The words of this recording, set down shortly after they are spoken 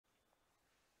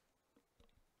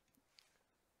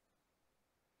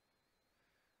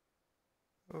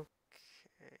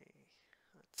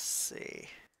see.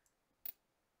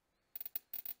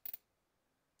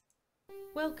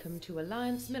 Welcome to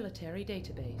Alliance Military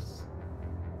Database.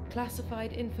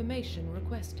 Classified information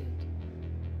requested.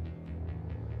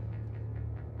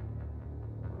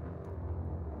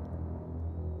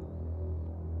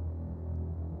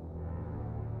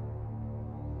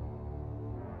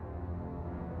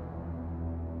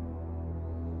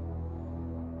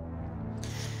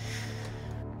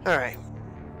 Alright.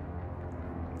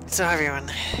 So everyone,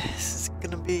 this is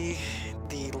gonna be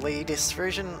the latest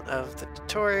version of the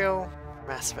tutorial.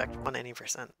 Mass Effect 1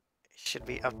 80% should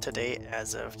be up to date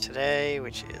as of today,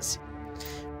 which is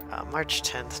March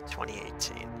 10th,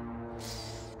 2018.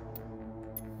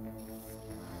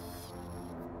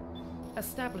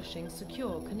 Establishing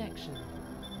secure connection.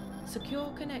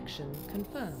 Secure connection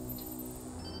confirmed.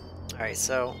 Alright,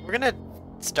 so we're gonna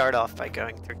start off by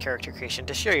going through character creation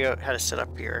to show you how to set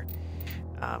up your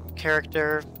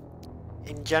character.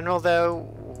 In general though,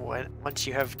 once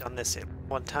you have done this at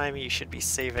one time, you should be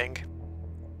saving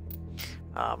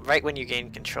right when you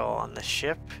gain control on the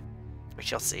ship,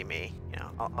 which you'll see me,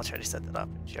 I'll try to set that up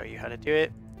and show you how to do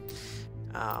it.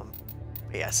 But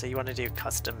yeah, so you want to do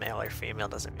custom male or female,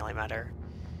 doesn't really matter.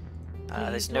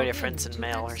 There's no difference in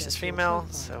male versus female,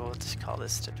 so we'll just call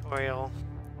this tutorial.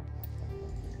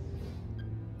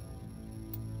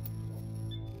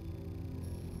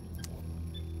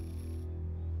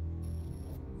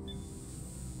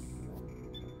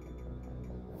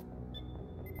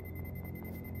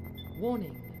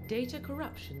 Warning, data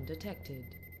corruption detected.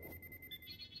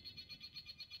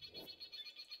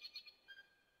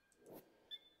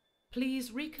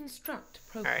 Please reconstruct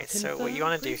profile. Alright, so what you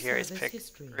want to do here is pick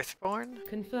Earthborn.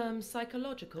 Confirm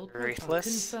psychological profile.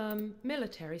 Ruthless. Confirm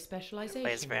military specialization.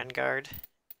 Plays Vanguard.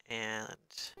 And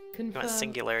confirm you want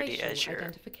Singularity as your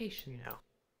identification.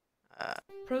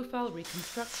 Profile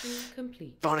reconstruction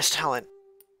complete. bonus talent.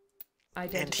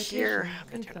 And here, I'm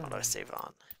going to turn autosave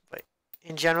on. But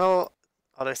in general,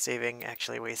 autosaving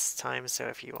actually wastes time, so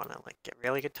if you want to get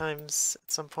really good times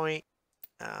at some point,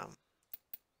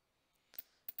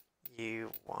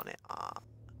 you want it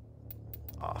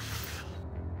off.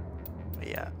 But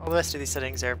yeah, all the rest of these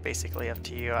settings are basically up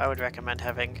to you. I would recommend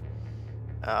having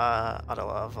auto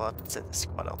level up to the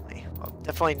squad only. Well,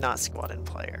 definitely not squad and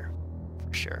player,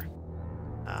 for sure.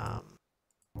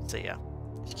 So yeah,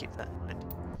 just keep that in mind.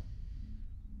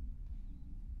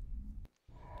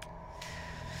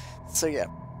 So yeah,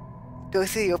 go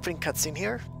through the opening cutscene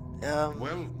here. Well,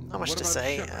 not much to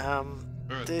say.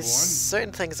 There's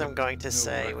certain things I'm going to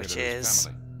say, which is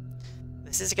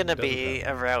this is going to be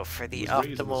a route for the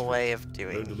optimal way of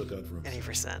doing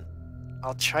 80%.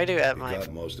 I'll try to at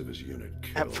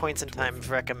points in time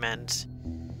recommend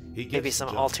maybe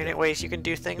some alternate ways you can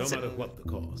do things, and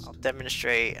I'll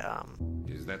demonstrate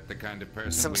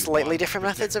some slightly different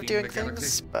methods of doing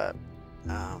things, but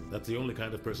that's the only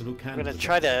kind of person who can. I'm gonna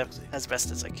try to, as best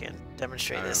as I can,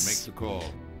 demonstrate this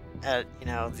at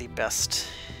the best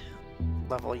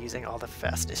level using all the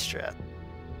fastest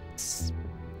strats.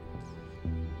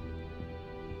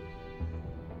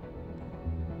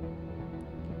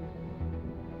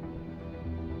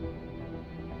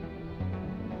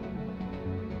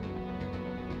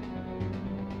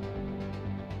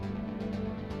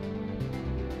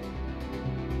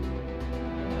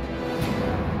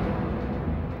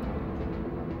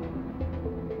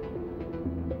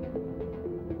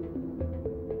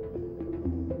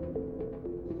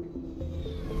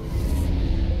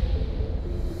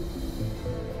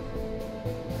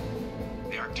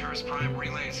 Arcturus Prime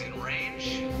relays in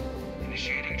range.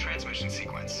 Initiating transmission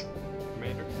sequence.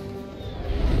 Commander.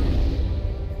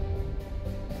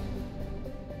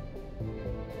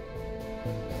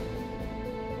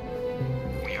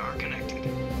 We are connected.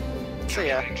 So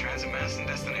yeah, transit mass and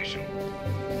destination.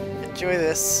 Enjoy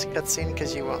this cutscene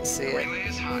because you won't see it Relay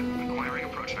is hot. Acquiring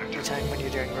approach vector. every time when you're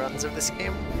doing runs of this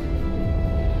game.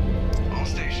 All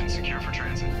stations secure for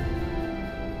transit.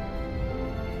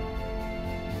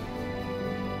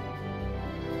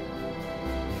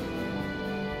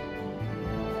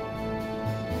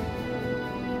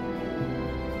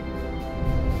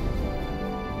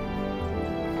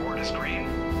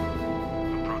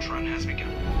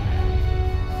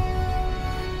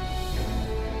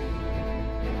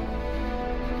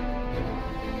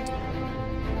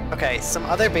 Okay, some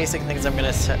other basic things I'm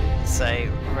gonna say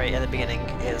right at the beginning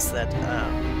is that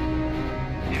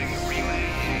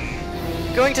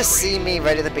you're going to see me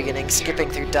right at the beginning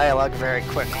skipping through dialogue very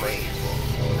quickly.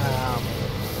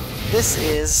 This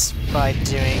is by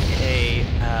doing a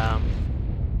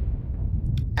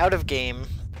out of game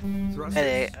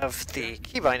edit of the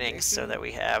key bindings so that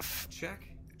we have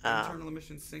Internal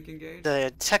emissions sync engaged.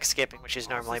 the text skipping, which is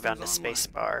normally bound to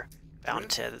spacebar, bound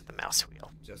to the mouse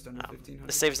wheel. Just under 1500.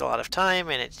 This saves a lot of time,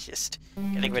 and it's just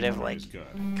getting rid of like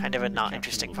kind of a not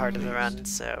interesting part of the run.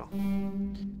 So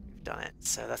we've done it.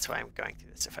 So that's why I'm going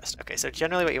through this so fast. Okay, so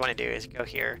generally what you want to do is go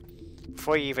here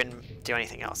before you even do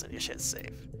anything else, and just hit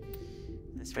save.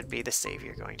 This would be the save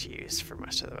you're going to use for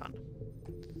most of the run.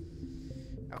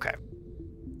 Okay.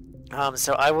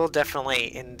 So I will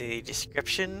definitely, in the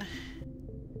description,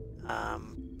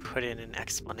 put in an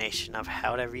explanation of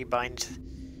how to rebind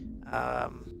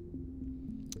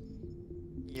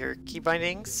your key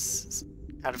bindings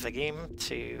out of the game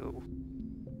to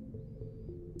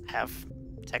have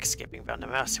text skipping bound to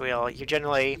mouse wheel. You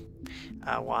generally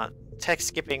want text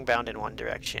skipping bound in one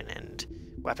direction and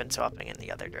weapon swapping in the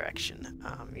other direction.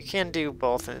 You can do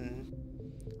both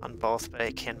on both, but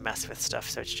it can mess with stuff,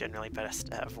 so it's generally best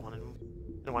to have one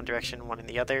in one direction, one in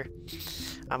the other.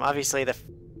 Obviously, the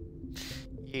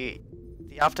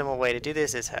optimal way to do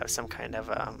this is have some kind of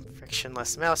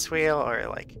frictionless mouse wheel or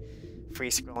like free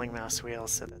scrolling mouse wheel,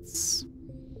 so that's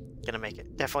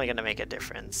definitely gonna make a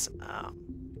difference.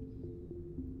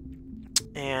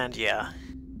 And yeah,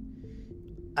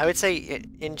 I would say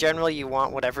in general you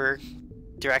want whatever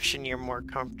direction you're more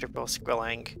comfortable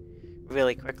scrolling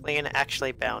really quickly, and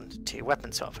actually bound to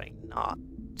weapon swapping, not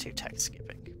to text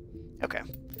skipping. Okay,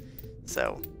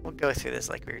 so we'll go through this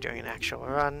like we were doing an actual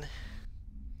run.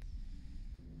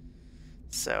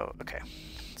 So, okay,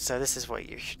 so this is what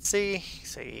you should see.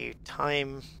 So you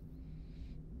time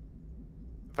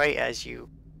right as you,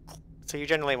 so you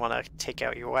generally want to take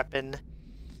out your weapon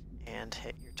and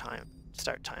hit your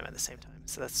start time at the same time.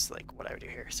 So that's like what I would do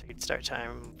here. So you'd start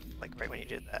time like right when you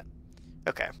did that.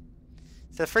 Okay.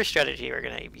 So the first strategy we're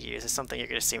going to use is something you're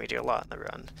going to see me do a lot in the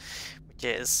run, which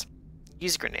is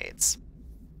use grenades.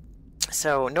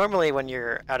 So normally when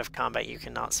you're out of combat you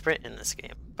cannot sprint in this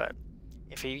game, but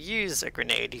if you use a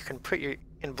grenade you can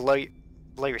blow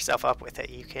yourself up with it.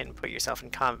 You can put yourself in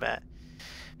combat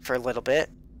for a little bit,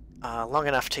 long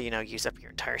enough to use up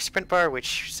your entire sprint bar,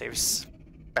 which saves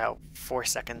about 4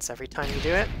 seconds every time you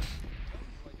do it.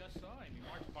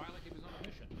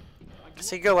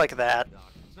 So you go like that.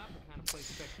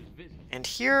 And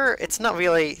here, it's not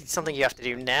really something you have to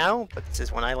do now, but this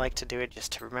is when I like to do it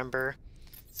just to remember,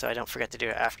 so I don't forget to do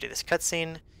it after this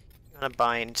cutscene. You want to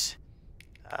bind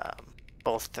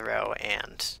both throw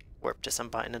and warp to some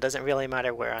button. It doesn't really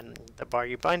matter where on the bar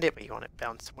you bind it, but you want it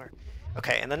bound somewhere.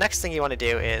 Okay, and the next thing you want to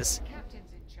do is,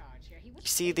 you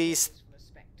see these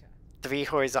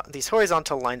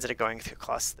horizontal lines that are going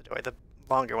across the door, the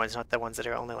longer ones, not the ones that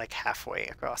are only like halfway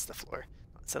across the floor.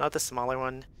 So not the smaller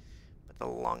one, but the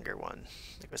longer one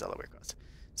that goes all the way across.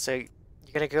 So you're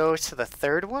going to go to the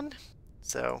third one.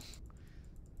 So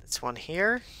this one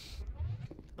here,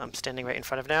 I'm standing right in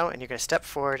front of now, and you're going to step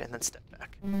forward and then step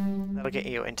back. That'll get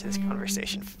you into this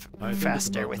conversation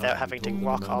faster without having to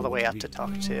walk all the way up to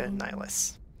talk to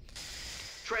Nihilus.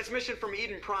 Transmission from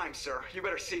Eden Prime, sir. You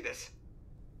better see this.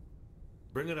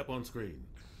 Bring it up on screen.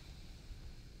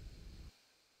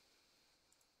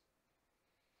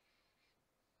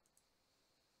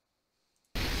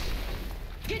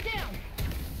 Get down!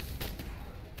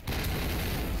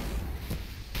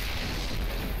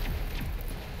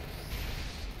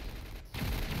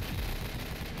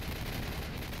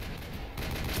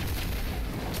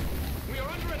 We are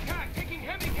under attack, taking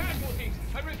heavy casualties.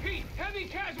 I repeat, heavy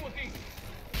casualties.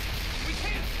 We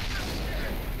can't.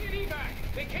 Need evac.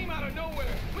 They came out of nowhere.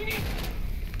 We need.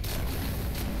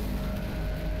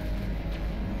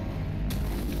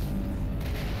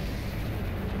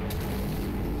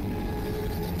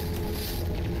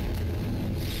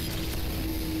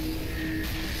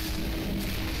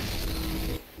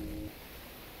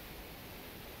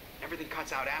 Everything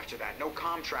cuts out after that. No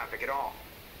comm traffic at all.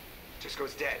 Just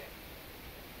goes dead.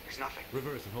 There's nothing.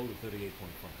 Reverse and hold at 38.5.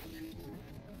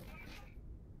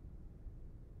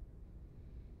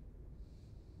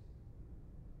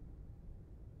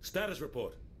 Status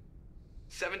report.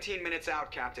 17 minutes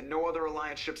out, Captain. No other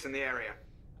Alliance ships in the area.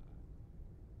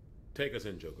 Take us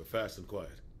in, Joker, fast and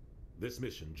quiet. This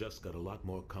mission just got a lot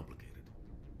more complicated.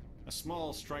 A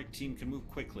small strike team can move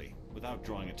quickly, without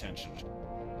drawing attention.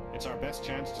 It's our best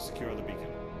chance to secure the beacon.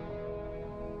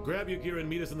 Grab your gear and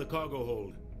meet us in the cargo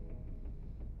hold.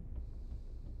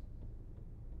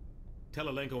 Tell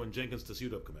Alenko and Jenkins to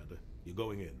suit up, Commander. You're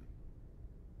going in.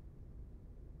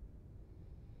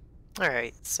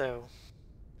 Alright, so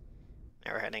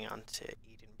now we're heading on to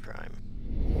Eden Prime.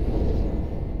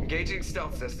 Engaging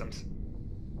stealth systems.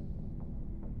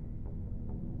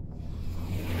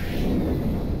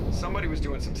 Somebody was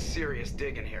doing some serious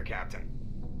digging here, Captain.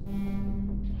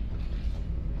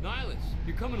 Nihilus,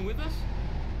 you coming with us?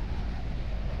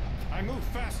 I move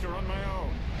faster on my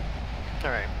own.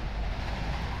 Alright.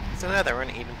 So now that we're in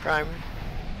Eden Prime,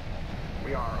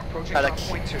 We are approaching got a top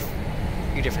point 2.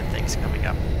 few different things coming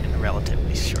up in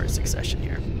relatively short succession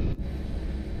here.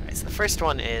 Alright, so the first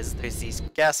one is there's these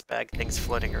gas bag things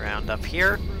floating around up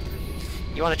here.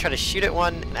 You want to try to shoot at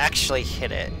one and actually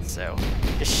hit it. So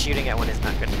just shooting at one is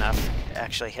not good enough.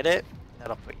 Actually hit it,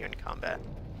 that'll put you in combat.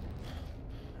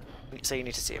 So you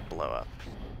need to see it blow up.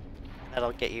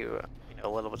 That'll get you, a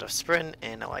little bit of sprint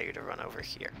and allow you to run over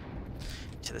here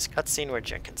to this cutscene where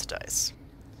Jenkins dies.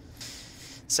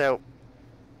 So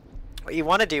what you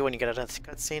want to do when you get out of this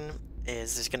cutscene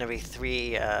is there's going to be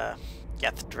 3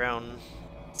 Geth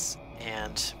drones,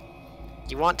 and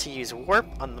you want to use warp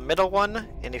on the middle one,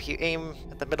 and if you aim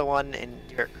at the middle one and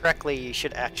do it correctly, you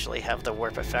should actually have the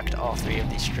warp affect all 3 of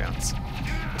these drones,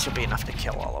 which will be enough to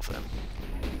kill all of them.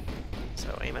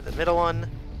 So aim at the middle one,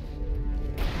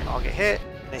 I'll get hit,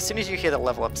 and as soon as you hear the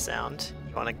level up sound,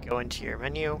 you want to go into your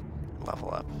menu and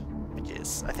level up, which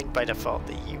is, I think by default,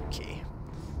 the U key.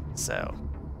 So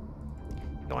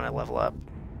you want to level up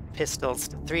pistols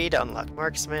to 3 to unlock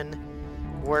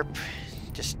marksman, warp,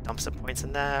 just dump some points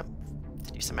in that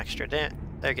to do some extra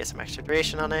get some extra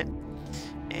duration on it,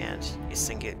 and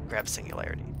you grab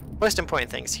singularity. Most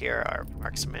important things here are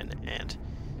marksman and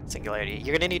singularity.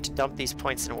 You're going to need to dump these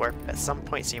points in warp at some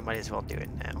point, so you might as well do it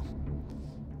now.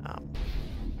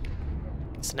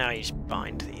 So now you just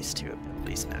bind these 2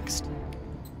 abilities next.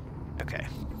 Okay.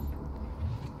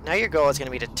 Now your goal is going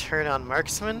to be to turn on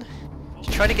marksman.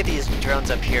 Just try to get these drones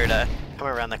up here to come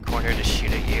around the corner to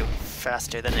shoot at you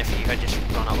faster than if you had just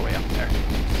gone all the way up there.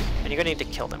 And you're going to need to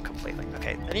kill them completely.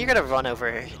 Okay, then you're going to run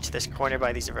over to this corner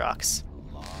by these rocks.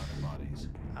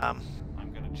 I'm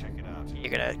gonna check it out.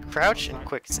 You're going to crouch and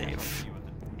quick save.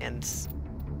 And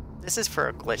this is for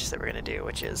a glitch that we're going to do,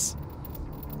 which is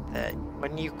that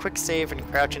when you quick save and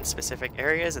crouch in specific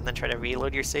areas and then try to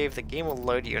reload your save, the game will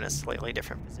load you in a slightly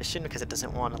different position because it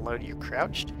doesn't want to load you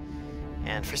crouched.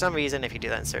 And for some reason, if you do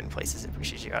that in certain places, it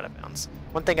pushes you out of bounds.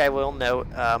 One thing I will note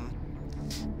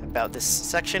about this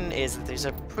section is that there's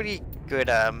a pretty good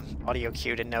audio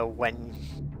cue to know when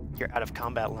you're out of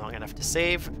combat long enough to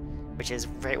save, which is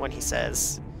right when he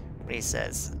says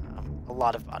a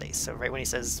lot of bodies. So right when he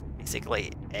says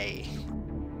basically A,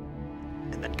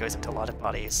 and then goes into a lot of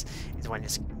bodies, is when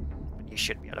you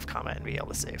should be out of combat and be able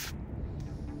to save.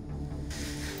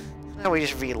 Now we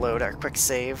just reload our quick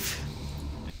save,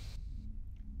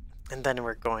 and then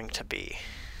we're going to be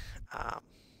out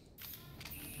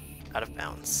of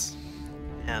bounds.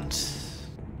 And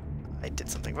I did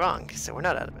something wrong, so we're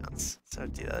not out of bounds. So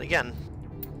do that again.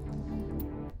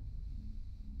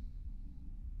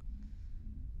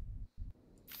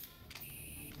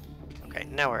 Okay,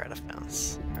 now we're out of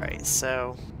bounds. Alright,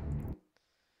 so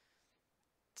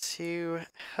to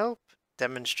help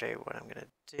demonstrate what I'm gonna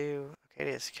do, okay,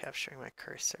 it is capturing my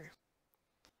cursor.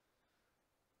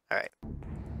 Alright.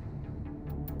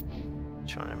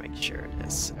 Just want to make sure it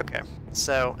is. Okay,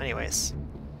 so anyways,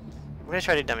 I'm gonna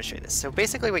try to demonstrate this. So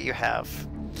basically what you have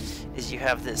is you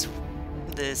have this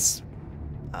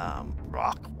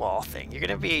rock wall thing. You're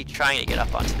gonna be trying to get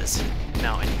up onto this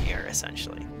mountain here,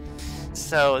 essentially.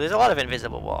 So there's a lot of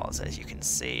invisible walls, as you can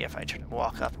see. If I try to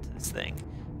walk up to this thing,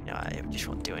 I just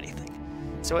won't do anything.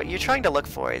 So what you're trying to look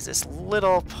for is this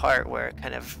little part where it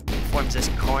kind of forms this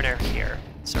corner here.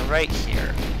 So right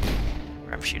here,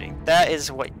 where I'm shooting, that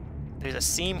is what, there's a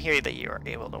seam here that you are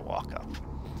able to walk up.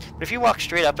 But if you walk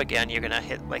straight up again, you're gonna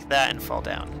hit like that and fall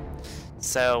down.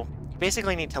 So you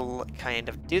basically need to kind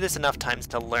of do this enough times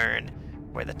to learn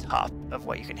where the top of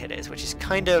what you can hit is, which is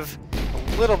kind of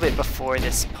a little bit before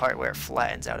this part where it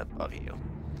flattens out above you.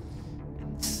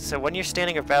 So when you're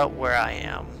standing about where I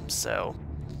am, so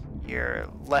your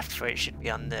left foot should be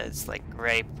on this like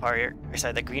gray part, or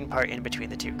sorry, the green part in between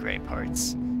the 2 gray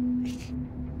parts.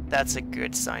 That's a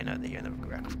good sign that you're in the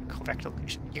correct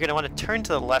location. You're going to want to turn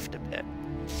to the left a bit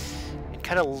and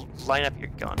kind of line up your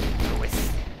gun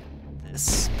with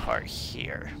this part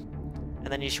here. And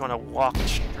then you just want to walk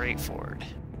straight forward.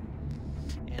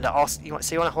 And also, you want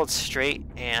to hold straight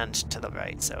and to the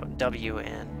right, so W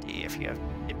and D if you have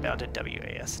it bounded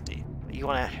WASD. You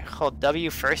want to hold W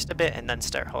first a bit and then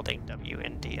start holding W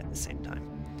and D at the same time.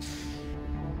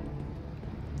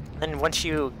 Then once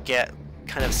you get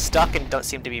kind of stuck and don't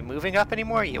seem to be moving up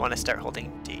anymore, you want to start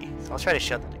holding D. So I'll try to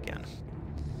show that again.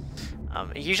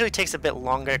 It usually takes a bit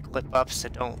longer to clip up, so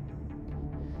don't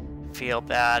feel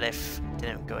bad if it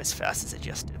didn't go as fast as it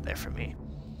just did there for me.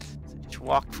 So just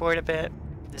walk forward a bit.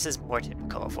 This is more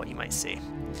typical of what you might see.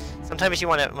 Sometimes you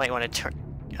might want to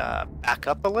back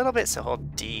up a little bit, so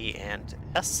hold D and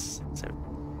S, so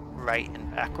right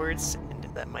and backwards, and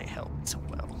that might help as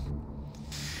well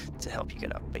to help you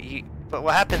get up. But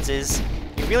what happens is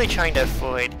you're really trying to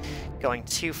avoid going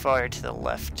too far to the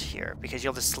left here, because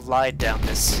you'll just slide down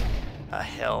this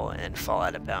hill and fall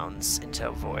out of bounds into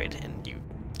a void, and you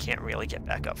can't really get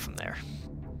back up from there.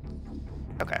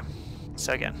 Okay,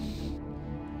 so again,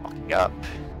 walking up,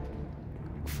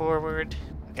 forward.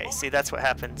 Okay, see, that's what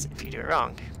happens if you do it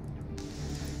wrong.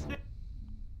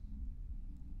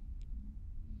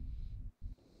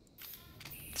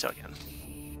 So again,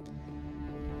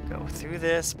 go through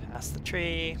this, past the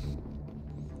tree,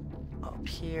 up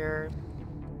here.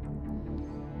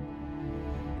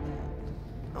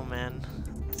 Oh man,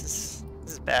 this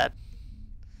is bad.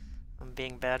 I'm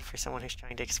being bad for someone who's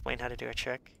trying to explain how to do a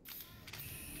trick.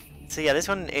 So yeah, this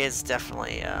one is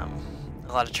definitely a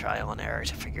lot of trial and error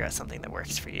to figure out something that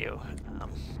works for you.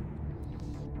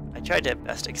 I tried to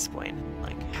best explain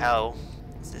like how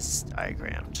this is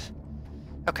diagrammed.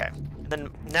 Okay, and then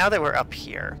now that we're up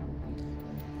here,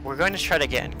 we're going to try to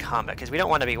get in combat because we don't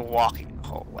want to be walking the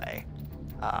whole way.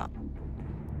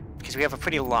 Because we have a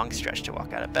pretty long stretch to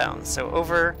walk out of bounds. So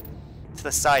over to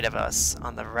the side of us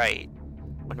on the right,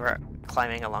 when we're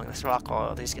climbing along this rock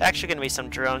wall, there's actually going to be some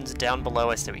drones down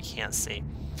below us that we can't see.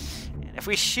 And if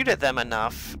we shoot at them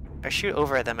enough, or shoot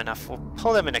over at them enough, we'll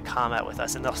pull them into combat with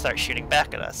us and they'll start shooting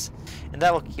back at us. And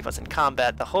that will keep us in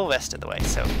combat the whole rest of the way.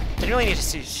 So you really need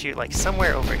to shoot like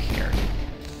somewhere over here.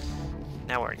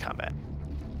 Now we're in combat.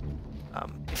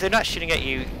 If they're not shooting at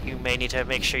you, you may need to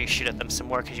make sure you shoot at them some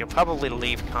more because you'll probably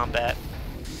leave combat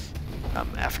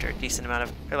after a decent amount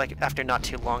of, or like after not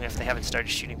too long if they haven't started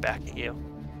shooting back at you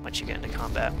once you get into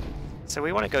combat. So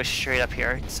we want to go straight up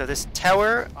here. So this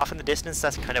tower off in the distance,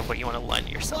 that's kind of what you want to line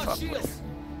yourself up with.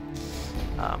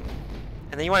 And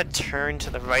then you want to turn to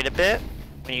the right a bit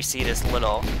when you see this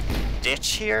little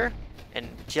ditch here and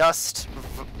just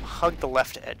hug the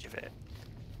left edge of it.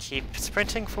 Keep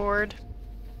sprinting forward.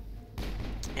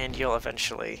 And you'll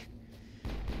eventually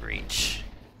reach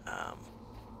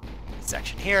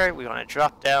section here. We want to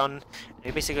drop down. And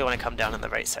we basically want to come down on the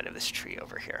right side of this tree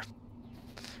over here.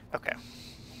 Okay.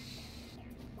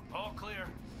 All clear.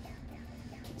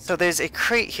 So there's a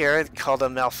crate here called a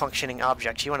malfunctioning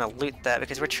object. You want to loot that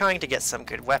because we're trying to get some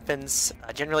good weapons.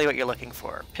 Generally what you're looking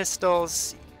for are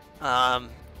pistols.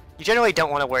 You generally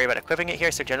don't want to worry about equipping it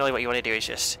here, so generally what you want to do is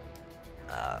just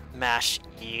mash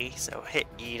E, so hit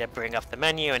E to bring up the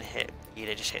menu and hit E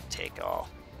to just hit take all.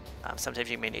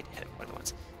 Sometimes you may need to hit it more than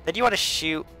once. Then you want to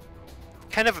shoot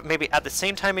kind of maybe at the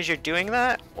same time as you're doing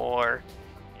that, or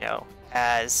you know,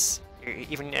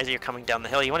 even as you're coming down the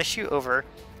hill, you want to shoot over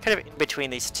kind of in between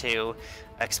these two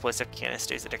explosive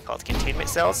canisters that are called containment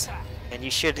cells. And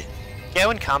you should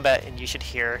go in combat and you should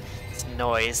hear this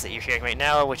noise that you're hearing right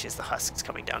now, which is the husks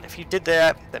coming down. If you did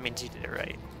that, that means you did it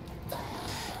right.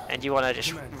 And you want to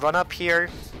just run up here,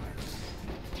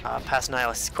 past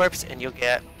Nihilist's corpse, and you'll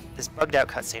get this bugged out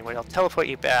cutscene where it'll teleport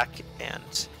you back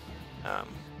and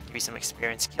give you some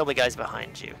experience, kill the guys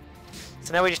behind you.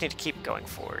 So now we just need to keep going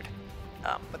forward.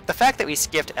 But the fact that we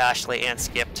skipped Ashley and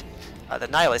skipped the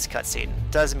Nihilist cutscene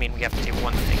does mean we have to do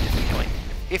one thing to the killing.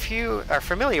 If you are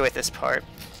familiar with this part,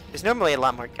 there's normally a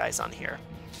lot more guys on here.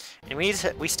 And we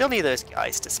still need those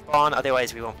guys to spawn,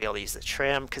 otherwise we won't be able to use the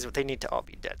tram because they need to all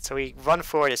be dead. So we run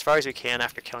forward as far as we can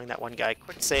after killing that one guy,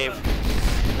 quick save,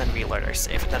 and then reload our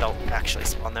save. And that'll actually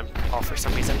spawn them all for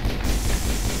some reason.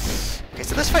 Okay,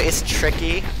 so this fight is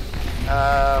tricky.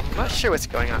 I'm not sure what's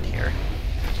going on here.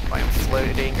 Why I'm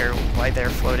floating, or why they're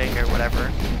floating, or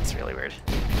whatever. It's really weird.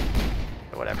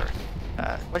 Or whatever.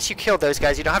 Once you kill those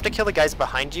guys, you don't have to kill the guys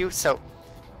behind you, so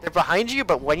they're behind you,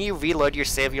 but when you reload your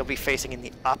save, you'll be facing in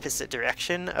the opposite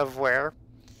direction of where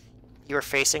you were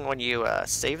facing when you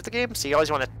saved the game, so you always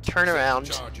want to turn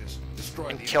around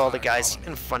and kill the guys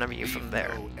in front of you from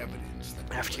there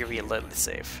after you reload the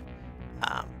save.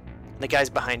 The guys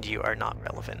behind you are not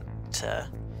relevant to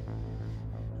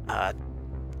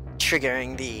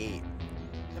triggering the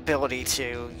ability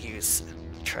to use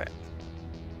trap.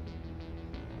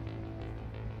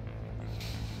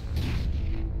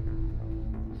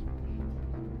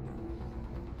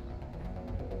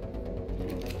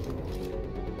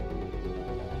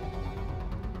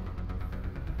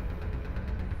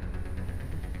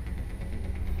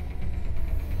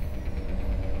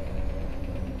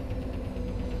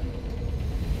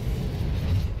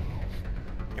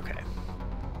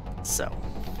 So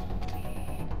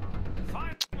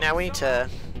now we need to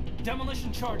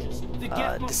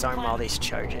disarm all these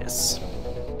charges.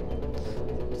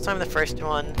 Disarm the first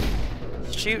one,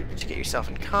 shoot to get yourself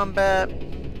in combat,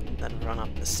 then run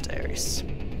up the stairs.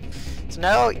 So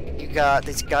now you got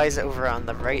these guys over on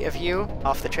the right of you,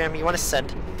 off the tram. You want to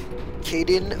send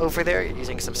Kaidan over there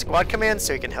using some squad commands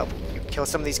so he can help you kill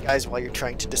some of these guys while you're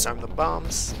trying to disarm the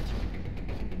bombs.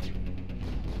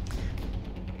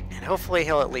 And hopefully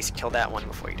he'll at least kill that one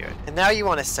before you do it. And now you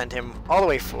want to send him all the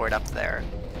way forward up there.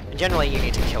 And generally you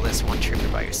need to kill this one trooper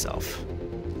by yourself.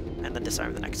 And then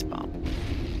disarm the next bomb.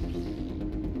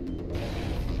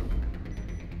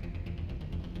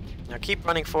 Now keep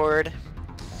running forward.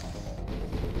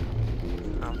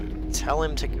 Tell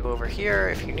him to go over here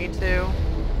if you need to.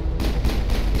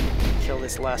 Kill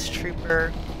this last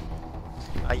trooper.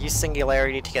 Use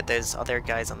Singularity to get those other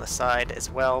guys on the side as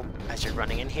well as you're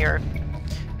running in here.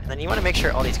 And then you want to make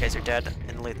sure all these guys are dead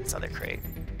and loot this other crate.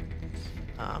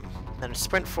 Then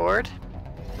sprint forward.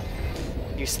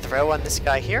 Use throw on this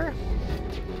guy here.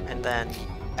 And then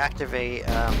activate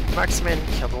Marksman,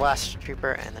 kill the last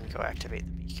trooper, and then go activate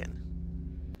the beacon.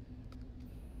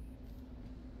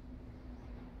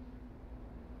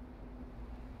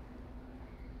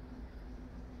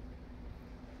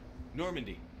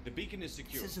 Normandy, the beacon is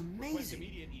secure. This is amazing.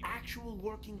 Actual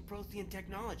working Prothean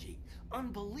technology.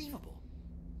 Unbelievable.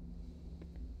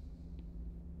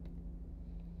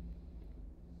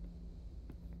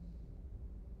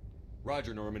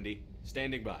 Roger, Normandy.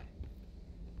 Standing by.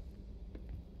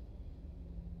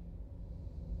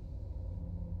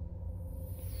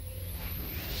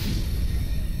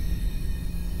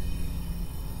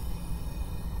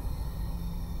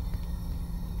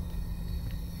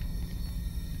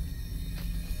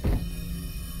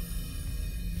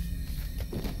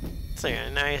 So yeah,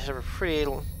 now you have a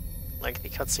pretty lengthy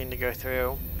cutscene to go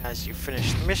through as you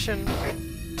finish the mission.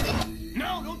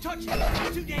 No, don't touch it!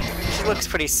 It's too dangerous! She looks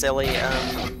pretty silly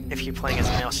if you're playing as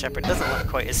a male Shepard. It doesn't look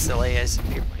quite as silly as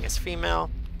if you're playing as female,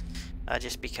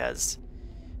 just because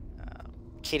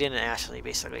Kaidan and Ashley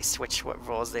basically switch what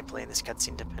roles they play in this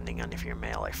cutscene depending on if you're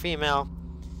male or female.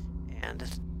 And,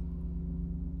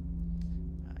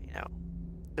 you know,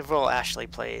 the role Ashley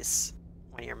plays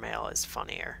when you're male is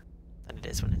funnier than it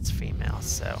is when it's female,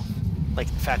 so like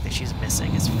the fact that she's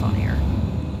missing is funnier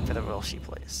for the role she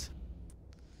plays.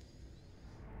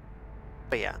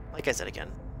 But yeah, like I said again,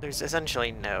 there's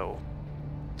essentially no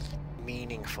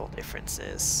meaningful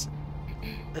differences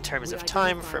in terms of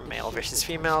time for male versus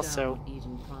female, so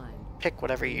pick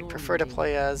whatever you'd prefer to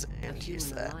play as and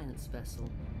use that.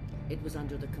 It was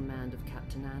under the command of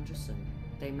Captain Anderson.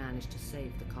 They managed to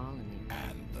save the colony.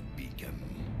 And the beacon.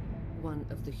 One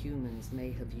of the humans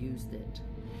may have used it.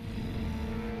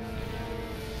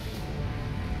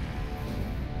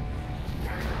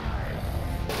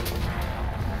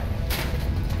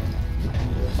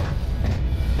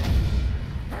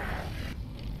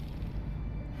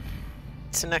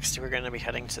 So next we're going to be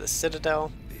heading to the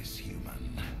Citadel. This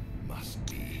human must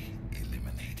be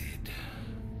eliminated.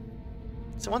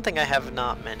 So one thing I have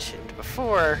not mentioned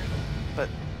before, but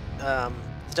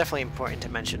it's definitely important to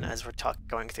mention as we're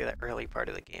going through the early part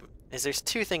of the game, is there's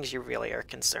two things you really are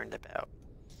concerned about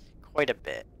quite a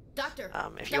bit. Doctor,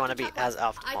 if you want to be as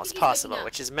optimal as possible,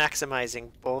 which is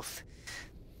maximizing both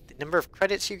the number of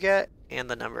credits you get and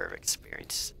the number of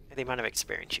experience, the amount of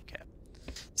experience you get.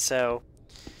 So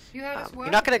you're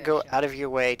not going to go out of your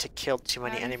way to kill too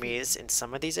many enemies in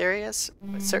some of these areas,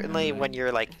 but certainly when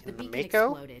you're like in the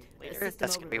Mako later,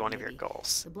 that's going to be one of your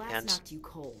goals. And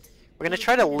we're going to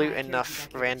try to loot enough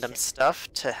random stuff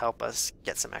to help us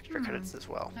get some extra credits as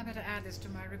well. I better add this to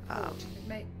my report.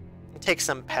 Take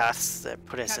some paths that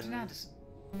put us in. Aye,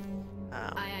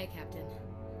 aye, Captain.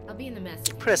 I'll be in the mess.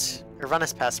 Put us or run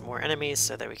us past more enemies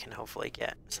so that we can hopefully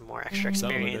get some more extra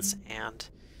experience and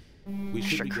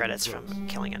extra credits from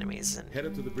killing enemies and head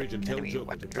up to the bridge and enemy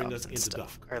weapon drops and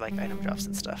stuff, or like item drops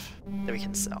and stuff that we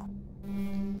can sell.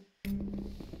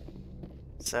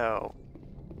 So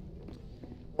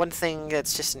one thing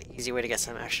that's just an easy way to get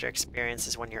some extra experience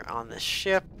is when you're on the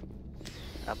ship,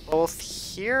 both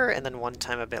here and then one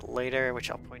time a bit later, which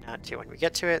I'll point out to you when we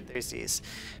get to it. There's these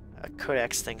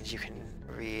codex things you can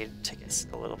read to get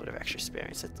a little bit of extra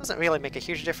experience. It doesn't really make a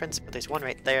huge difference, but there's one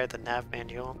right there, the nav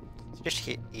manual. So just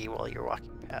hit E while you're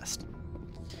walking past,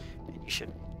 and you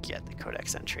should get the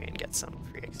codex entry and get some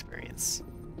free experience.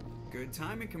 Good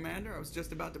timing, Commander. I was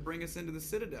just about to bring us into the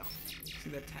Citadel. See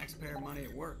that taxpayer money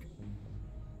at work.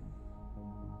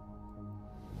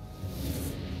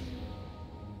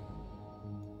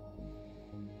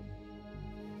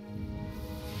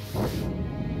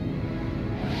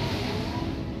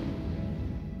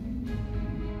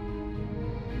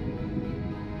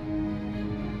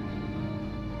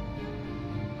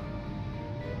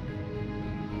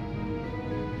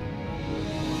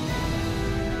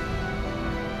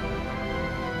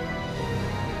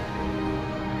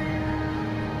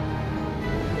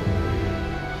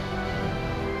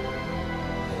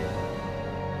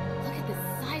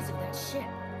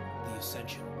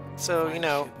 So, you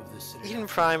know, Eden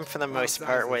Prime for the most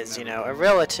part was, you know, a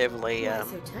relatively,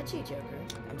 so touchy, Joker.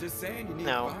 I'm just saying, you need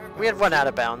no, we had one out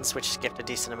of bounds, which skipped a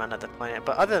decent amount of the planet,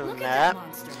 but other than that,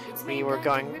 we were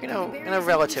going, you know, in a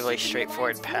relatively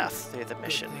straightforward path through the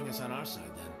mission. Good thing it's on our side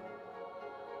then.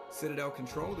 Citadel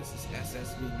Control, this is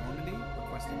SSV Normandy,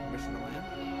 requesting permission to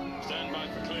land. Stand by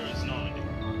for clearance, Normandy.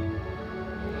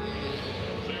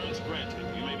 Clearance granted.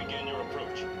 You may begin your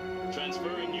approach.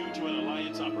 Transferring you to an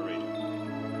Alliance operator.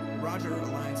 Roger,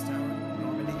 Alliance Tower.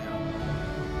 Normandy out.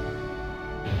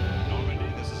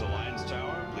 Normandy, this is Alliance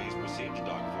Tower. Please proceed to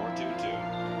Dock 422.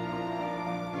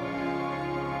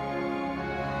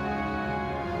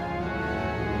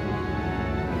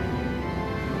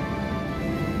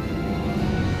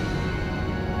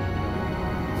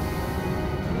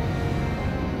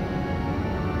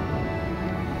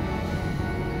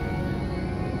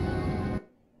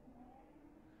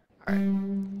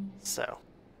 So,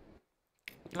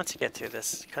 once you get through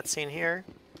this cutscene here,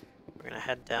 we're going to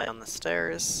head down the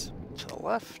stairs to the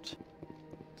left.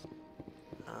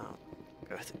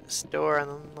 Go through this door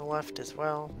on the left as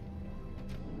well.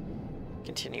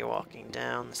 Continue walking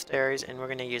down the stairs, and we're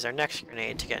going to use our next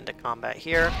grenade to get into combat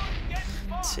here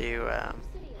to get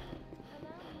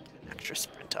an extra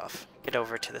sprint off. Get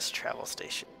over to this travel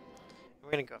station.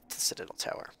 We're going to go up to the Citadel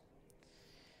Tower.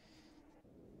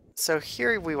 So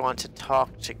here we want to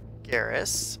talk to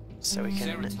Garrus, so we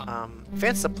can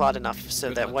advance the plot enough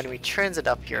so that when we transit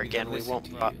up here again, we won't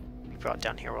be brought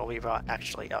down here. We'll be brought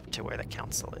actually up to where the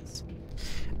council is.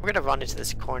 We're going to run into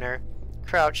this corner,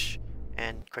 crouch,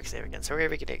 and quick save again. So we're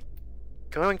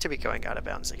going to be going out of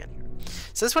bounds again here.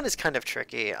 So this one is kind of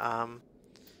tricky.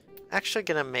 Actually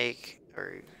going to make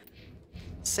or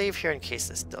save here in case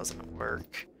this doesn't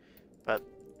work, but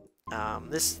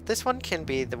this one can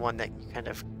be the one that you kind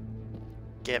of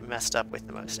get messed up with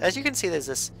the most. As you can see, there's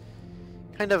this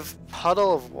kind of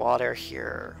puddle of water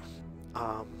here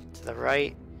to the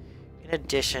right, in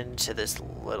addition to this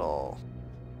little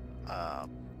I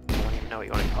don't even know what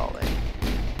you want to call it,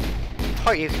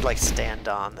 part you could like stand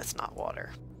on that's not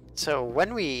water. So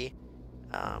when we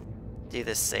do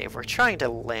this save, we're trying to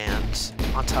land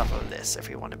on top of this if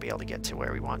we want to be able to get to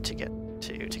where we want to get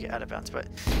out of bounds. But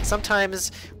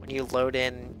sometimes when you load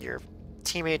in your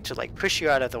teammate to like push you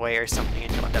out of the way or something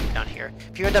and you end up down here.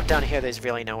 If you end up down here, there's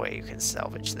really no way you can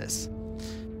salvage this.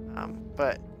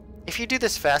 But if you do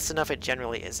this fast enough, it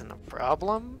generally isn't a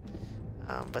problem.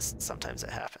 But sometimes it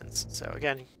happens. So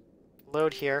again,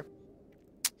 load here.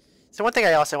 So one thing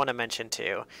I also want to mention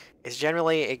too is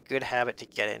generally a good habit to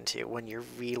get into when you're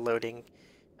reloading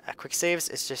quick saves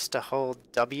is just to hold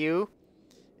W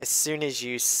as soon as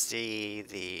you see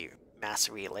the mass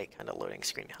relay kind of loading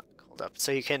screen hold up.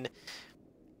 So you can,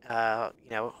 you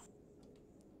know,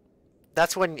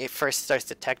 that's when it first starts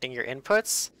detecting your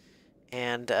inputs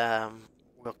and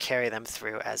will carry them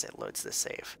through as it loads the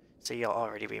save. So you'll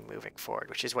already be moving forward,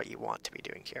 which is what you want to be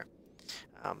doing here.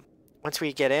 Once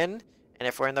we get in, and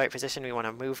if we're in the right position, we want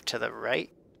to move to the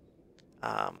right.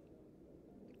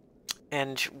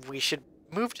 And we should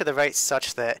move to the right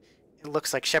such that it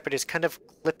looks like Shepard is kind of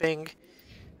clipping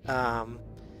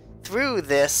through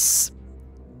this.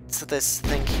 So this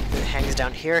thing that hangs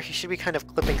down here, he should be kind of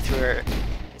clipping through it.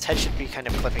 His head should be kind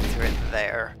of clipping through it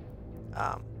there.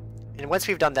 And once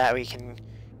we've done that, we can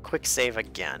quick save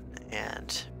again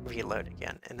and reload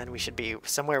again. And then we should be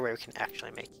somewhere where we can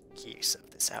actually make use of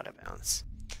this out of bounds.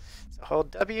 So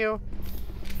hold W.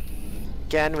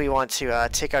 Again, we want to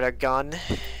take out our gun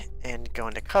and go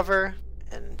into cover.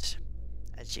 And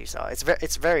as you saw, it's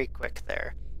very quick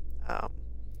there.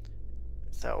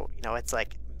 So, you know, it's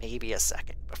like maybe a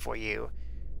second before you,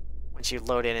 once you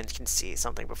load in and can see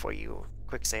something before you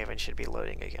quick save and should be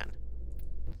loading again.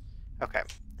 Okay,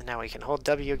 and now we can hold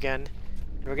W again,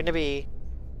 and we're going to be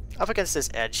up against this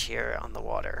edge here on the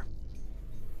water.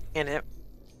 And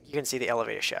you can see the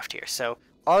elevator shaft here. So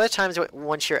all the times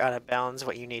once you're out of bounds,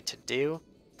 what you need to do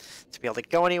to be able to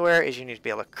go anywhere is you need to be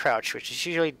able to crouch, which is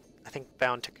usually, I think,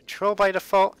 bound to control by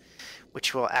default,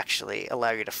 which will actually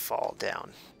allow you to fall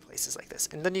down places like this.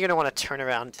 And then you're going to want to turn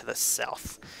around to the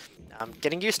south.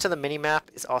 Getting used to the minimap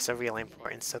is also really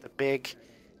important. So the big,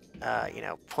 you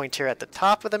know, pointer at the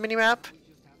top of the minimap,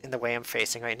 in the way I'm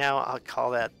facing right now, I'll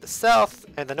call that the south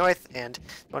and the north, and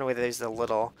one way there's a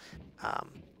little,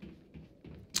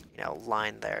 you know,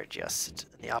 line there just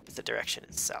in the opposite direction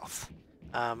is south.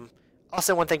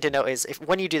 Also, one thing to note is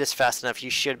when you do this fast enough, you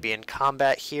should be in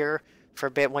combat here for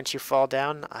a bit once you fall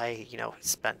down. I, you know,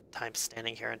 spent time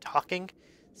standing here and talking,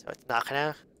 so it's not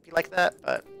gonna be like that,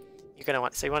 but you're gonna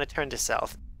want, so you want to turn to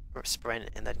south, or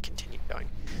sprint, and then continue going.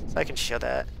 So I can show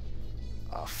that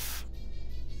off.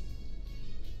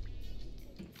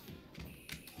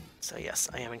 So yes,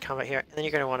 I am in combat here, and then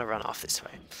you're going to want to run off this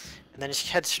way. And then just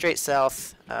head straight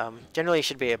south. Generally you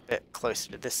should be a bit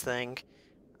closer to this thing.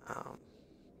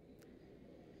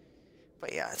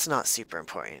 But yeah, it's not super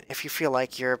important. If you feel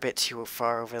like you're a bit too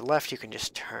far over the left, you can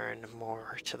just turn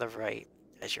more to the right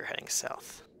as you're heading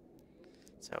south.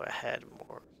 So ahead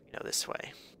more, you know, this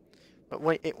way. But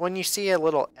when you see a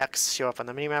little X show up on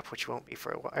the minimap, which won't be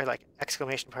for a while, or like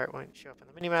exclamation part won't show up on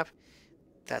the minimap,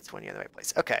 that's when you're in the right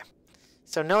place. Okay,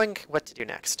 so knowing what to do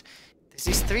next. There's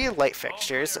these 3 light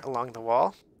fixtures along the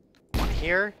wall. One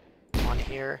here, one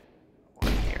here,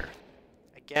 one here.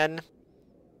 Again,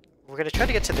 we're going to try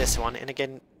to get to this one, and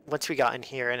again, once we got in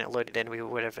here and it loaded in, we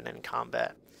would have been in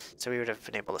combat. So we would have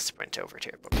been able to sprint over to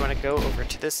it. But we're going to go over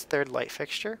to this 3rd light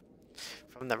fixture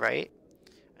from the right,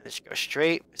 and just go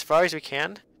straight as far as we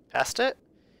can, past it,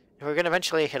 and we're going to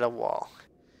eventually hit a wall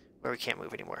where we can't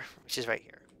move anymore, which is right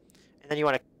here. And then you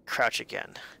want to crouch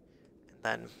again, and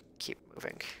then keep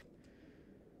moving.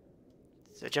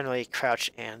 So generally crouch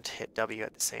and hit W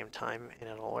at the same time, and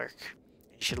it'll work.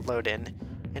 You should load in.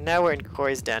 And now we're in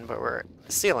Corey's den, but we're at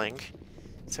the ceiling.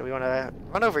 So we want to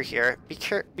run over here.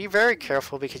 Be very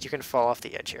careful because you can fall off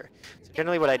the edge here. So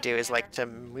generally what I do is like to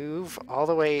move all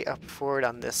the way up forward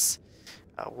on this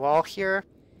wall here,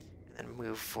 and then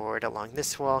move forward along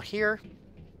this wall here.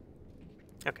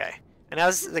 Okay. And now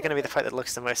this is going to be the part that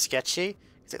looks the most sketchy,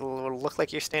 because it will look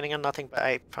like you're standing on nothing, but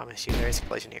I promise you there is a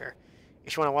collision here.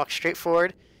 If you want to walk straight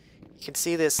forward, you can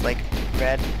see this like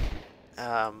red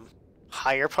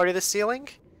higher part of the ceiling.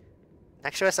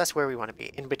 Next to us, that's where we want to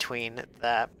be, in between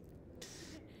that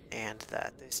and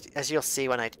that. As you'll see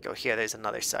when I go here, there's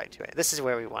another side to it. This is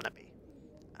where we want to be.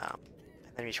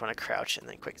 And then we just want to crouch and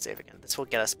then quick save again. This will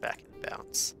get us back in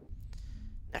bounds.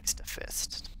 Next to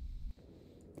fist.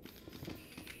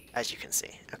 As you can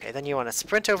see. Okay, then you want to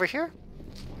sprint over here.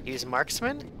 Use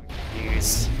marksman.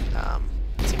 Use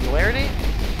singularity.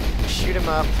 Shoot him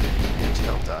up, and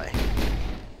he'll die.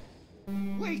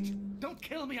 Wait! Don't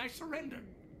kill me, I surrender!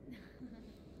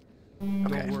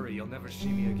 Okay. Don't worry, you'll never see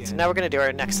me again. So now we're going to do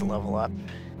our next level up.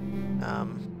 Well,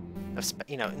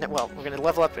 we're going to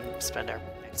level up and spend our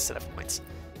next set of points.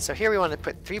 So here we want to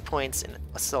put 3 points in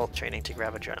assault training to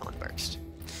grab adrenaline burst.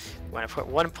 We want to put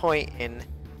 1 point in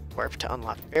warp to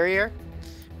unlock barrier.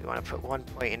 We want to put 1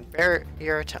 point in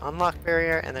barrier to unlock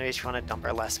barrier, and then we just want to dump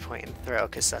our last point in throw,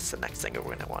 because that's the next thing we're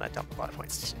going to want to dump a lot of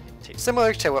points into.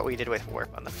 Similar to what we did with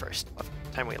warp on the first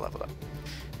time we leveled up.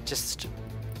 Just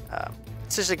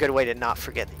it's just a good way to not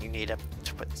forget that you need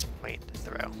to put this point to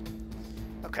throw.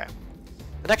 Okay.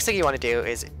 The next thing you want to do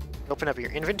is open up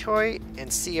your inventory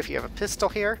and see if you have a pistol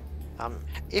here.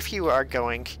 If you are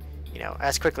going, you know,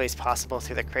 as quickly as possible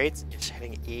through the crates, just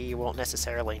hitting E, you won't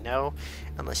necessarily know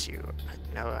unless you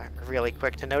know, are really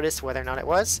quick to notice whether or not it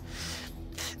was.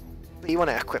 But you want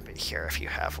to equip it here if you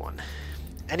have one.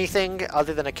 Anything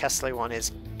other than a Kessler one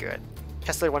is good.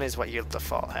 Kessler one is what you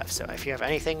default have, so if you have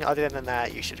anything other than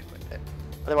that, you should equip it.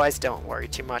 Otherwise, don't worry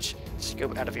too much. Just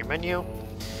go out of your menu.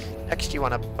 Next, you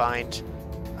want to bind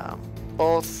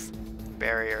both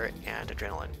barrier and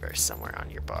adrenaline burst somewhere on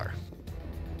your bar.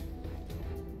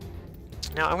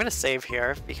 Now, I'm going to save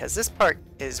here because this part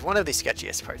is one of the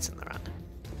sketchiest parts in the run,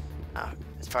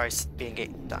 as far as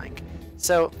dying.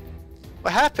 So,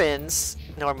 what happens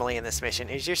normally in this mission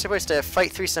is you're supposed to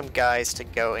fight through some guys to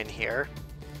go in here,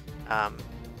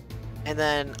 and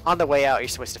then on the way out, you're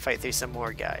supposed to fight through some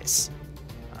more guys.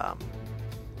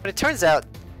 But it turns out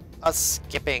us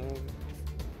skipping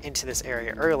into this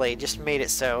area early just made it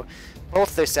so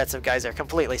both those sets of guys are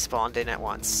completely spawned in at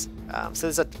once. So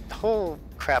there's a whole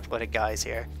crap load of guys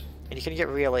here, and you can get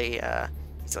really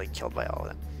easily killed by all of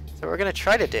them. So what we're going to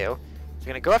try to do is we're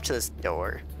going to go up to this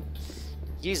door,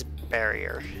 use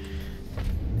barrier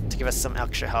to give us some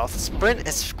extra health, sprint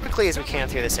as quickly as we can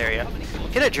through this area,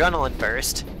 get adrenaline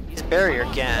burst, use barrier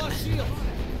again,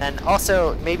 and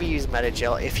also maybe use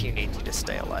Medi-Gel if you need to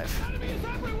stay alive.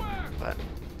 But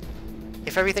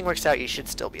if everything works out, you should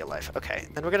still be alive. Okay,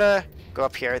 then we're gonna go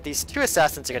up here. These 2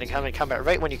 assassins are gonna come in combat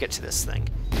right when you get to this thing.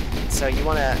 So you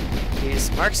wanna use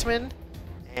marksman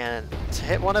and to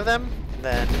hit one of them, and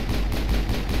then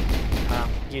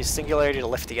use singularity to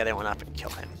lift the other one up and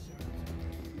kill him.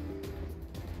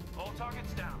 All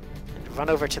targets down. And run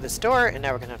over to this door, and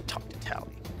now we're gonna talk to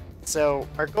Tali. So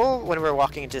our goal when we're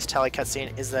walking into this Tali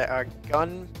cutscene is that our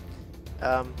gun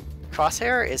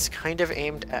crosshair is kind of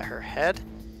aimed at her head,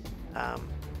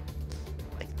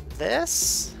 like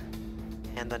this,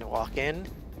 and then walk in.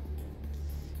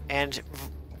 And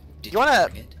you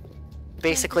want to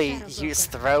basically use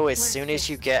throw as soon as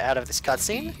you get out of this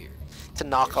cutscene to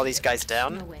knock all these guys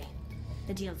down.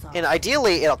 The deal's off. And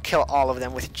ideally, it'll kill all of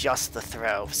them with just the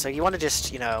throw. So you want to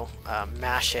just, you know,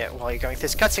 mash it while you're going through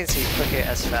this cutscene so you click it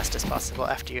as fast as possible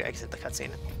after you exit the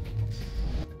cutscene.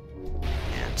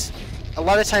 And a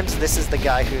lot of times this is the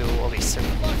guy who will be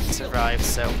survive,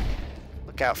 so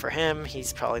look out for him.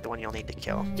 He's probably the one you'll need to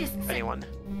kill, if anyone.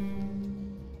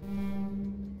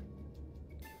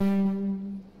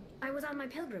 I was on my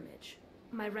pilgrimage.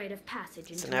 My rite of passage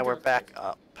into So now we're back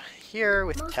up here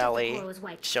with Tali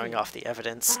showing off the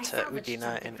evidence to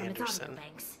Udina and Anderson.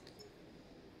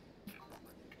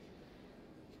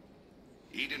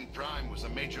 Eden Prime was a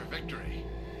major victory.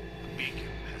 The beacon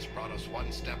has brought us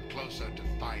one step closer to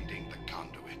finding the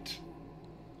conduit.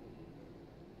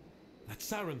 That's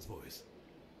Saren's voice.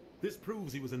 This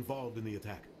proves he was involved in the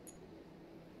attack.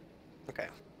 Okay.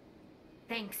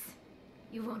 Thanks.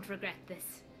 You won't regret this.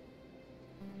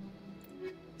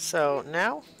 So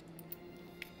now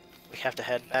we have to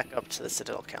head back up to the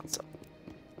Citadel Council.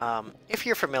 If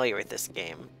you're familiar with this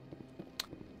game,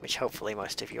 which hopefully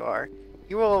most of you are,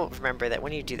 you will remember that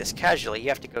when you do this casually, you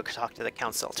have to go talk to the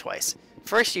council twice.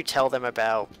 First, you tell them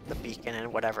about the beacon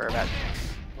and whatever, about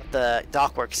what the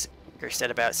dockworks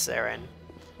said about Saren,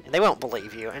 and they won't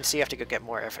believe you, and so you have to go get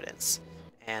more evidence.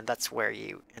 And that's where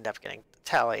you end up getting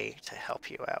Tali to help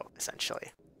you out,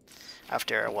 essentially,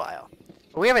 after a while.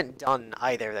 But we haven't done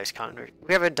either of those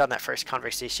we haven't done that first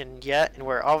conversation yet, and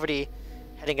we're already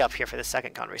heading up here for the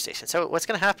second conversation. So what's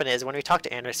going to happen is when we talk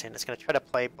to Anderson, it's going to try to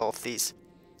play both these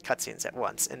cutscenes at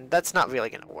once, and that's not really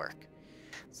going to work.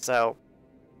 So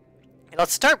it'll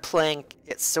start playing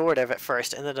it sort of at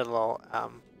first, and then it'll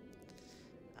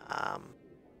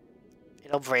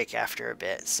break after a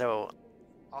bit. So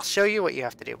I'll show you what you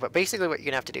have to do, but basically what you're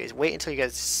going to have to do is wait until you get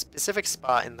a specific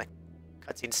spot in the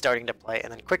cutscene starting to play,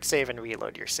 and then quick save and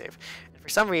reload your save. And for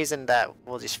some reason that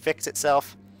will just fix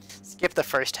itself. Skip the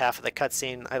first half of the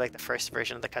cutscene. I like the first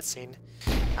version of the cutscene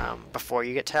before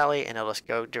you get Tali, and it'll just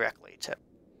go directly to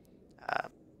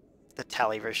the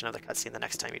Tali version of the cutscene the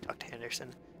next time you talk to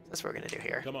Anderson. That's what we're going to do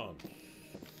here. Come on.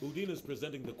 Udina's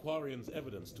presenting the Quarian's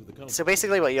evidence to the council. So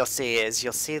basically what you'll see is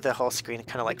you'll see the whole screen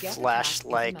kind of like flash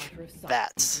like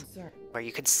that, where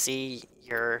you can see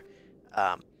your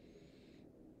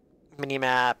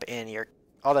minimap and your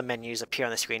all the menus appear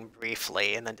on the screen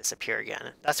briefly and then disappear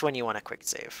again. That's when you want a quick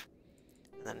save.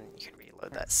 And then you can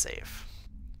reload that save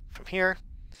from here.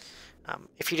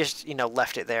 If you just, you know,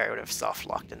 left it there, it would have soft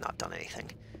locked and not done anything.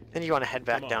 Then you want to head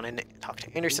back down and talk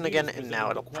to Anderson again, and now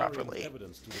it'll properly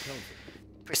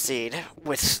proceed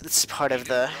with this part of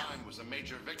the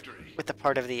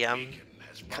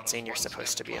cutscene you're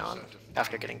supposed to be on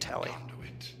after getting Tali.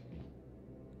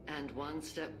 And one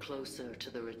step closer to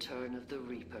the return of the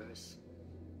Reapers.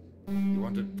 You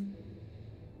want to...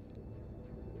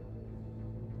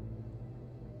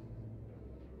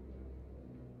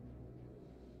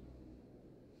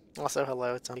 Also,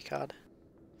 hello, it's Cod.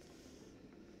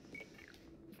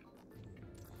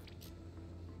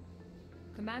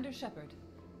 Commander Shepard,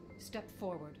 step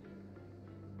forward.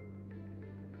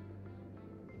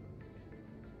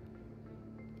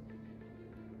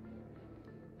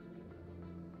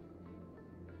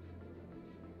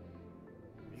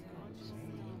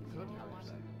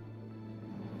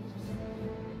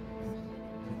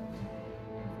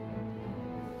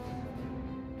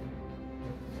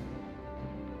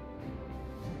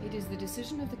 It is the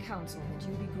decision of the Council that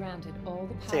you be granted all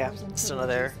the powers so yeah, and it's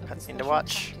another privileges cutscene of to the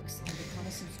watch. Special Tactics and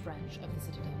Reconnaissance branch of the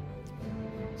Citadel.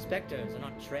 Spectres are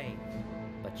not trained,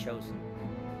 but chosen.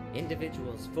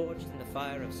 Individuals forged in the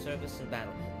fire of service and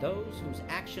battle. Those whose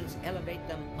actions elevate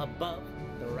them above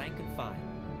the rank and file.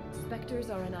 Spectres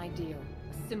are an ideal,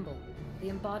 a symbol, the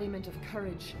embodiment of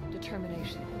courage,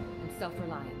 determination, and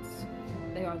self-reliance.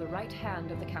 They are the right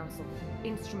hand of the Council,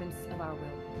 instruments of our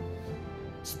will.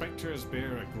 Spectres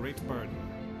bear a great burden.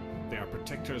 They are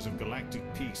protectors of galactic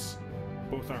peace,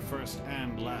 both our first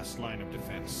and last line of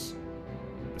defense.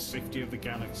 The safety of the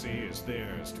galaxy is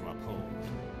theirs to uphold.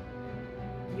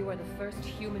 You are the first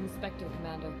human Spectre,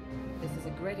 Commander. This is a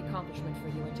great accomplishment for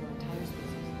you and your entire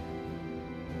species.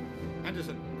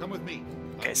 Anderson, come with me.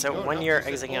 Okay, so when you're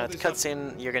exiting out of the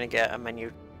cutscene, you're going to get a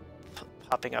menu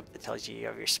popping up that tells you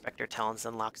have your Spectre talents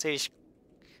unlocked. So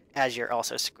as you're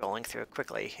also scrolling through,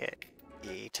 quickly hit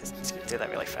E to do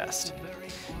that really fast.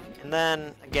 And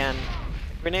then, again,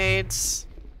 grenades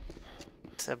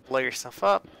to blow yourself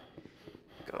up.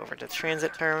 Go over to the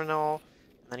transit terminal,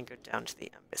 and then go down to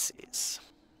the embassies.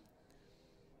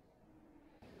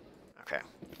 Okay.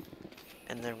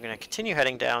 And then we're going to continue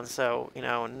heading down, so, you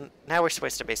know, now we're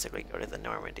supposed to basically go to the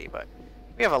Normandy, but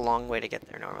we have a long way to get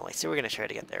there normally, so we're going to try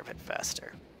to get there a bit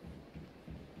faster.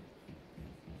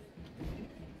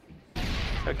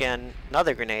 again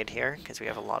another grenade here, because we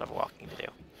have a lot of walking to do.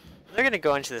 They're going to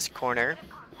go into this corner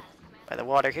by the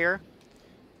water here,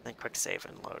 then quick save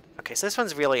and load. Okay, so this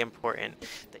one's really important,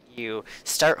 that you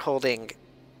start holding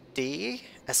D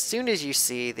as soon as you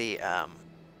see the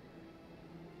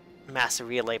mass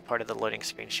relay part of the loading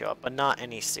screen show up, but not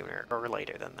any sooner or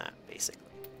later than that, basically,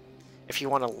 if you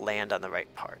want to land on the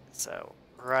right part. So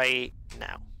right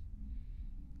now.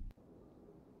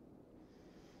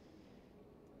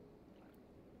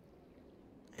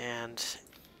 And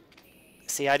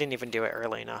see, I didn't even do it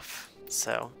early enough,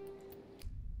 so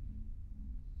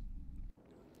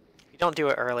if you don't do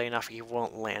it early enough, you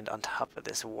won't land on top of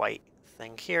this white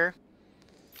thing here.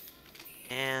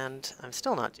 And I'm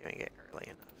still not doing it early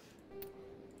enough.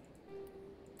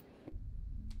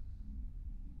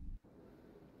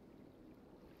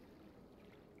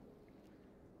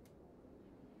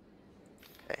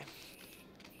 Okay.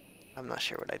 I'm not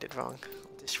sure what I did wrong.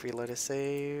 I'll just reload a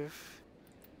save.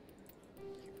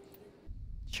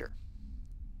 Sure.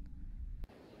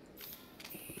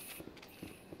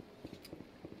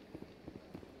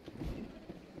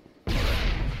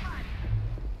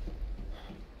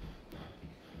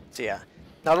 So yeah,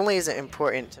 not only is it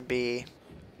important to be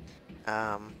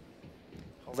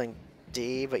holding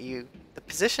D, but the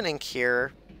positioning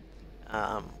here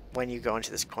when you go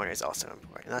into this corner is also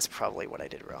important. And that's probably what I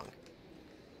did wrong.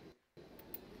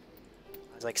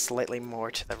 I was like slightly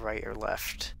more to the right or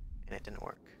left, and it didn't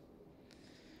work.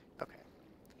 Okay.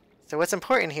 So what's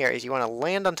important here is you want to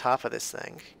land on top of this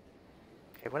thing.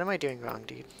 Okay, what am I doing wrong,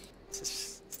 dude?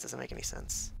 This doesn't make any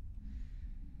sense.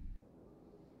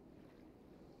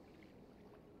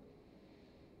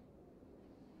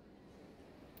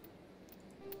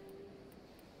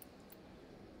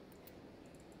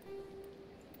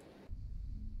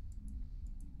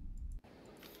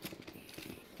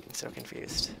 I'm so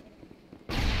confused.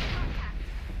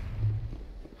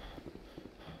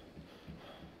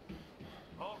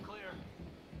 All clear.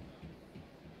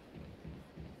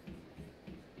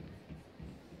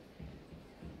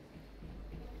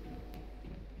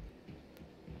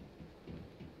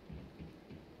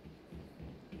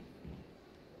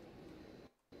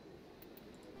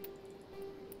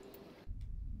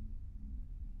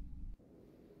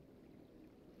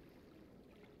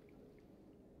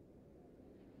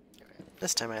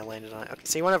 This time I landed on it. Okay,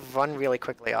 so you want to run really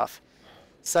quickly off,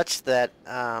 such that,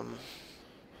 how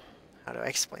do I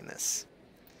explain this?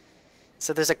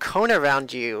 So there's a cone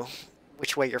around you,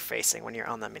 which way you're facing when you're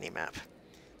on the minimap.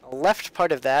 The left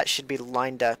part of that should be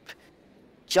lined up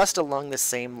just along the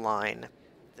same line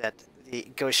that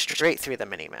goes straight through the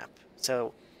minimap.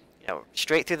 So, you know,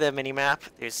 straight through the minimap,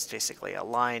 there's basically a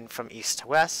line from east to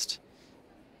west,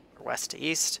 or west to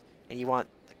east, and you want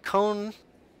the cone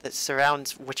that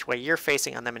surrounds which way you're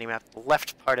facing on the minimap, the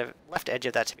left edge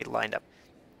of that to be lined up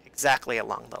exactly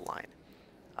along the line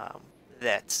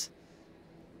that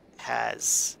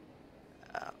has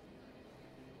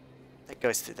that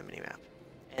goes through the minimap.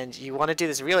 And you want to do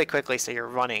this really quickly, so you're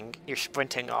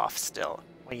sprinting off still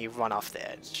when you run off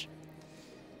the edge.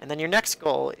 And then your next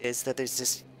goal is that there's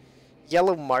this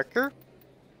yellow marker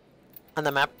on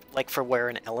the map, like for where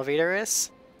an elevator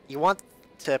is. You want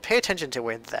to pay attention to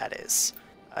where that is.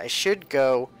 It should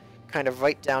go kind of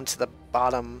right down to the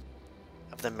bottom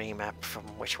of the minimap from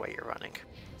which way you're running.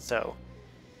 So,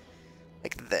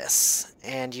 like this.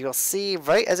 And you'll see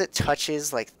right as it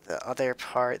touches like the other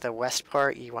part, the west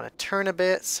part, you want to turn a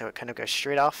bit so it kind of goes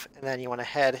straight off. And then you want to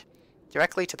head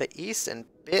directly to the east and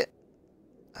a bit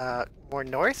more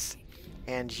north.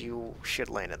 And you should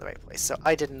land in the right place. So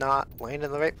I did not land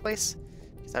in the right place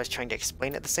because I was trying to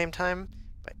explain it at the same time.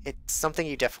 But it's something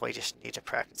you definitely just need to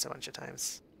practice a bunch of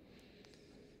times.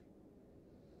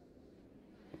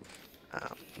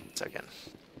 So again.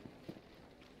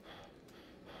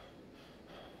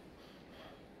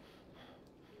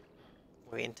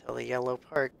 Wait until the yellow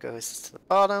part goes to the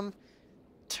bottom.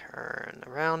 Turn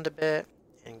around a bit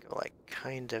and go like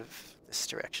kind of this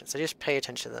direction. So just pay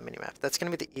attention to the minimap. That's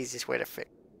going to be the easiest way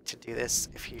to do this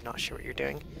if you're not sure what you're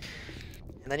doing.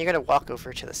 And then you're going to walk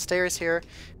over to the stairs here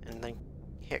and then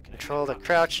hit control to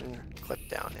crouch and click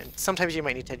down. And sometimes you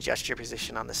might need to adjust your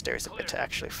position on the stairs a bit to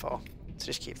actually fall. So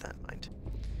just keep that in mind.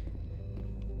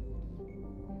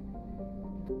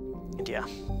 And yeah.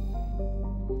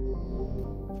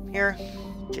 From here,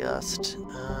 just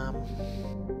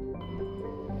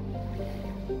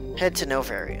head to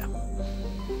Novaria.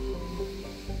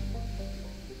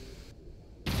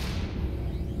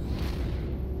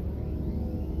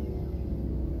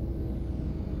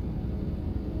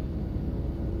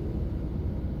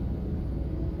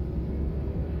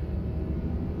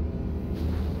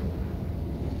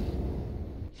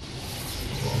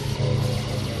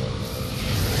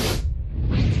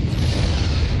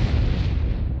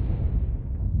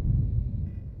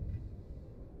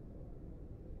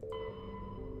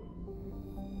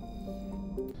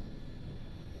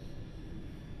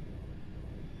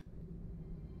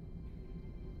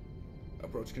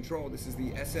 Approach control, this is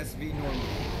the SSV Normandy,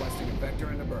 requesting a vector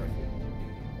and a berth.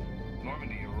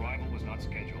 Normandy, your arrival was not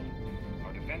scheduled.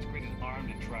 Our defense grid is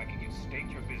armed and tracking you. State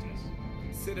your business.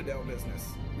 Citadel business.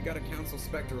 We got a Council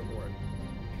Spectre aboard.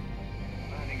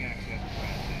 Landing access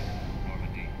granted,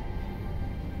 Normandy.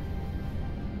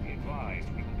 Be advised,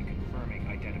 we will be confirming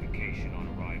identification on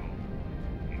arrival.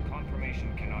 If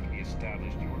confirmation cannot be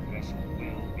established, your vessel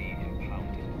will be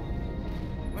impounded.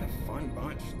 What a fun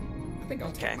bunch. I think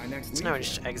I'll take my next so now we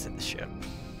just exit the ship.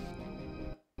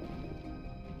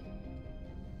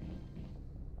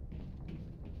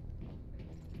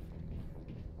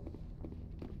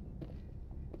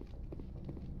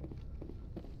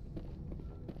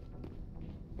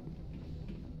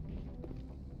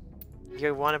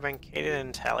 You want to bring Kaidan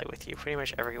and Tali with you pretty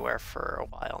much everywhere for a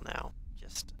while now.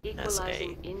 Just as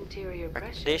a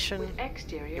recommendation,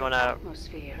 you want to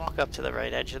walk up to the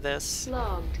right edge of this.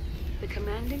 Logged. The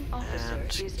commanding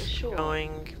officer is ashore.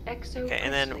 Okay,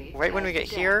 and then right when we get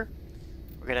here,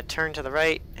 we're going to turn to the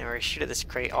right, and we're going to shoot at this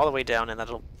crate all the way down, and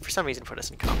that'll, for some reason, put us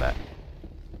in combat.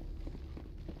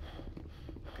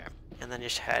 Okay, and then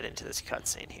just head into this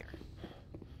cutscene here.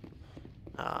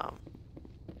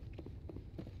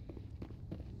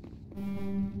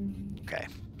 Okay.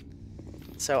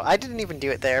 So I didn't even do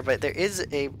it there, but there is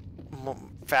a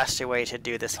faster way to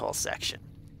do this whole section.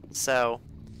 So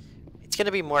it's going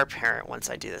to be more apparent once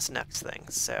I do this next thing.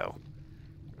 So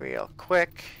real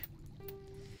quick.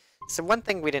 So one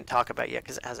thing we didn't talk about yet,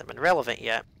 because it hasn't been relevant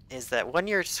yet, is that when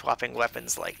you're swapping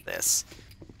weapons like this,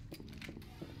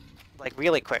 like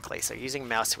really quickly, so using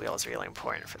mouse wheel is really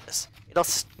important for this, it'll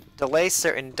delay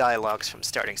certain dialogues from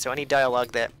starting. So any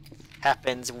dialogue that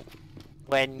happens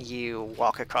when you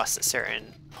walk across a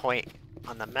certain point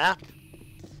on the map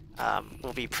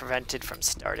will be prevented from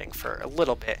starting for a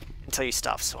little bit until you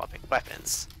stop swapping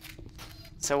weapons.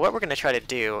 So what we're going to try to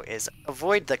do is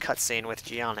avoid the cutscene with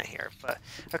Gianna here. But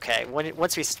okay,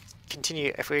 once we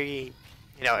continue, if we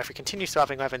continue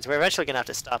swapping weapons, we're eventually going to have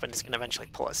to stop, and it's going to eventually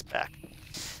pull us back.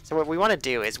 So what we want to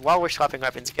do is, while we're swapping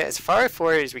weapons, get as far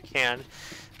forward as we can,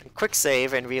 and quick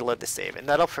save and reload the save, and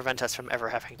that'll prevent us from ever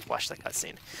having to watch the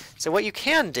cutscene. So what you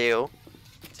can do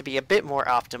to be a bit more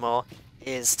optimal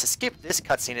is to skip this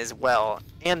cutscene as well,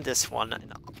 and this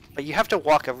one, but you have to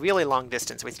walk a really long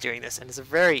distance with doing this, and it's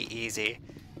very easy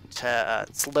to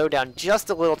slow down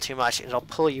just a little too much, and it'll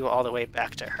pull you all the way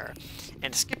back to her.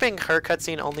 And skipping her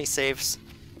cutscene only saves,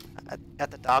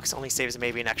 at the docks, only saves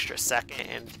maybe an extra second,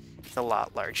 and it's a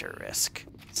lot larger risk.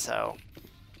 So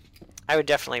I would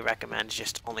definitely recommend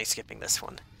just only skipping this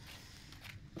one.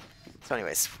 So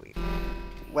anyways, we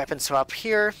weapon swap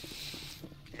here.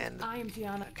 And I am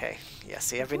Gianna. Okay, yeah,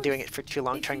 see, I've been doing it for too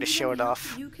long, trying to show it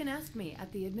off. You can ask me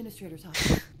at the administrator's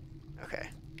office. Okay,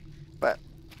 but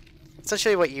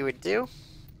essentially what you would do,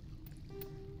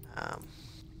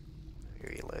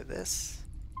 reload this.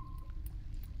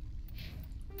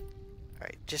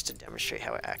 Alright, just to demonstrate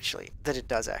how it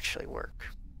does actually work.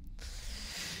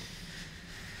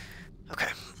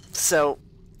 Okay, so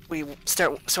we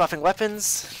start swapping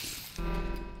weapons.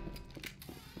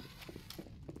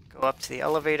 Go up to the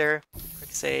elevator,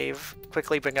 quick save,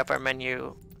 quickly bring up our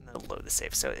menu, and then load the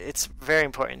save. So it's very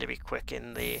important to be quick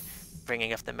in the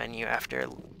bringing up the menu after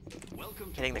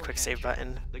hitting the quick save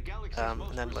button, and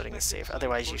then loading the save.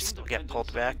 Otherwise, you still get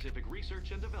pulled back. And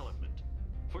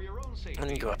then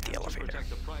you go up the elevator.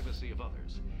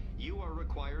 You are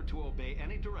required to obey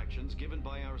any directions given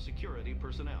by our security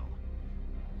personnel.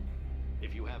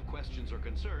 If you have questions or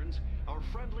concerns, our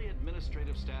friendly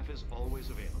administrative staff is always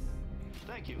available.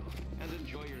 Thank you, and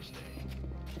enjoy your stay.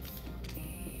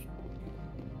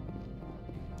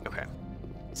 Okay.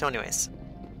 So anyways,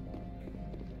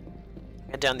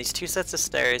 head down these 2 sets of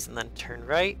stairs and then turn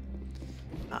right.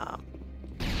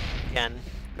 Again,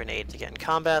 grenade to get in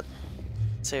combat.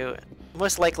 So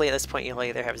most likely at this point you'll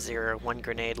either have 0 or 1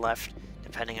 grenade left,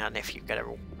 depending on if you get a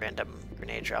random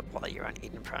grenade drop while you're on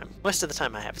Eden Prime. Most of the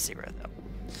time I have 0 though.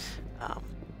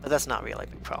 But that's not really a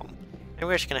big problem. And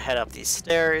we're just going to head up these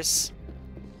stairs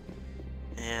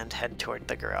and head toward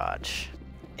the garage.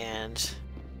 And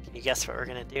can you guess what we're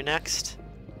going to do next?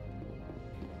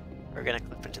 We're going to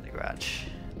clip into the garage.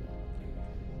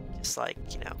 Just like,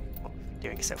 what we've been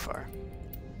doing so far.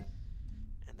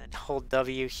 And then hold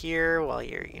W here while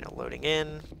you're, loading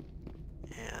in.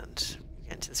 And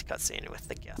get into this cutscene with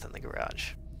the Geth in the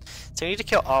garage. So you need to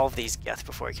kill all of these Geth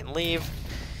before you can leave.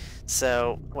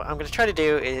 So what I'm going to try to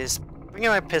do is bring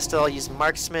out my pistol, use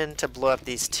marksman to blow up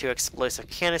these 2 explosive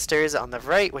canisters on the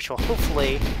right, which will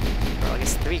hopefully, or I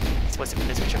guess 3 explosive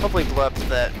canisters, which will hopefully blow up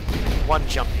the 1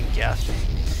 jumping Geth.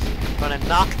 I'm going to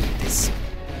knock this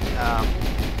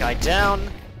guy down,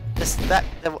 the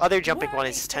other jumping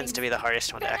one tends to be the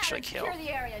hardest one to actually kill.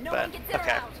 But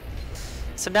okay.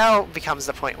 So now becomes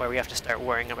the point where we have to start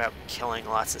worrying about killing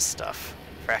lots of stuff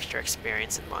for extra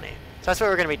experience and money. So that's what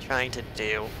we're going to be trying to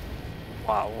do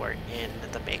while we're in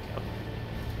the Mako.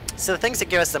 So the things that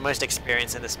give us the most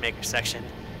experience in this Mako section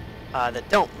that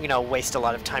don't, you know, waste a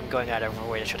lot of time going out of our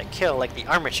way to try to kill, like the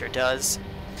armature does,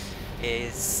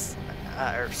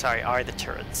 are the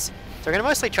turrets. So we're going to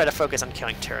mostly try to focus on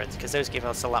killing turrets, because those give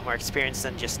us a lot more experience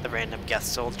than just the random Geth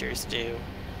soldiers do.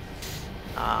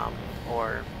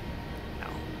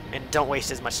 And don't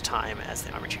waste as much time as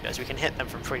the armature does. We can hit them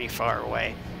from pretty far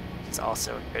away. It's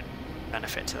also a good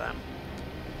benefit to them.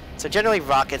 So generally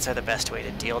rockets are the best way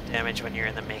to deal damage when you're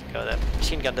in the Mako. The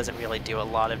machine gun doesn't really do a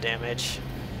lot of damage.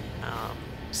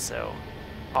 So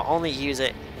I'll only use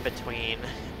it in between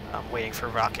waiting for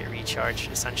rocket recharge,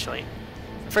 essentially.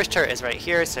 The first turret is right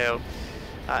here, so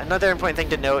another important thing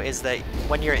to note is that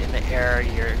when you're in the air,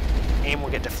 your aim will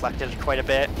get deflected quite a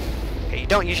bit. Okay, you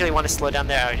don't usually want to slow down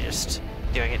there, I'm just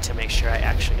doing it to make sure I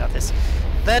actually got this.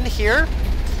 Then here,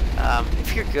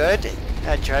 if you're good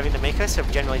at driving the Mako, so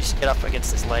generally just get up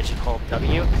against this ledge and hold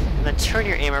W, and then turn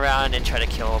your aim around and try to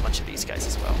kill a bunch of these guys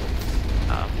as well.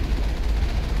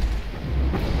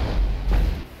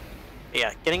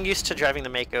 Yeah, getting used to driving the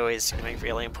Mako is going to be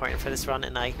really important for this run,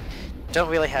 and I don't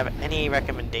really have any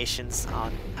recommendations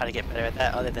on how to get better at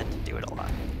that other than to do it a lot.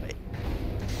 But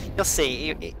you'll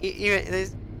see,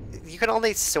 you can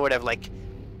only sort of like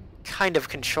kind of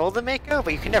control the Mako,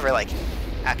 but you can never like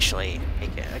actually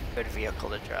make it a good vehicle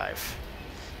to drive,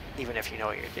 even if you know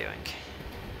what you're doing.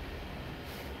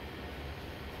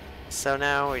 So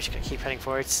now we're just going to keep heading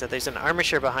forward. So there's an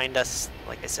armature behind us,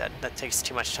 like I said, that takes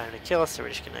too much time to kill, so we're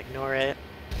just going to ignore it.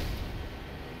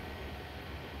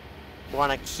 We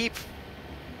want to keep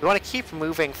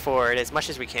moving forward as much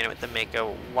as we can with the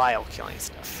Mako while killing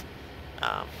stuff,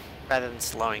 rather than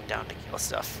slowing down to kill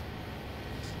stuff.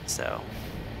 So,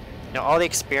 you know, all the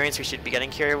experience we should be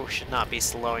getting here, we should not be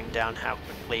slowing down how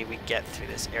quickly we get through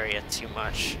this area too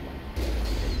much.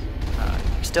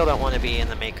 We still don't want to be in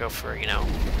the Mako for, you know,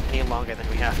 any longer than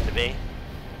we have to be.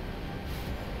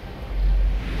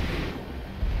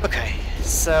 Okay,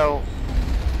 so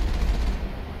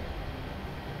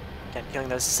again, killing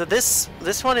those. So this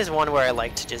one is one where I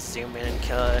like to just zoom in and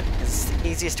kill it. It's the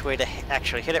easiest way to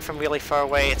actually hit it from really far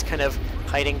away. It's kind of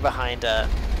hiding behind a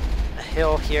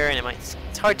hill here, and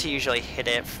it's hard to usually hit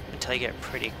it until you get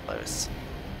pretty close.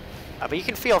 But you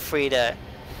can feel free to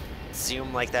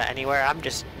zoom like that anywhere. I'm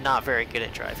just not very good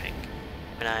at driving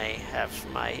when I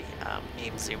have my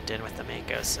aim zoomed in with the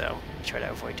Mako, so I try to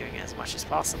avoid doing it as much as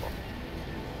possible.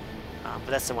 But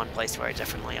that's the one place where I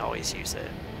definitely always use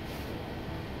it,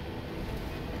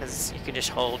 because you can just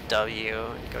hold W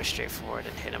and go straight forward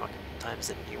and hit him a couple times,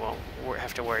 and you won't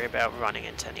have to worry about running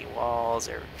into any walls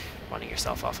or running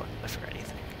yourself off a cliff or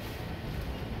anything.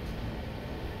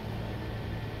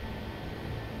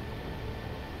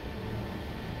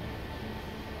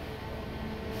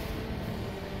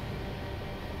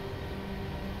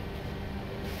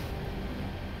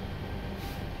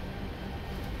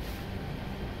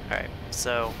 Alright,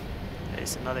 so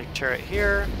there's another turret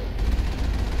here.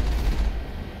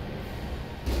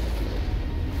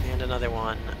 And another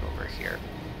one over here.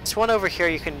 This one over here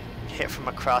you can hit from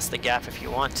across the gap if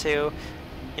you want to.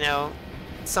 You know,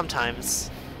 sometimes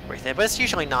worth it, but it's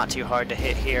usually not too hard to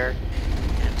hit here.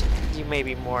 And you may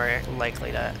be more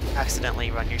likely to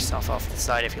accidentally run yourself off the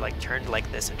side if you like turned like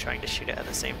this and trying to shoot it at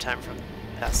the same time from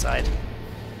that side.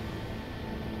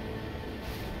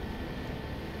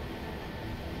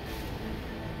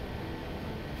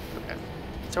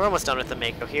 So we're almost done with the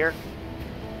Mako here.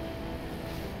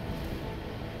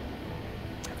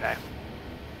 Okay.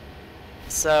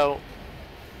 So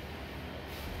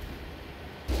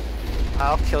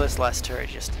I'll kill this last turret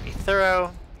just to be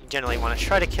thorough. You generally want to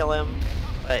try to kill him,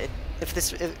 but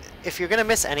if you're gonna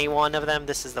miss any one of them,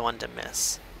 this is the one to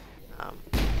miss.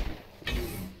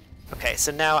 Okay, so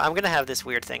now I'm gonna have this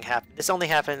weird thing happen. This only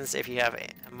happens if you have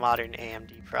a modern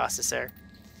AMD processor,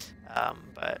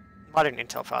 but modern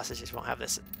Intel processors won't have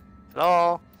this at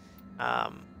all.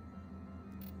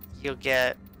 You'll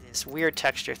get this weird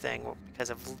texture thing because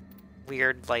of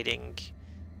weird lighting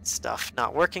stuff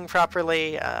not working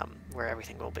properly, where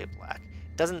everything will be black.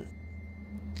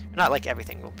 Not like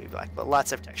everything will be black, but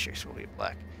lots of textures will be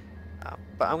black.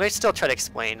 But I'm going to still try to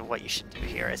explain what you should do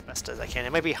here as best as I can.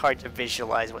 It might be hard to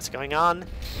visualize what's going on,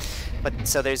 but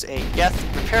so there's a Geth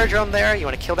repair drone there. You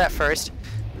want to kill that first,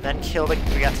 then kill the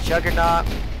Geth Juggernaut,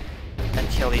 then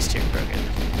kill these two Krogan.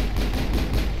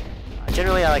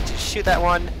 Generally, I like to shoot that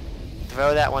one,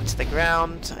 throw that one to the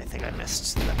ground. I think I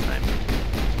missed that time.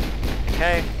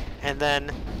 Okay, and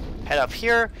then head up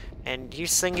here and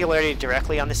use Singularity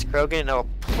directly on this Krogan, and it'll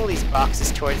pull these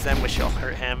boxes towards them, which will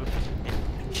hurt him,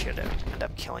 and should end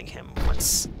up killing him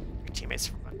once your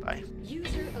teammates run by.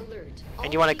 User alert.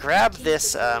 And you want to grab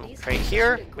this crate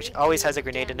here, which always has a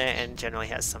grenade in it and generally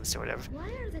has some sort of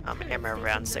ammo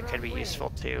rounds that could be useful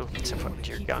to put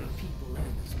into your gun.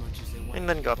 And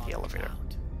then go up the elevator.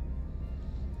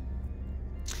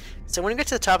 So when we get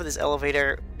to the top of this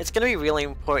elevator, it's going to be really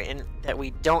important that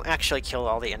we don't actually kill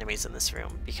all the enemies in this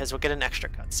room, because we'll get an extra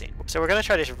cutscene. So we're going to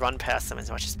try to just run past them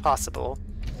as much as possible.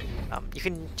 You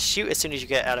can shoot as soon as you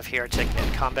get out of here to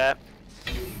get combat,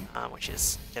 which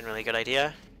is generally a good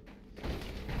idea.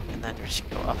 And then just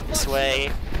go up this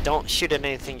way. Don't shoot at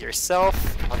anything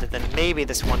yourself, other than maybe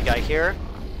this one guy here.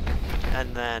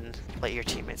 And then let your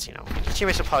teammates, your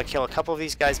teammates will probably kill a couple of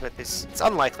these guys, but it's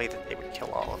unlikely that they would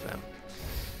kill all of them.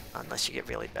 Unless you get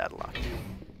really bad luck.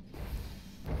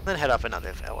 Then head up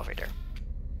another elevator.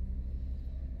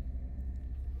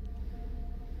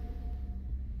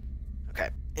 Okay,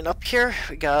 and up here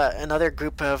we got another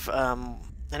group of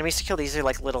enemies to kill. These are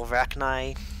like little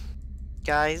Rachni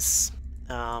guys.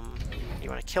 You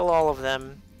want to kill all of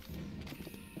them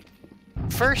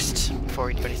first before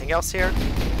we do anything else here. I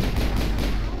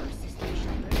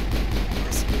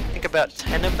think about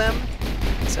 10 of them.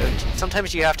 So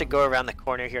sometimes you have to go around the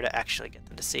corner here to actually get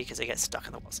them to see, because they get stuck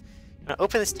in the walls. I'm going to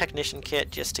open this technician kit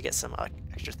just to get some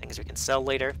extra things we can sell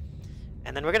later.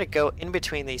 And then we're going to go in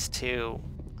between these two.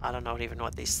 I don't know even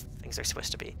what these things are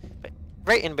supposed to be. But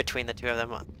right in between the two of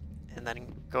them. And then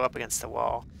go up against the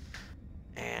wall.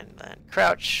 And then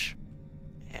crouch.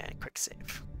 And quick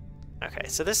save. Okay,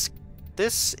 so this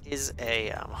is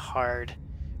a hard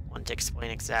one to explain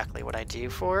exactly what I do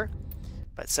for.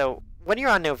 But so when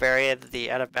you're on Noveria, the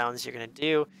out of bounds you're going to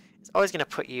do is always going to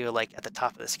put you like at the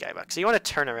top of the skybox. So you want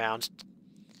to turn around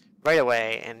right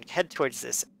away and head towards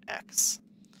this X.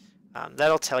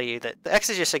 That'll tell you that the X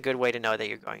is just a good way to know that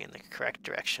you're going in the correct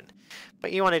direction.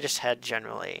 But you want to just head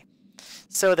generally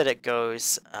so that it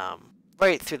goes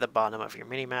right through the bottom of your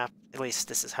minimap. At least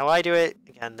this is how I do it.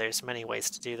 Again, there's many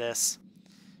ways to do this.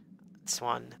 This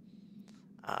one.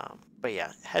 But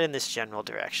yeah, head in this general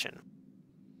direction.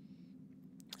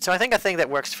 So I think a thing that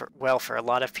works well for a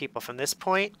lot of people from this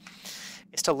point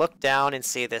is to look down and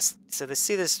see this. So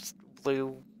see this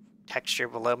blue texture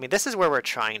below me? This is where we're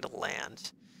trying to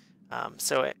land.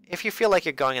 So if you feel like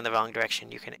you're going in the wrong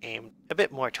direction, you can aim a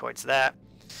bit more towards that.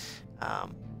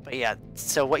 But yeah,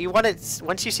 so what you want is,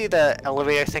 once you see the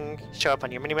elevator thing show up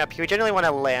on your minimap, you generally want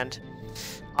to land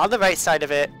on the right side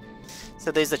of it. So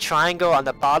there's the triangle on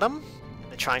the bottom,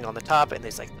 the triangle on the top, and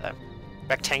there's like the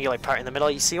rectangular part in the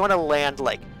middle. So you want to land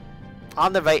like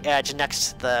on the right edge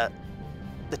next to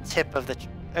the tip of the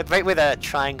right where the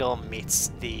triangle meets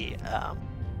the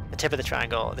tip of the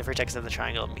triangle, the vertex of the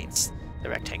triangle meets the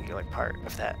rectangular part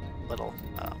of that little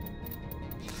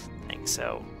thing.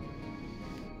 So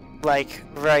like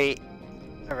right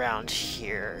around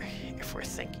here, if we're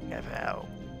thinking about,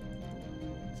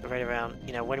 so right around,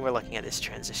 when we're looking at this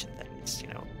transition thing, it's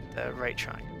the right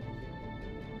triangle,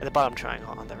 or the bottom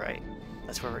triangle on the right.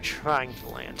 That's where we're trying to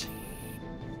land.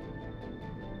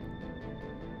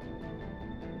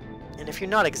 And if you're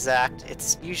not exact,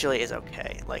 it's usually is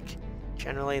okay. Like,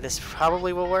 generally this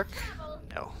probably will work.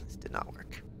 No, this did not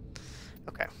work.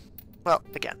 Okay. Well,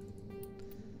 again,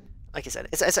 like I said,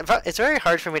 it's very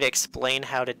hard for me to explain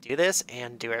how to do this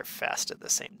and do it fast at the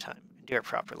same time. Do it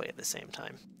properly at the same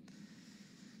time.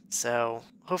 So,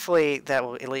 hopefully that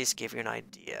will at least give you an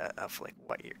idea of like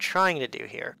what you're trying to do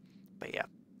here. But yeah.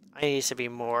 I need to be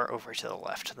more over to the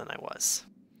left than I was.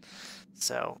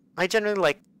 So I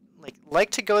generally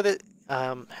like to go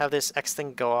have this X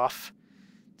thing go off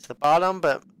to the bottom,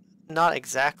 but not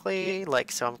exactly.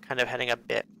 So I'm kind of heading a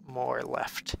bit more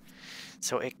left,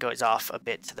 so it goes off a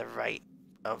bit to the right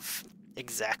of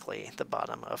exactly the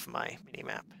bottom of my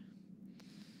minimap.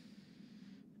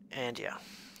 And yeah,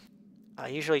 I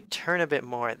usually turn a bit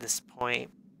more at this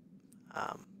point.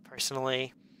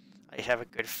 Personally, I have a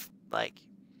good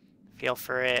feel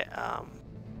for it.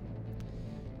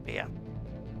 But yeah,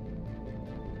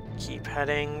 keep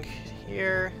heading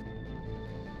here,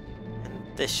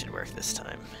 and this should work this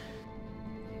time.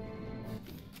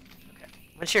 Okay,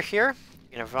 once you're here,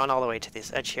 you're gonna run all the way to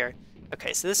this edge here.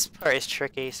 Okay, so this part is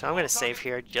tricky, so I'm gonna save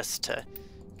here just to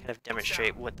kind of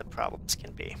demonstrate what the problems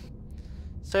can be.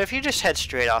 So if you just head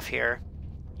straight off here,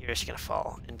 you're just gonna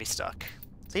fall and be stuck.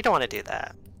 So you don't want to do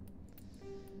that.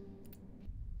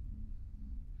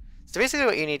 So basically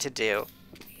what you need to do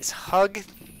is hug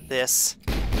this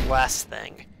last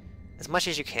thing as much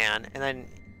as you can, and then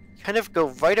kind of go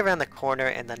right around the corner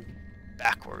and then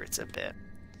backwards a bit.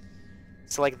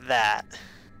 So like that.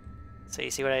 So you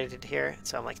see what I did here?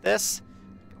 So I'm like this,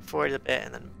 go forward a bit,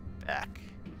 and then back.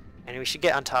 And we should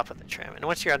get on top of the trim. And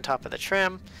once you're on top of the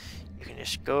trim, you can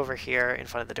just go over here in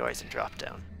front of the doors and drop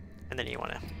down. And then you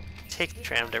want to take the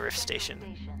tram to Rift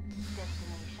Station.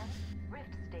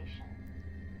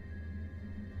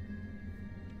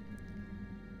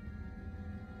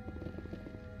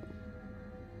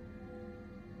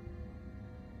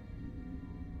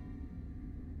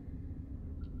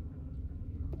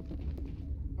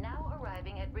 Now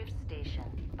arriving at Rift Station,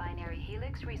 Binary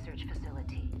Helix Research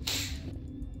Facility.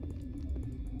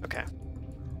 Okay.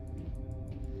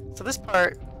 So this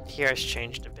part here has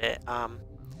changed a bit.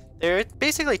 There are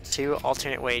basically two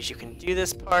alternate ways you can do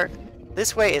this part.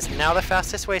 This way is now the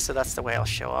fastest way, so that's the way I'll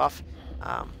show off.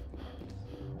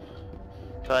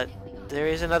 But there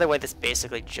is another way that's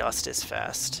basically just as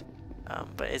fast.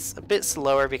 But it's a bit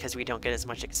slower because we don't get as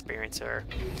much experience or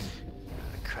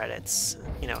credits.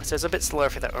 You know, so it's a bit slower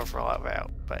for the overall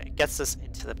route, but it gets us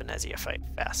into the Benezia fight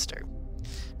faster.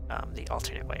 The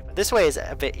alternate way. But this way is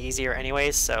a bit easier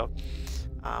anyways, so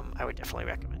I would definitely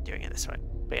recommend doing it this way.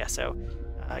 But yeah, so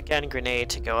again, grenade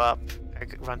to go up,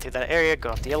 run through that area, go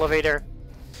up the elevator,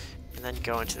 and then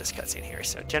go into this cutscene here.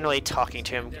 So generally talking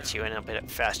to him gets you in a bit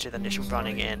faster than just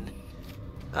running in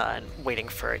and waiting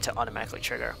for it to automatically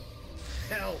trigger.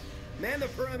 Hell, man the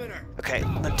perimeter. Okay,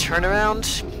 then turn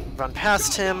around, run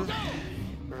past him,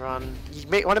 run.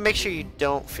 You want to make sure you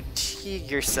don't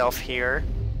fatigue yourself here.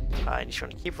 And you just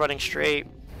want to keep running straight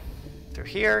through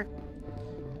here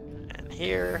and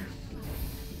here.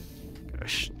 Go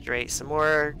straight some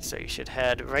more. So you should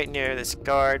head right near this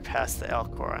guard, past the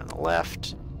Elcor on the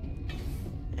left,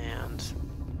 and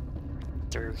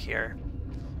through here.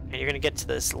 And you're going to get to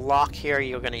this lock here.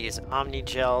 You're going to use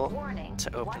Omnigel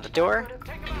to open the door.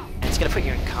 And it's going to put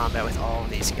you in combat with all of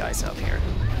these guys up here.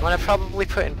 You want to probably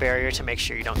put in barrier to make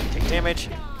sure you don't take damage.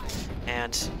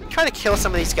 And try to kill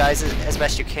some of these guys as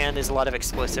best you can. There's a lot of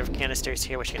explosive canisters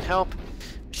here which can help.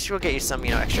 Which will get you some,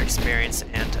 extra experience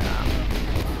and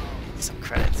some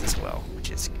credits as well,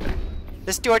 which is good.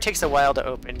 This door takes a while to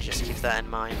open, just keep that in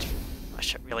mind. I'm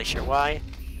not really sure why.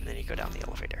 And then you go down the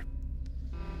elevator.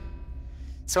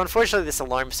 So unfortunately this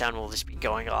alarm sound will just be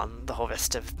going on the whole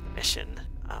rest of the mission.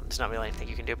 There's not really anything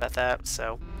you can do about that,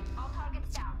 so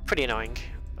pretty annoying,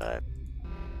 but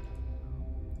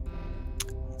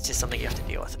it's just something you have to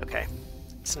deal with. Okay,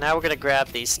 so now we're going to grab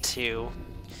these two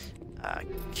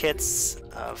kits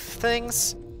of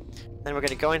things. Then we're going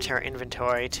to go into our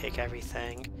inventory, take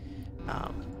everything,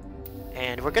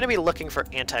 and we're going to be looking for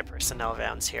anti-personnel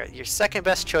rounds here. Your second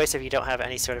best choice if you don't have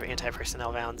any sort of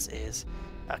anti-personnel rounds is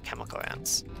chemical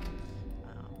rounds,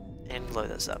 and load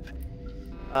those up.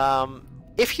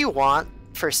 If you want,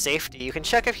 for safety, you can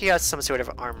check if he has some sort of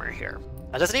armor here.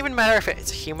 It doesn't even matter if it's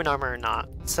human armor or not.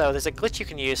 So there's a glitch you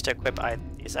can use to equip either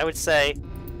of these. I would say,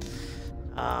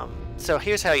 so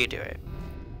here's how you do it.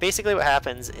 Basically what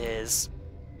happens is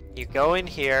you go in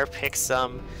here, pick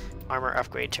some armor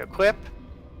upgrade to equip,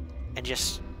 and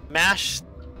just mash,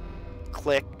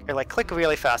 click, or click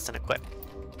really fast and equip.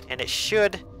 And it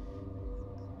should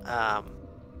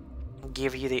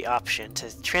give you the option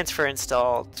to transfer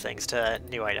install things to a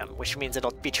new item, which means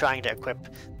it'll be trying to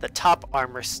equip the top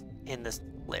armor in this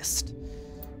list,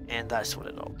 and that's what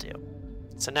it'll do.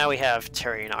 So now we have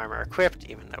Turian armor equipped,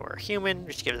 even though we're human,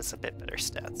 which gives us a bit better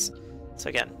stats. So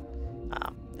again,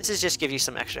 this is just give you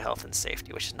some extra health and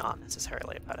safety, which is not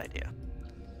necessarily a bad idea.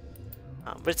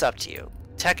 But it's up to you.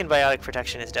 Tech and biotic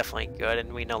protection is definitely good,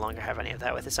 and we no longer have any of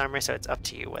that with this armor, so it's up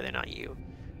to you whether or not you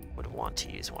would want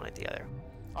to use one or the other.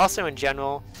 Also, in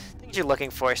general, things you're looking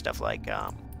for are stuff like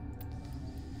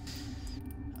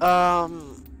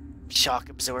shock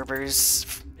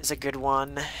absorbers is a good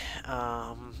one.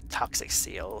 Toxic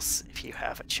seals, if you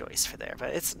have a choice for there, but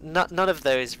it's not. None of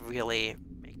those really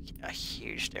make a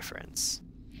huge difference.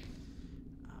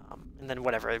 And then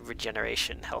whatever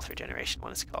regeneration, health regeneration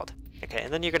one is called. Okay,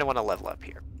 and then you're going to want to level up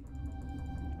here.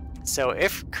 So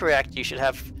if correct, you should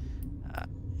have.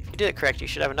 If you did it correct, you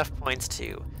should have enough points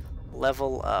to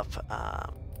level up.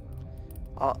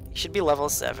 You should be level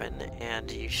 7,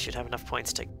 and you should have enough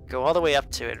points to go all the way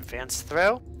up to advanced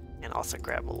throw, and also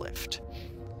grab a lift.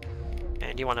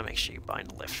 And you want to make sure you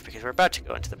bind a lift, because we're about to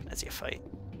go into the Benezia fight.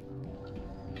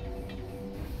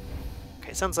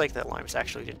 Okay, sounds like the alarms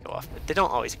actually did go off, but they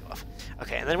don't always go off.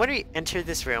 Okay, and then when we enter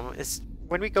this room,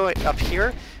 when we go up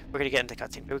here, we're going to get into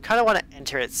cutscene, but we kind of want to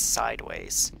enter it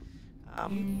sideways.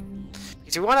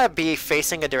 Because we want to be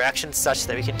facing a direction such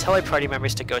that we can tell our party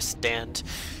members to go stand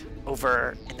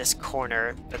over in this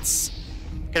corner that's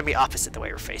going to be opposite the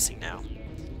way we're facing now.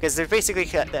 Because they're basically,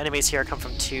 the enemies here come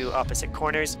from two opposite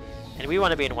corners, and we want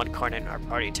to be in one corner and our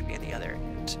party to be in the other.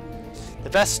 And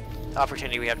the best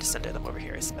opportunity we have to center them over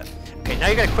here is that. Okay, now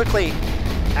you're going to quickly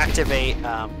activate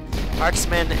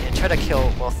Marksman and try to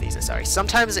kill both these Asari.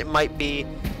 Sometimes it might be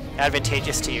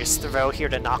advantageous to use Throw here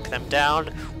to knock them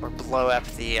down, or blow up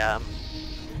the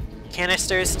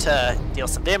canisters to deal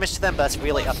some damage to them, but that's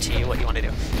really up to you what you want to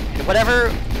do. And whatever,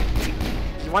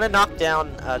 if you want to knock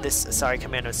down this Asari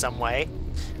commando in some way,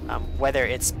 whether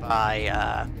it's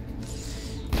by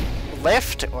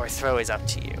lift or throw is up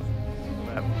to you.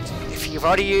 If you've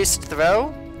already used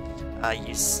throw,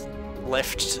 use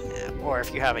lift, or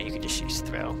if you haven't, you can just use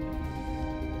throw.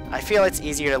 I feel it's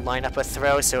easier to line up a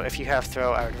throw, so if you have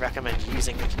throw, I would recommend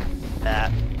using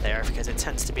that there because it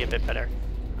tends to be a bit better.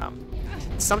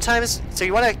 Sometimes, so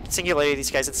you want to singularity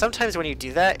these guys, and sometimes when you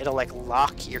do that, it'll like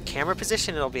lock your camera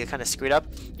position. It'll be kind of screwed up.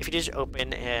 If you just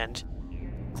open and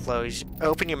close,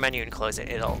 open your menu and close it,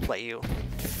 it'll let you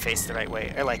face the right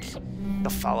way, or like it'll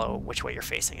follow which way you're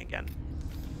facing again.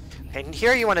 Okay, and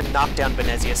here you want to knock down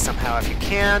Benezia somehow if you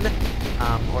can,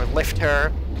 or lift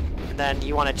her, and then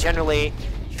you want to generally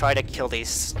try to kill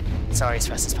these Asari as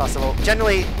fast as possible.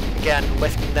 Generally, again,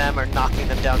 lifting them or knocking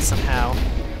them down somehow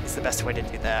is the best way to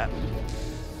do that.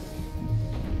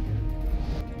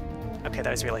 Okay,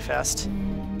 that was really fast.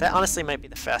 That honestly might be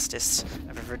the fastest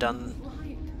I've ever done.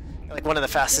 Like one of the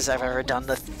fastest I've ever done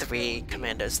the 3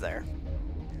 commandos there.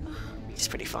 It's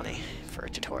pretty funny for a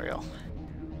tutorial.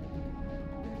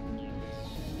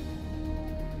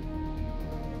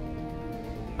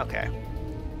 Okay,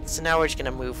 so now we're just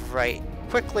gonna move right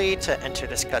quickly to enter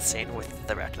this cutscene with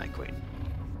the Arachnite Queen.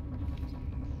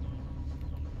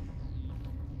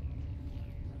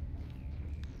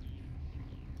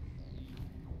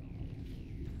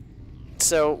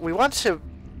 So we want to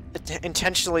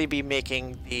intentionally be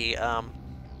making the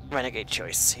renegade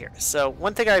choice here. So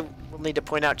one thing I will need to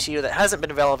point out to you that hasn't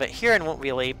been relevant here and won't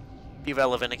really be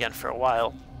relevant again for a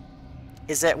while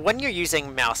is that when you're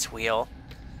using mouse wheel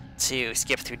to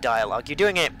skip through dialogue, you're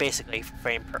doing it basically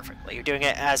frame perfectly. You're doing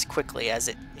it as quickly as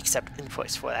it accepts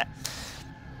inputs for that.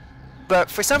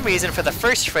 But for some reason, for the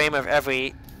first frame of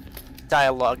every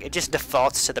dialogue, it just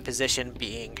defaults to the position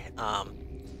being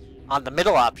on the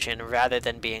middle option rather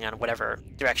than being on whatever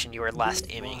direction you were last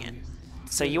aiming in.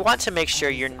 So you want to make sure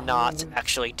you're not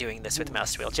actually doing this with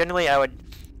mouse wheel. Generally, I would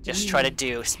just try to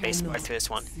do spacebar through this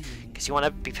one, because you want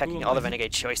to be picking all the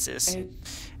renegade choices.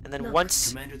 And then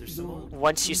once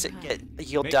you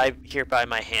you'll die here by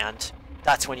my hand,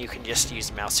 that's when you can just use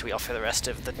mouse wheel for the rest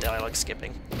of the dialogue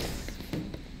skipping.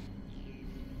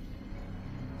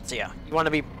 So yeah, you want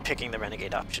to be picking the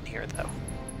renegade option here though.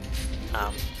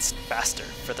 It's faster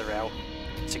for the route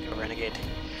to go renegade.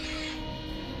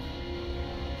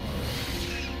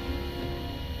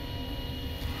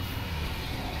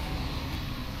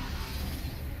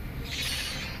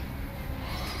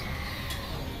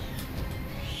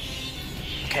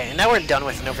 Okay, and now we're done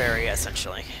with Noveria,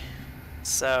 essentially.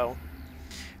 So,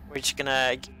 we're just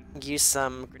gonna use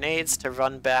some grenades to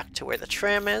run back to where the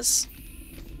tram is.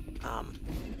 Wow,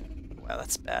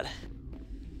 that's bad.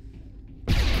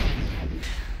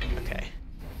 Okay.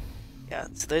 Yeah,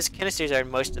 so those canisters are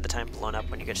most of the time blown up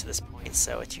when you get to this point,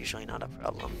 so it's usually not a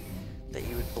problem that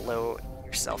you would blow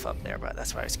yourself up there, but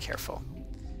that's why I was careful.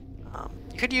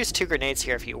 You could use 2 grenades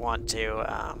here if you want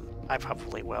to. I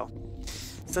probably will.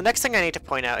 So the next thing I need to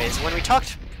point out is when we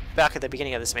talked back at the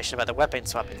beginning of this mission about the weapon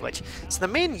swapping glitch, so the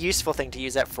main useful thing to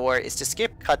use that for is to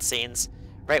skip cutscenes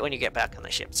right when you get back on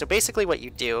the ship. So basically what you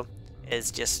do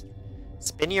is just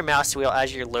spin your mouse wheel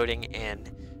as you're loading in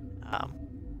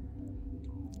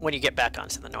when you get back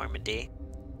onto the Normandy.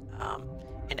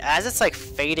 And as it's like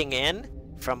fading in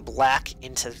from black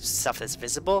into stuff that's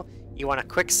visible, you want to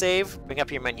quick save, bring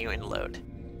up your menu and load.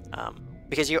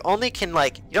 Because you only can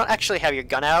you don't actually have your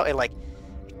gun out, it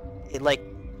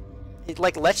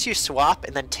lets you swap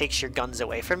and then takes your guns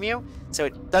away from you, so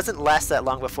it doesn't last that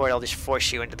long before it'll just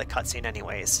force you into the cutscene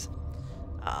anyways.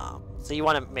 So you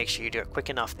want to make sure you do it quick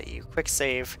enough that you quick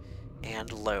save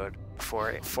and load before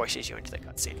it forces you into the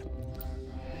cutscene.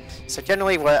 So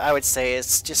generally what I would say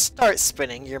is just start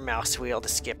spinning your mouse wheel to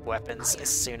skip weapons as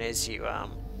soon as you,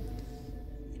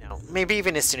 you know, maybe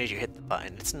even as soon as you hit the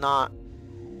button. It's not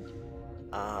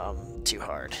too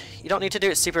hard. You don't need to do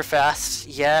it super fast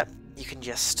yet. You can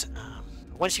just,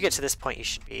 once you get to this point, you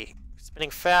should be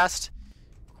spinning fast,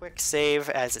 quick save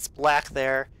as it's black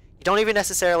there. You don't even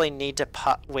necessarily need to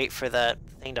wait for the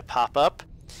thing to pop up.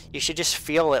 You should just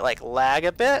feel it like lag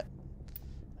a bit.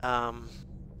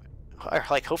 Or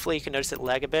like hopefully you can notice it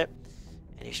lag a bit,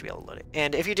 and you should be able to load it.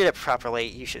 And if you did it properly,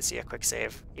 you should see a quick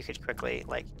save. You could quickly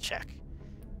like check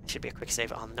should be a quick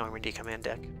save on Normandy command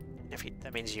deck.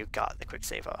 That means you got the quick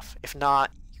save off. If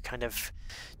not, you kind of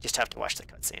just have to watch the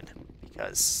cutscene,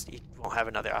 because you won't have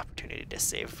another opportunity to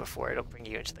save before it'll bring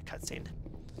you into the cutscene.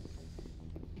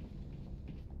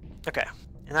 Okay,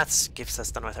 and that gives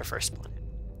us done with our first planet.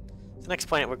 The next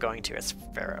planet we're going to is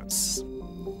Feros.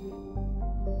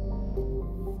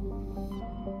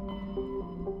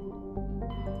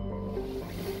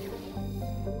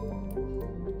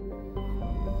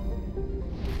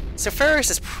 So Feros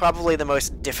is probably the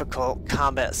most difficult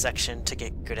combat section to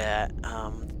get good at,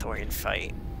 the Thorian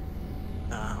fight.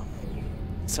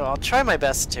 So I'll try my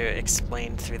best to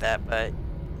explain through that, but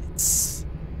it's...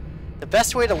 The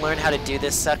best way to learn how to do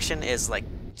this section is, like,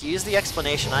 use the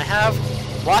explanation I have,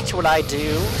 watch what I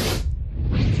do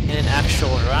in an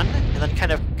actual run, and then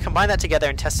kind of combine that together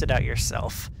and test it out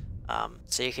yourself.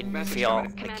 So you can feel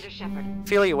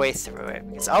your way through it.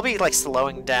 Because I'll be, like,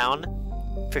 slowing down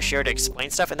for sure to explain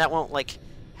stuff, and that won't like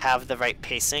have the right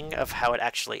pacing of how it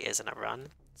actually is in a run.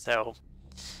 So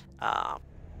like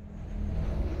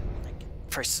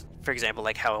for example,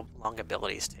 like how long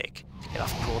abilities take to get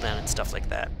off cooldown and stuff like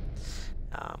that,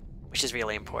 which is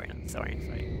really important in the Thorian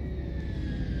fight.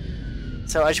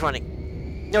 So I just want to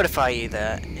notify you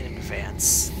that in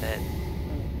advance that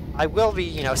I will be,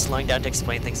 you know, slowing down to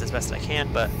explain things as best I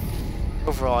can, but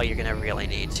overall you're gonna really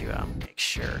need to make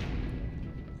sure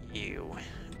you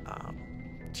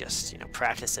just, you know,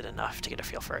 practice it enough to get a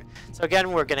feel for it. So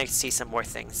again, we're going to see some more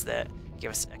things that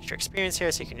give us extra experience here,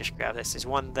 so you can just grab this. There's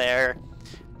one there,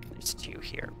 there's two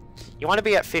here. You want to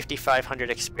be at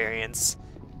 5,500 experience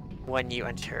when you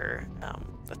enter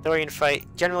the Thorian fight.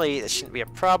 Generally, this shouldn't be a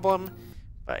problem,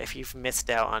 but if you've missed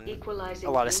out on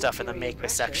a lot of stuff in the Mako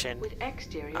section,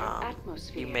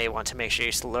 you may want to make sure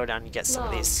you slow down and get some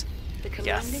of these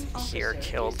Geth here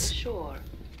killed.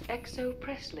 Exo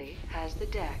Presley has the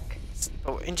deck.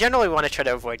 In general, we want to try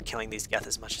to avoid killing these Geth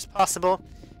as much as possible,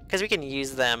 because we can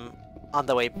use them on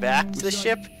the way back to the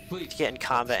ship to get in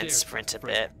combat and sprint a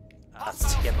bit,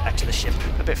 to get back to the ship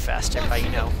a bit faster by, you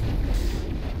know,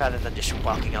 rather than just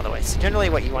walking all the way. So generally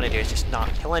what you want to do is just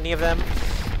not kill any of them,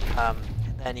 and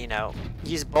then, you know,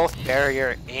 use both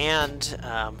barrier and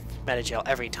metagel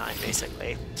every time,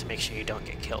 basically, to make sure you don't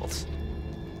get killed.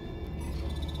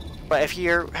 But if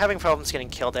you're having problems getting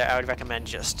killed there, I would recommend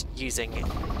just using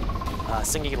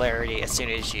Singularity as soon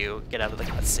as you get out of the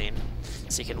cutscene,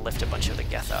 so you can lift a bunch of the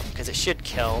Geth up, because it should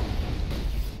kill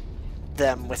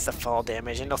them with the fall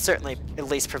damage, and it'll certainly at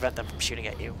least prevent them from shooting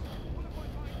at you.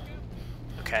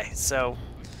 Okay, so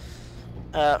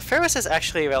Feros is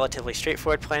actually a relatively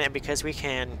straightforward planet, because we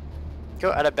can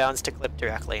go out of bounds to clip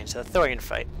directly into the Thorian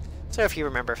fight. So if you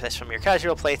remember this from your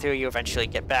casual playthrough, you eventually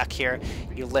get back here,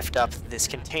 you lift up this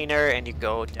container, and you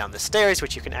go down the stairs,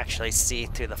 which you can actually see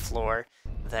through the floor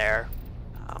there,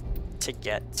 to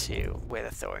get to where the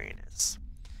Thorian is.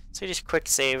 So you just quick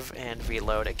save and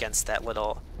reload against that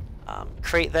little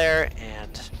crate there,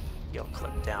 and you'll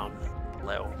click down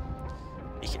below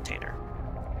the container.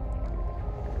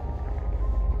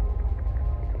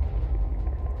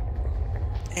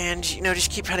 And, you know, just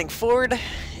keep heading forward,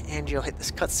 and you'll hit this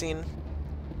cutscene.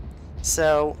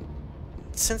 So,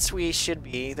 since we should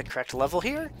be the correct level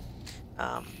here,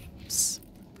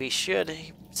 we should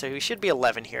be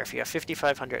 11 here. If you have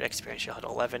 5,500 experience, you'll hit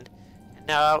 11. And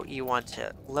now you want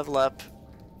to level up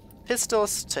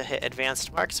pistols to hit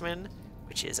advanced marksman,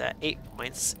 which is at 8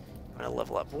 points. You want to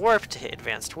level up warp to hit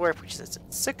advanced warp, which is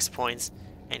at 6 points.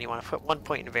 And you want to put 1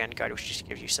 point in vanguard, which just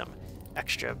gives you some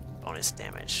extra bonus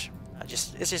damage.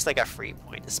 It's just like a free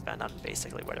point to spend on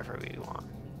basically whatever we want.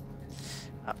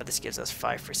 But this gives us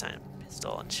 5%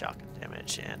 pistol and shotgun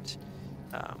damage, and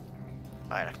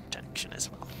fire protection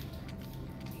as well.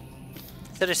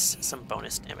 So just some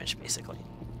bonus damage, basically,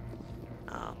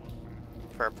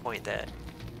 for a point that,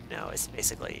 you know, is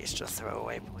basically just a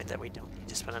throwaway point that we don't need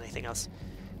to spend on anything else.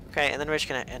 Okay, and then we're just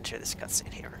gonna enter this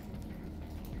cutscene here.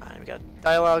 We got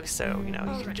dialogue, so, you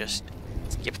know, you can just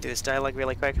skip through this dialogue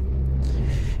really quick.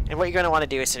 And what you're going to want to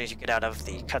do as soon as you get out of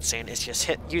the cutscene is just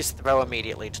use throw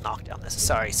immediately to knock down this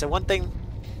Asari. So one thing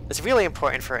that's really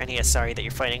important for any Asari that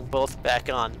you're fighting, both back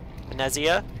on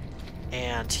Venezia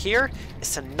and here,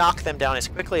 is to knock them down as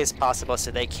quickly as possible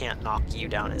so they can't knock you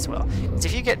down as well. Because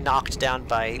if you get knocked down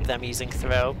by them using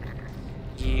throw,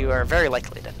 you are very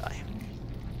likely to die.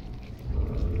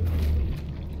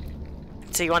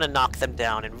 So you want to knock them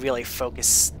down and really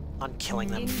focus on killing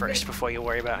them first before you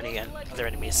worry about any other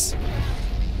enemies.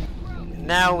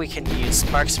 Now we can use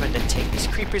Marksman to take these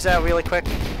creepers out really quick.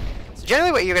 So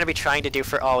generally what you're going to be trying to do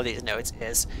for all of these nodes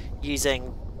is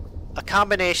using a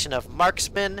combination of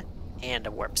Marksman and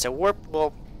a Warp. So Warp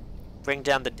will bring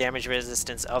down the damage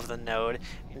resistance of the node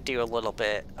and do a little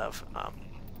bit of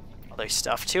other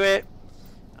stuff to it.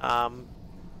 And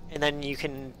then you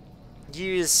can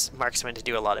use Marksman to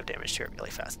do a lot of damage to it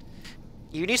really fast.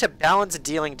 You need to balance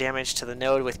dealing damage to the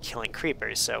node with killing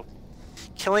creepers, so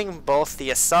killing both the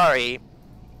Asari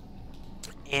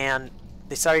and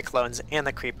the Asari clones and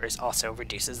the creepers also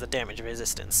reduces the damage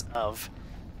resistance of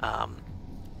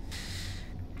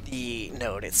the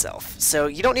node itself. So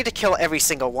you don't need to kill every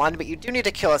single one, but you do need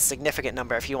to kill a significant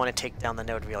number if you want to take down the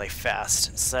node really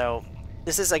fast. So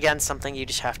this is again something you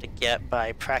just have to get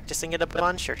by practicing it a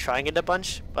bunch or trying it a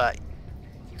bunch, but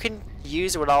you can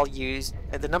use what I'll use.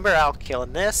 The number I'll kill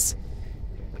in this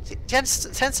tends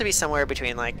to be somewhere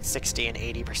between like 60 and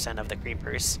 80% of the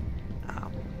creepers,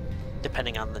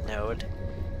 depending on the node,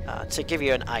 to give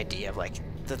you an idea of like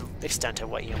the extent of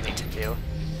what you'll need to do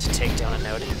to take down a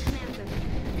node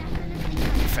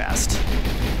fast.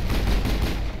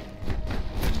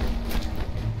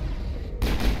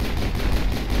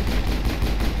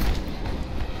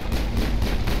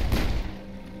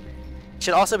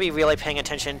 Should also be really paying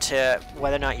attention to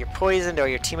whether or not you're poisoned or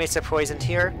your teammates are poisoned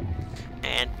here,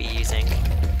 and be using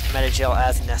Metagel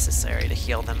as necessary to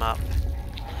heal them up,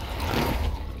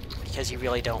 because you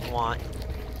really don't want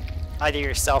either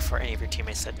yourself or any of your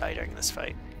teammates to die during this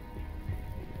fight.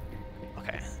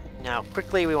 Okay, now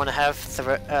quickly we want to have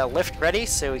the lift ready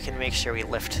so we can make sure we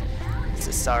lift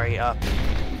Asari up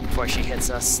before she hits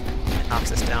us and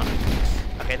knocks us down.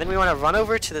 Okay, then we want to run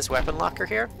over to this weapon locker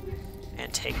here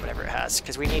and take whatever it has,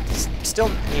 because we still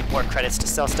need more credits to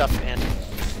sell stuff, and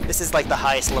this is like the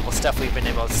highest level stuff we've been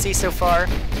able to see so far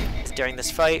during this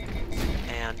fight.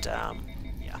 And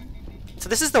yeah, so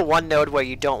this is the one node where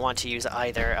you don't want to use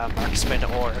either Marksman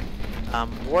or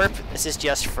Warp. This is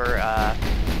just for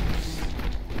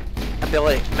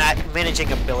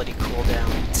managing ability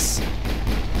cooldowns.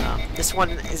 This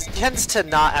one tends to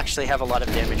not actually have a lot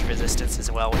of damage resistance as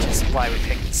well, which is why we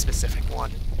picked this specific one.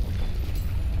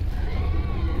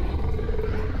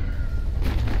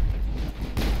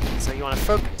 So you want to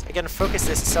focus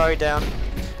this Asari down.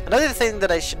 Another thing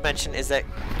that I should mention is that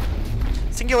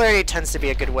Singularity tends to be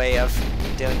a good way of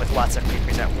dealing with lots of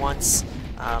creepers at once.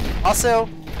 Also,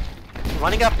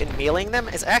 running up and meleeing them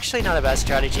is actually not a bad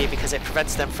strategy because it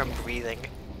prevents them from breathing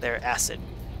their acid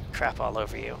crap all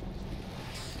over you.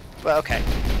 But okay,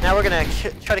 now we're going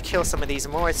to try to kill some of these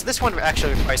more. So this one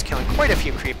actually requires killing quite a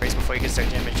few creepers before you can start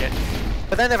damage it.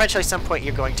 But then eventually at some point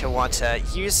you're going to want to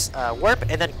use Warp,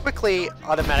 and then quickly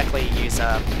automatically use,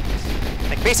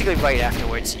 like basically right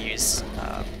afterwards, use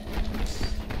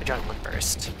Adrenaline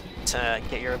Burst to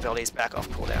get your abilities back off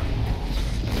cooldown.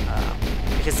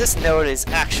 Because this node is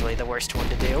actually the worst one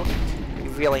to do. You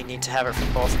really need to have it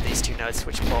for both of these two nodes,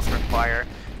 which both require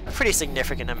a pretty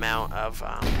significant amount of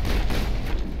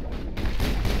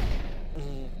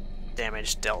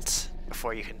damage dealt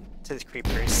before you can to the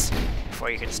creepers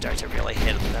before you can start to really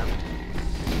hit them.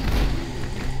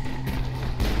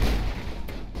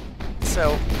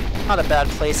 So, not a bad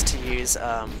place to use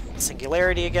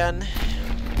Singularity again.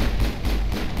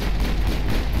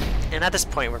 And at this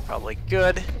point, we're probably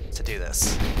good to do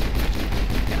this.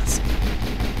 Yes.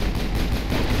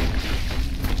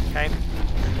 Okay.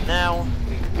 And now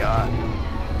we've got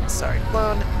Asari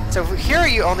Clone. So here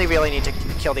you only really need to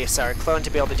kill the Asari Clone to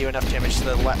be able to do enough damage to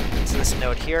this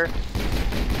node here.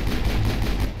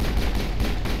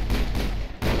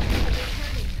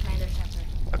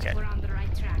 Okay.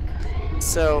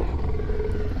 So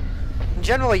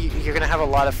generally you're going to have a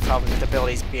lot of problems with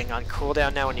abilities being on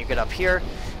cooldown now when you get up here.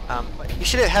 But you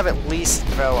should have at least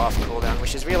throw off cooldown,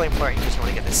 which is really important because you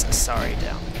want to get this Asari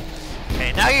down.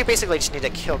 Okay, now you basically just need to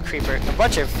kill a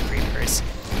bunch of creepers,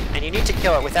 and you need to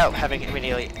kill it without having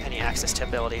immediately any access to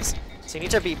abilities. So you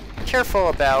need to be careful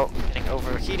about getting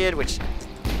overheated, which,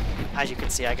 as you can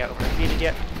see, I got overheated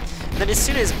yet. And then as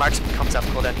soon as Marksman comes off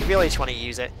cooldown, you really just want to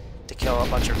use it to kill a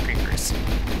bunch of creepers.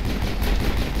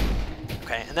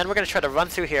 Okay, and then we're going to try to run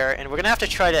through here, and we're going to have to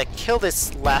try to kill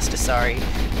this last Asari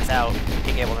without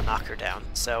being able to knock her down.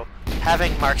 So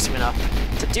having Marksman up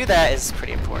to do that is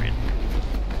pretty important.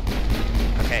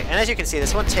 Okay, and as you can see,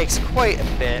 this one takes quite a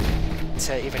bit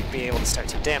to even be able to start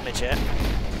to damage it.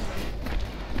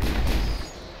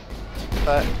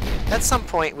 But at some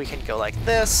point we can go like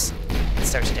this and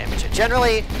start to damage it.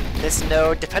 Generally, this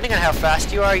node, depending on how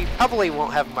fast you are, you probably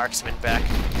won't have Marksman back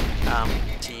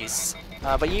to use.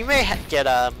 But you may get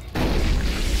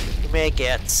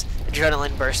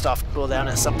Adrenaline Burst off cooldown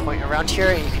at some point around here,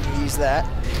 and you can use that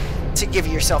to give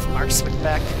yourself Marksman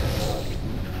back.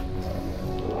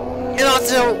 And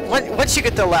also, once you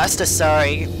get the last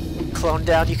Asari clone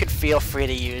down, you can feel free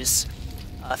to use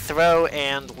throw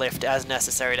and lift as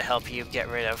necessary to help you get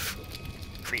rid of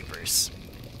creepers.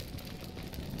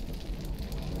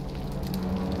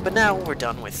 But now we're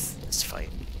done with this fight.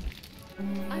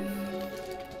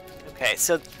 Okay,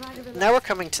 so now we're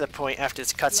coming to the point after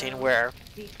this cutscene where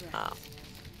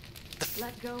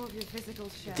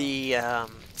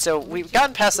so we've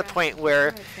gotten past the point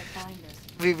where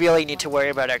we really need to worry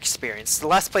about our experience. The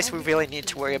last place we really need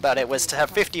to worry about it was to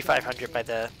have 5,500 by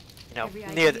the,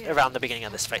 around the beginning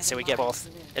of this fight, so we get both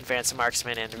Advanced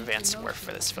Marksman and Advanced Dwarf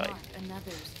for this fight.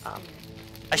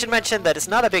 I should mention that it's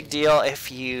not a big deal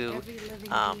if you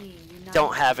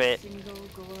don't have it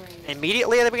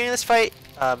immediately at the beginning of this fight.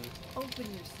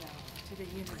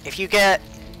 If you can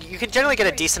generally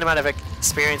get a decent amount of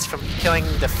experience from killing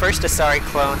the first Asari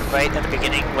clone right at the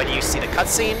beginning when you see the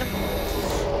cutscene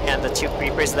and the 2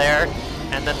 creepers there,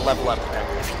 and then level up then.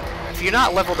 If you're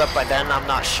not leveled up by then, I'm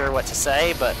not sure what to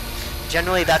say, but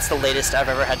generally that's the latest I've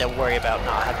ever had to worry about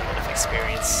not having enough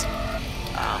experience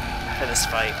for this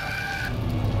fight.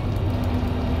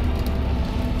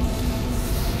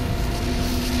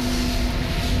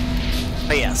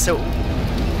 But yeah, so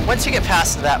once you get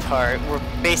past that part, we're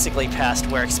basically past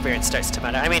where experience starts to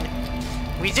matter. I mean,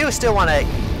 we do still want to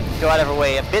go out of our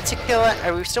way a bit to kill it,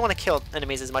 or we still want to kill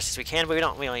enemies as much as we can, but we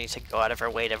don't really need to go out of our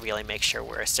way to really make sure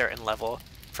we're a certain level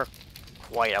for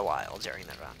quite a while during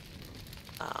the run.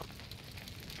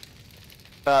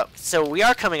 But so we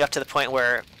are coming up to the point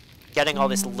where getting all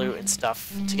this loot and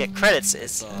stuff to get credits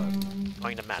is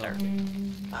going to matter.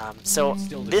 So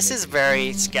this is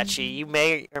very sketchy. You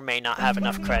may or may not have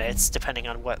enough credits depending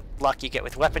on what luck you get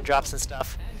with weapon drops and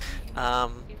stuff,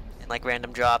 and like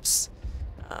random drops.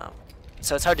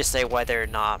 So it's hard to say whether or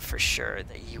not for sure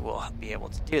that you will be able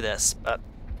to do this, but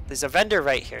there's a vendor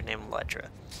right here named Ledra.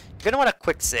 You're going to want a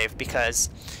quick save because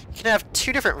you can have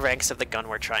 2 different ranks of the gun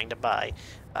we're trying to buy.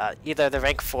 Either the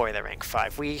rank 4 or the rank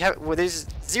 5. There's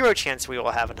 0 chance we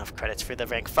will have enough credits for the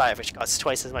rank 5, which costs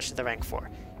twice as much as the rank 4.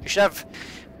 You should have,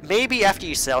 maybe after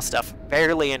you sell stuff,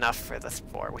 barely enough for the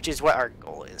 4, which is what our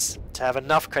goal is, to have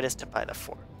enough credits to buy the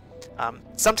 4.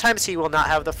 Sometimes he will not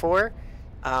have the 4,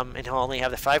 and he'll only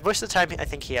have the 5. Most of the time, I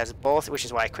think he has both, which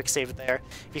is why I quick saved there.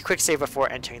 If you quick save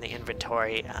before entering the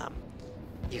inventory,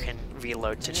 you can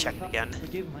reload to check again.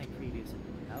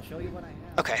 I'll show you what I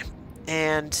have. Okay.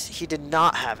 And he did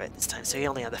not have it this time, so he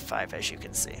only had the 5, as you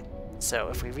can see. So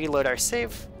if we reload our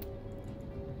save,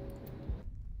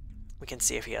 we can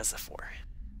see if he has the 4.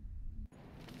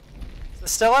 The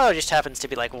Stiletto just happens to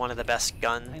be like one of the best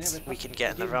guns we can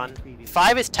get in the run.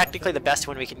 5 is technically the best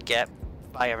one we can get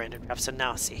by a random drop, so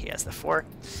now see he has the 4.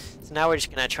 So now we're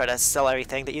just going to try to sell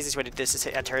everything. The easiest way to do this is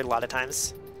to enter a lot of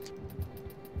times.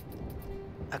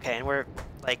 Okay, and we're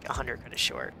like 100 credits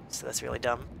short, so that's really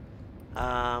dumb.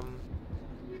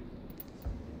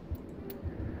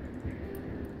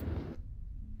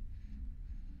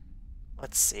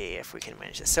 Let's see if we can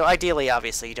manage this. So ideally,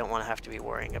 obviously, you don't want to have to be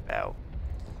worrying about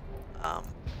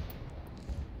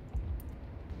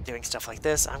doing stuff like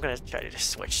this. I'm going to try to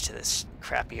just switch to this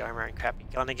crappy armor and crappy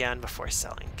gun again before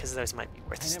selling, because those might be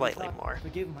worth slightly more.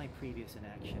 Forgive my previous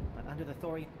inaction, but under the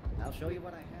Thorium, I'll show you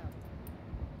what I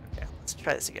have. Okay, let's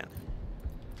try this again.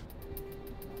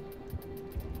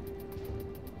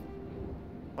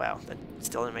 Wow, that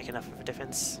still didn't make enough of a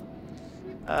difference.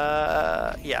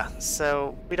 Yeah,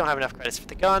 so we don't have enough credits for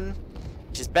the gun,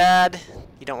 which is bad.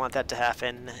 You don't want that to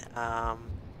happen. I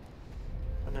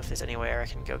don't know if there's anywhere I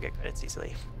can go get credits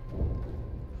easily.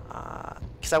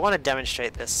 Because I want to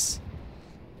demonstrate this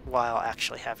while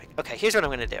actually having... Okay, here's what I'm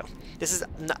going to do. This is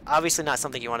obviously not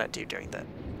something you want to do during the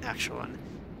actual one,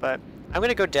 but I'm going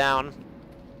to go down,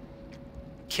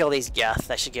 kill these Geth.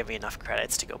 That should give me enough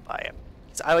credits to go buy it.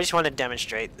 So I just want to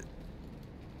demonstrate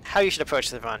how you should approach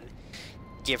the run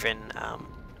given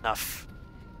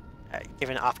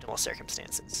given optimal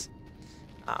circumstances.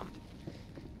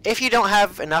 If you don't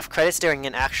have enough credits during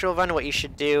an actual run, what you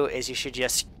should do is you should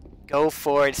just go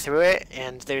forward through it,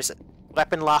 and there's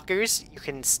weapon lockers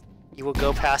you will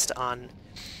go past on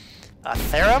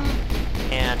Therum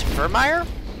and Vermeer,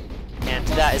 and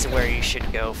that is where you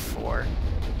should go for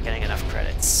getting enough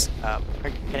credits, or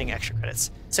getting extra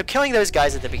credits. So killing those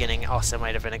guys at the beginning also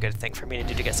might have been a good thing for me to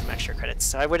do to get some extra credits.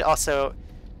 So I would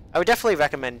definitely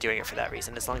recommend doing it for that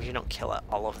reason, as long as you don't kill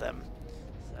all of them.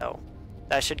 So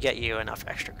that should get you enough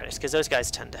extra credits, because those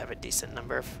guys tend to have a decent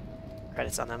number of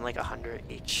credits on them, like 100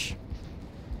 each.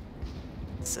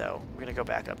 So we're gonna go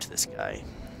back up to this guy.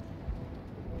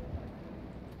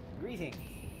 Greetings.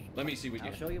 Let me see what you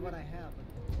I'll show you what I have.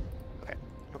 Okay,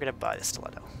 we're gonna buy the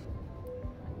Stiletto.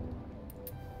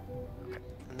 Okay,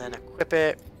 and then equip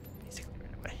it basically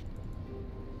right away.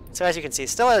 So as you can see,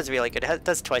 still is really good. It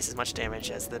does twice as much damage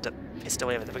as the pistol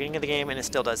wave at the beginning of the game, and it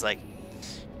still does, like,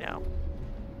 you know,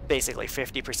 basically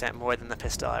 50% more than the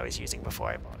pistol I was using before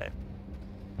I bought it.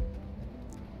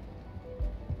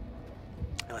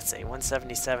 Let's say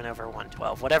 177 over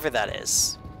 112, whatever that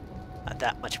is. Not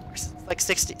that much more. It's like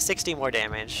 60 more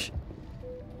damage.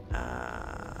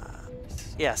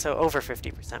 Yeah, so over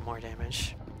 50% more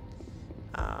damage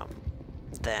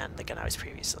than the gun I was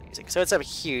previously using. So it's a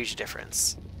huge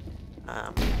difference.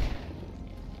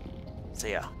 So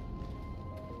yeah.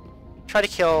 Try to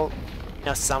kill, you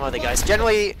know, some of the guys.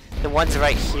 Generally, the ones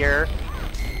right here,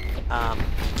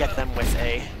 get them with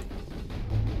a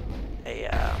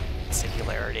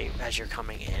singularity as you're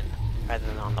coming in, rather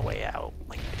than on the way out,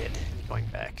 like I did going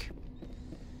back.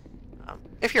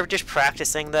 If you're just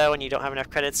practicing, though, and you don't have enough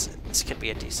credits, this could be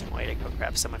a decent way to go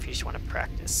grab some if you just want to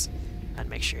practice and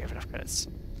make sure you have enough credits.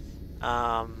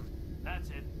 That's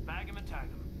it. Bag 'em and tag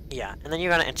 'em. Yeah, and then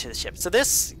you're going to enter the ship. So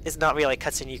this is not really a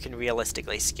cutscene you can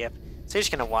realistically skip, so you're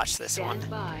just going to watch this one.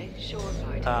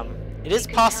 It is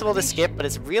possible to skip, but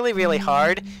it's really, really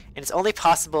hard, and it's only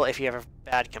possible if you have a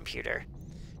bad computer.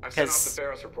 I've sent off the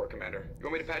Barrows report, Commander. You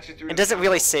want me to patch you through? It doesn't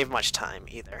really save much time,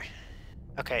 either.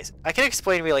 Okay, so I can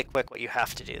explain really quick what you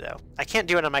have to do, though. I can't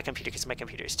do it on my computer because my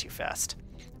computer is too fast.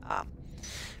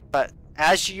 But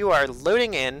as you are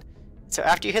loading in, so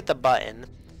after you hit the button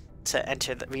to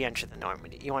re-enter the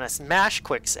Normandy, you want to smash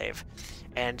quick save,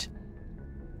 and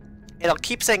it'll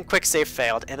keep saying quick save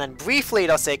failed, and then briefly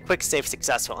it'll say quick save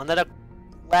successful, and then it'll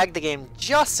lag the game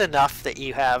just enough that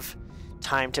you have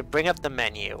time to bring up the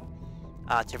menu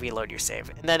to reload your save.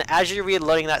 And then as you're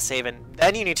reloading that save, and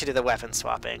then you need to do the weapon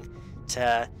swapping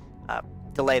to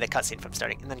delay the cutscene from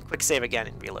starting, and then quick save again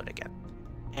and reload again.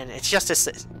 And it's just to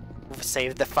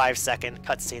save the 5-second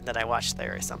cutscene that I watched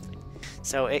there or something.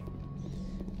 So it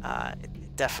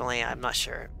definitely, I'm not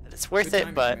sure that it's worth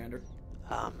it, but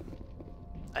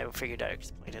I figured I'd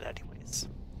explain it anyways.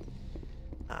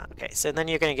 Okay, so then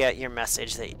you're going to get your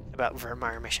message about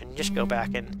Virmire mission. You just go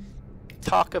back and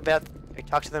talk to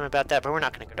them about that, but we're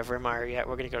not going to go to Virmire yet.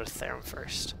 We're going to go to Therum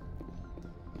first.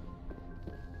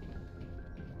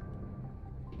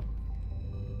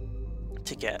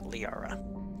 To get Liara.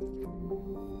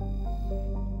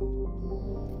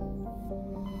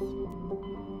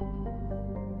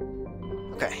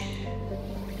 Okay.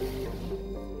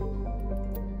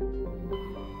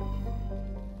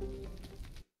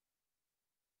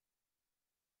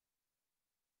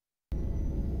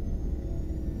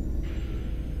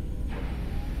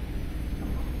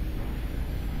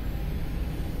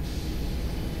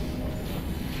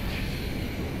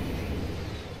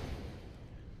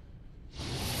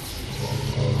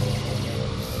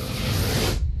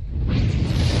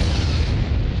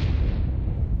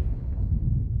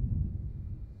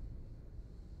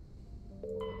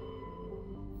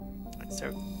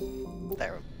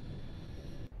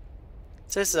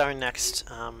 So this is our next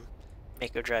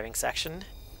Mako driving section,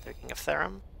 the King of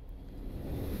Therum.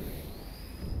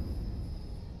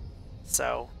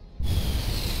 So,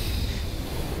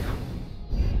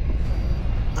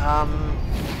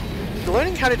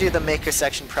 learning how to do the Mako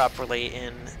section properly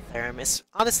in Therum is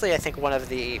honestly, I think, one of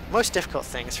the most difficult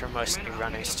things for most new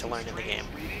runners to learn in the game.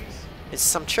 It's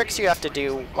some tricks you have to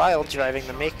do while driving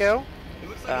the Mako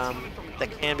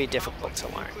that can be difficult to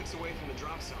learn.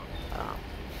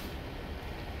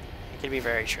 It can be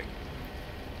very tricky.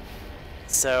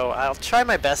 So I'll try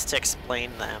my best to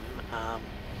explain them,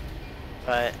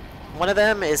 but one of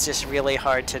them is just really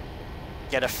hard to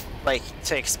get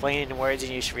to explain in words,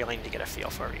 and you just really need to get a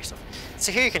feel for it yourself.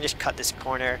 So here you can just cut this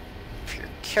corner if you're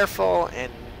careful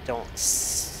and don't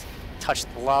touch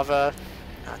the lava,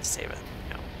 to save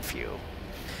a few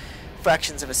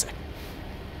fractions of a second.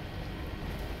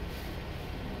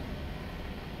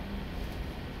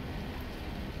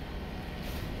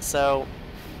 So,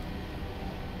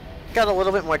 got a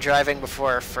little bit more driving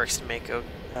before our first Mako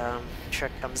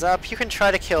trick comes up. You can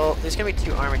try to kill, there's going to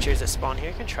be 2 armatures that spawn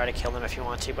here. You can try to kill them if you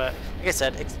want to, but like I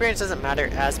said, experience doesn't matter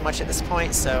as much at this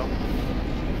point, so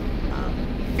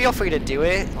feel free to do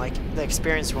it. Like, the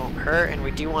experience won't hurt, and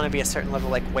we do want to be a certain level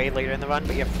like way later in the run,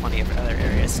 but you have plenty of other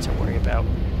areas to worry about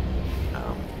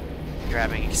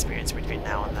grabbing experience between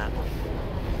now and then.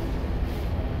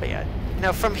 But yeah.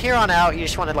 Now, from here on out, you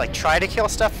just want to like try to kill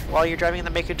stuff while you're driving in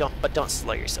the Mako, but don't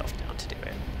slow yourself down to do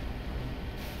it.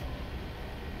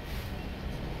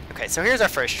 Okay, so here's our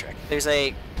first trick. There's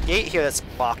a gate here that's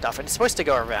blocked off, and it's supposed to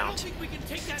go around.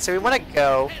 So we want to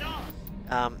go.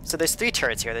 So there's 3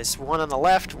 turrets here. There's one on the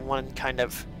left, one kind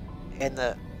of in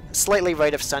the slightly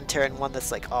right of center, and one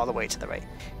that's like all the way to the right.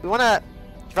 We want to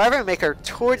drive our Mako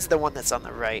towards the one that's on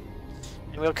the right,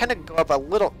 and we'll kind of go up a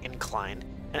little incline.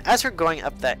 And as we're going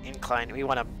up that incline, we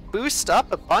want to boost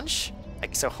up a bunch,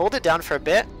 like so. Hold it down for a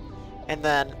bit, and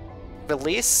then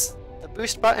release the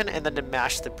boost button, and then to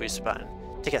mash the boost button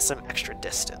to get some extra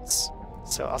distance.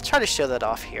 So I'll try to show that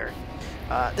off here.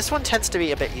 This one tends to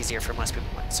be a bit easier for most people.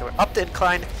 So we're up the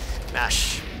incline,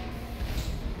 mash,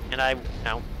 and I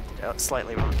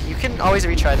slightly wrong. You can always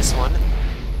retry this one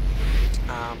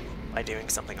by doing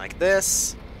something like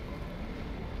this.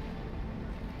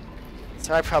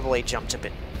 So I probably jumped a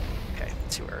bit,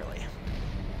 too early.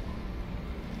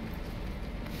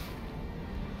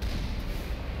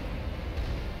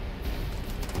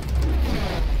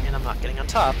 And I'm not getting on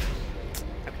top.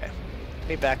 Okay, let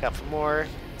me back up more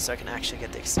so I can actually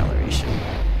get the acceleration.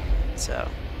 So,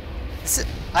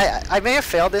 I may have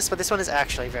failed this, but this one is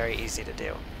actually very easy to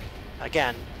do.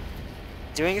 Again,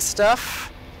 doing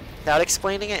stuff without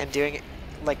explaining it and doing it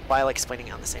while explaining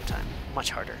it on the same time. Much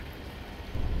harder.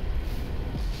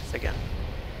 So again,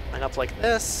 line up like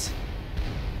this.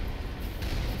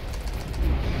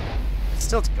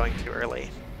 Still going too early.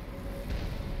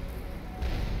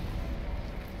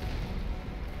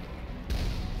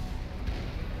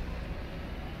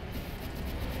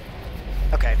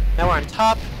 Okay, now we're on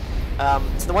top.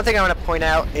 So the one thing I want to point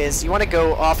out is you want to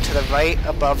go off to the right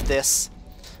above this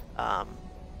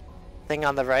thing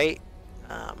on the right,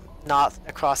 not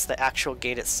across the actual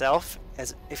gate itself,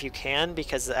 as if you can,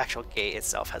 because the actual gate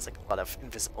itself has a lot of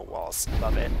invisible walls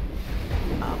above it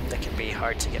that can be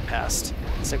hard to get past.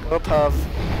 So go above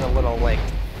the little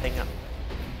thing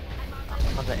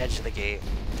on the edge of the gate.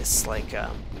 This I don't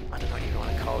know what you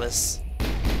want to call this,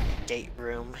 gate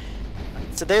room.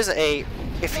 So there's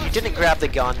if you didn't grab the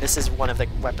gun, this is one of the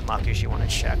weapon lockers you want to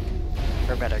check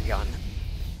for a better gun.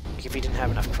 Like if you didn't have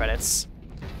enough credits.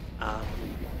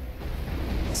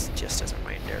 Just as a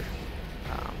reminder.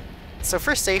 So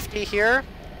for safety here,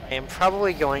 I am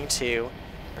probably going to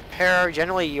repair.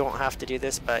 Generally you won't have to do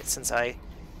this, but since I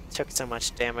took so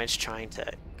much damage trying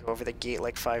to go over the gate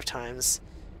like 5 times,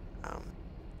 I'm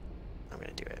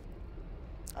going to do it.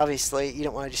 Obviously, you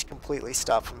don't want to just completely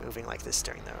stop from moving like this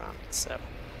during the run, so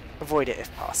avoid it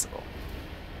if possible.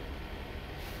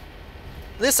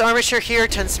 This armature here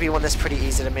tends to be one that's pretty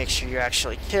easy to make sure you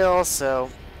actually kill, so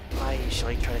I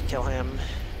usually try to kill him.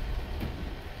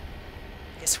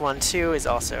 This one too is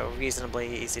also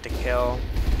reasonably easy to kill,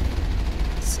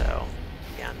 so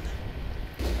again,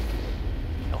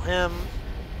 kill him.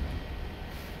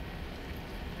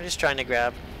 We're just trying to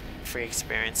grab free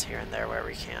experience here and there where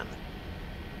we can.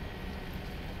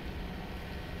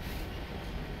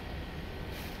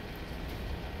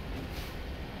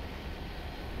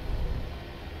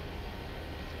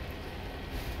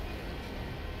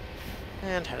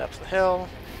 And head up the hill.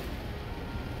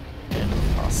 And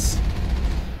cross.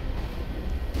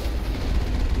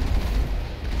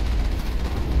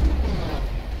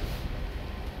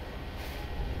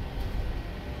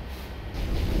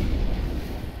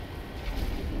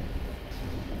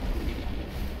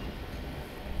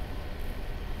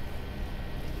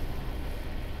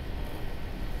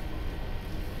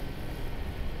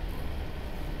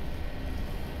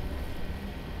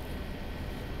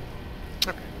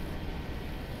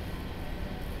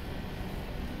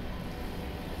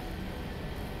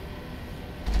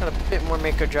 Got a bit more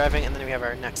Mako driving, and then we have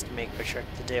our next Mako trick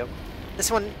to do.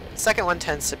 This second one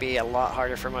tends to be a lot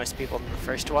harder for most people than the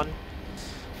first one.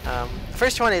 The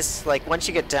first one is once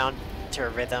you get down to a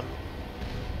rhythm,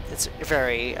 it's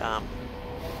very,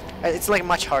 it's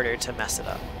much harder to mess it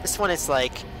up. This one is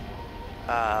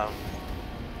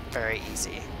very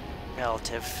easy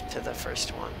relative to the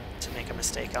first one to make a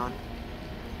mistake on.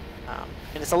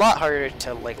 And it's a lot harder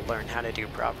to learn how to do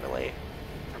properly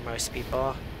for most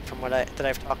people, from what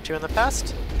I've talked to in the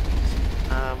past.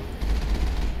 And,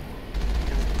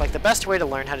 the best way to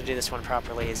learn how to do this one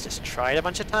properly is just try it a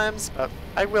bunch of times, but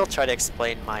I will try to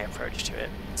explain my approach to it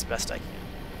as best I can.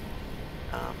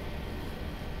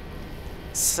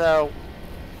 So,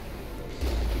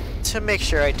 to make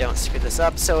sure I don't screw this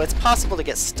up, so it's possible to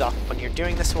get stuck when you're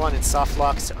doing this one in soft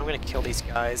lock, so I'm going to kill these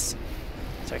guys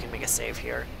so I can make a save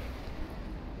here.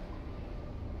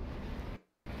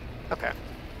 Okay.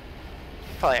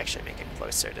 Probably actually make it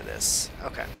closer to this.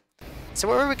 Okay. So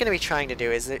what we're going to be trying to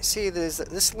do is, see there's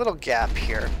this little gap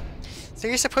here. So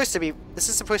you're supposed to be, this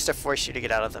is supposed to force you to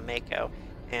get out of the Mako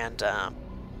and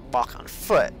walk on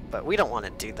foot, but we don't want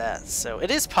to do that. So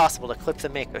it is possible to clip the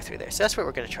Mako through there. So that's what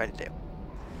we're going to try to do.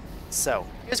 So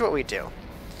here's what we do.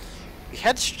 We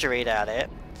head straight at it,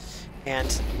 and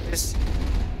there's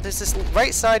this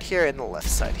right side here and the left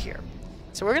side here.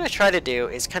 So what we're going to try to do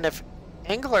is kind of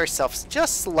angle ourselves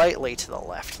just slightly to the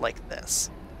left, like this.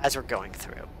 as we're going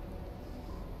through.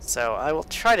 So I will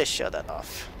try to show that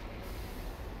off.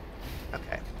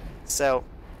 Okay, so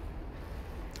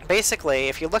basically,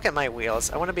 if you look at my wheels,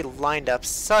 I want to be lined up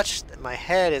such that my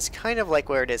head is kind of like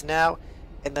where it is now,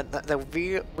 and then the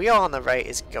wheel on the right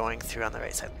is going through on the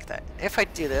right side like that. If I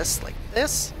do this like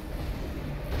this,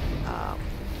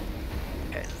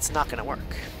 okay, it's not going to work.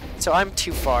 So I'm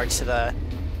too far to the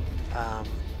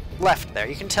left there.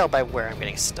 You can tell by where I'm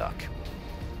getting stuck.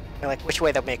 Or like which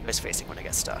way the Mako is facing when I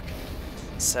get stuck.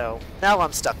 So now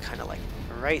I'm stuck kind of like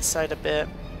right side a bit.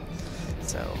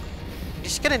 So you're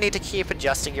just going to need to keep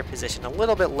adjusting your position a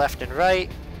little bit left and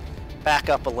right. Back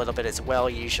up a little bit as well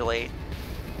usually.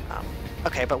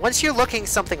 Okay, but once you're looking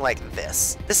something like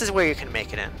this, this is where you can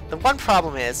make it in. The one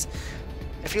problem is,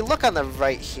 if you look on the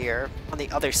right here, on the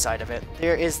other side of it,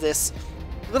 there is this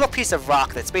little piece of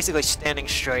rock that's basically standing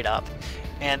straight up.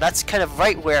 And that's kind of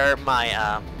right where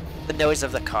my the nose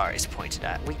of the car is pointed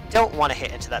at. We don't want to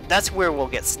hit into that. That's where we'll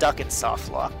get stuck and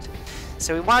soft locked.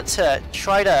 So we want to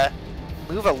try to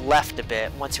move a left a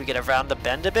bit once we get around the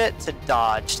bend a bit to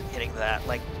dodge hitting that,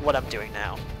 like what I'm doing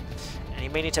now. And you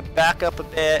may need to back up a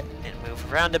bit and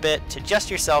move around a bit to adjust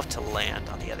yourself to land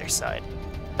on the other side.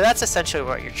 But that's essentially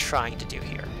what you're trying to do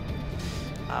here.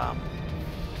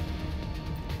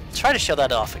 Try to show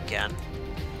that off again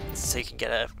so you can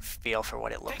get a feel for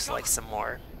what it looks like some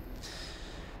more.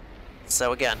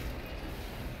 So again,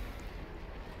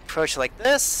 approach like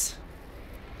this,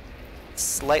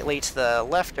 slightly to the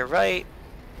left or right,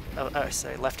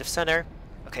 sorry, left of center.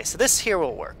 Okay, so this here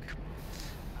will work.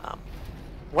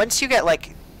 Once you get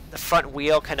like the front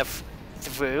wheel kind of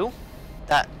through,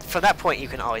 from that point you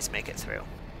can always make it through.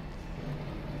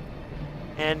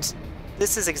 And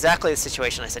this is exactly the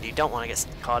situation I said you don't want to get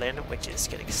caught in, which is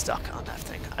getting stuck on that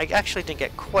thing. I actually didn't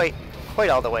get quite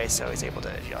all the way, so I was able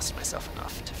to adjust myself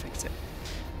enough to fix it.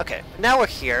 Okay, now we're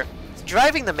here.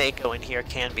 Driving the Mako in here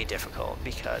can be difficult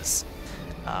because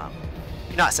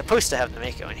you're not supposed to have the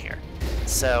Mako in here.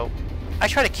 So I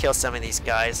try to kill some of these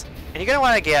guys, and you're going to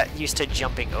want to get used to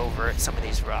jumping over some of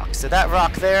these rocks. So that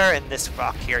rock there and this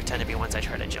rock here tend to be ones I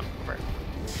try to jump over.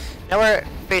 Now we're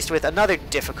faced with another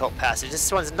difficult passage.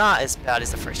 This one's not as bad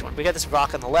as the first one. We got this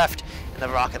rock on the left and the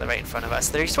rock on the right in front of us.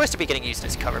 They're supposed to be getting used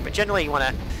as cover, but generally you want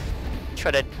to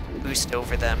try to boost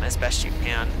over them as best you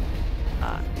can.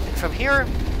 And from here,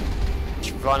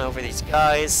 just run over these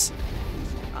guys,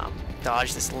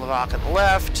 dodge this rock on the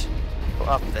left, go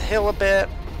up the hill a bit.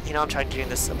 You know, I'm trying to do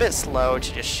this a bit slow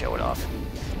to just show it off.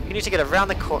 You need to get around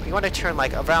the corner. You want to turn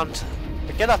like around,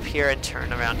 get up here and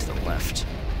turn around to the left.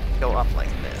 Go up like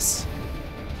this.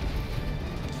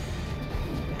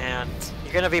 And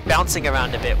you're going to be bouncing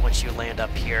around a bit once you land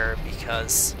up here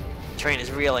because terrain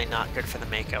is really not good for the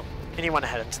Mako. And you want to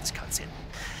head into this cutscene.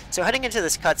 So heading into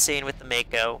this cutscene with the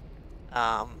Mako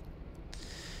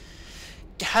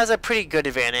has a pretty good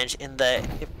advantage in that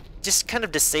it just kind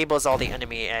of disables all the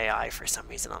enemy AI for some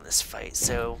reason on this fight.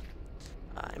 So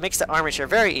it makes the armature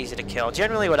very easy to kill.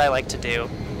 Generally what I like to do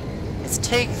is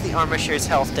take the armature's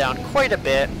health down quite a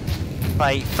bit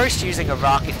by first using a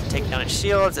rocket to take down its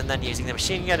shields and then using the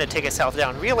machine gun to take its health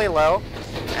down really low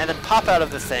and then pop out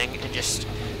of the thing and just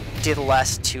do the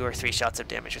last 2 or 3 shots of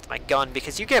damage with my gun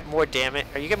because you get more damage,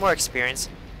 or you get more experience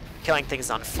killing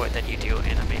things on foot than you do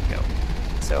in a Mako.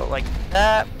 So like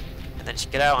that, and then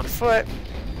just get out on foot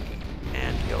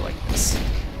and go like this.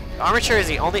 The armature is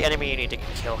the only enemy you need to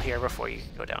kill here before you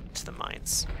go down to the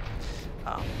mines.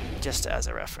 Just as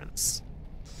a reference.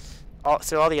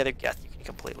 So all the other Geth you can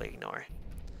completely ignore.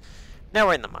 Now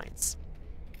we're in the mines.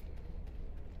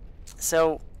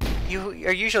 So you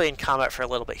are usually in combat for a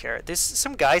little bit here. There's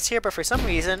some guys here, but for some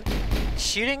reason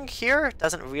shooting here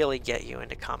doesn't really get you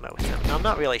into combat with them. And I'm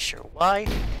not really sure why,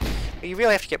 but you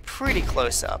really have to get pretty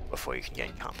close up before you can get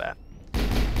in combat.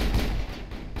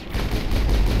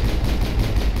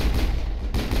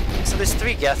 So there's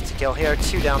 3 Geth to kill here,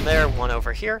 2 down there, 1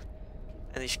 over here.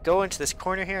 And you should go into this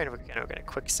corner here, and we're going to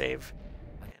quick save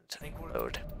and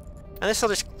load. And this will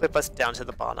just clip us down to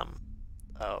the bottom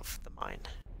of the mine.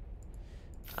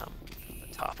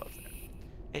 The top of it.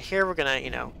 And here we're going to, you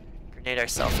know, grenade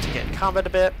ourselves to get in combat a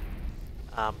bit.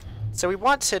 So we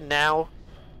want to now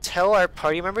tell our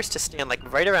party members to stand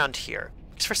like right around here.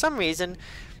 Because for some reason,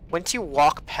 once you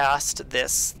walk past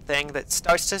this thing that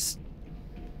starts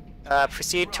to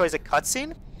proceed towards a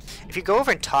cutscene, if you go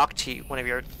over and talk to one of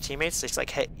your teammates, just like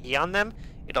hit E on them,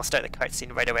 it'll start the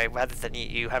cutscene right away rather than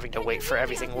you having to wait for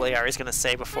everything Liara is going to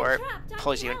say before it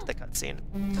pulls you into the cutscene.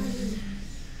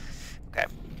 Okay.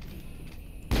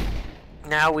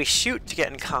 Now we shoot to get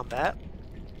in combat.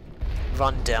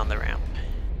 Run down the ramp.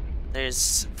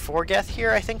 There's 4 Geth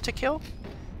here, I think, to kill.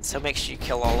 So make sure you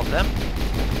kill all of them.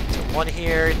 So 1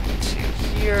 here, 2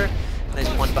 here, and there's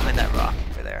 1 behind that rock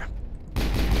over there.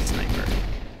 Sniper.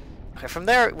 Okay, from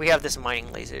there we have this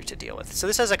mining laser to deal with. So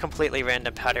this has a completely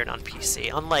random pattern on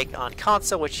PC, unlike on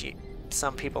console, which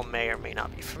some people may or may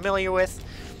not be familiar with.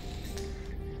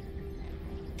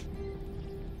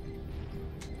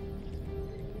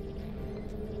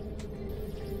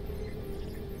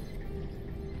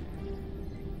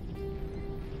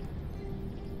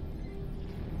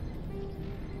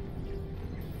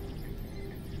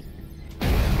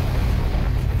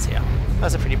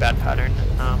 That's a pretty bad pattern.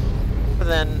 But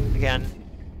then, again,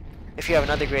 if you have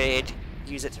another grade,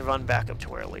 use it to run back up to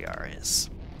where Liara is.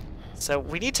 So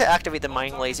we need to activate the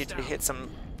mining laser to hit some,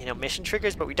 mission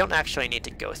triggers, but we don't actually need to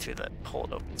go through the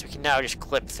hold open. So we can now just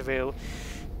clip through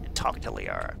and talk to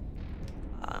Liara.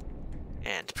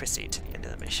 And proceed to the end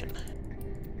of the mission,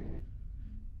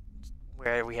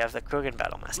 where we have the Krogan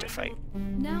Battlemaster fight.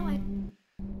 Now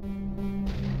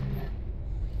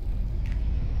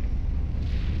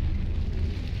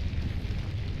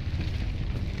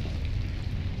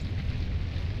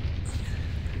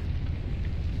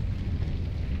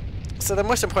So the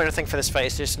most important thing for this fight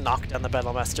is just knock down the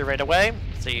Battlemaster right away.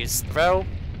 So use throw,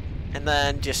 and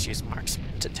then just use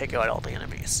marksman to take out all the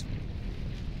enemies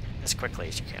as quickly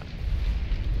as you can.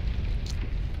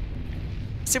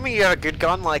 Assuming you have a good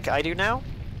gun like I do now,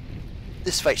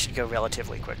 this fight should go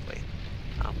relatively quickly.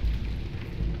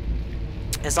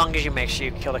 As long as you make sure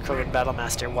you kill the Krogan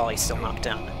Battlemaster while he's still knocked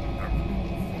down.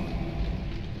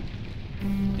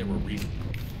 There were reasons.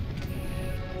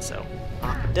 So,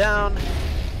 knock him down.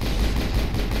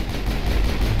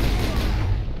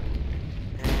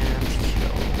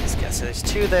 So there's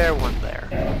 2 there, 1 there.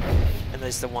 And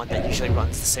there's the one that usually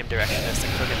runs the same direction as the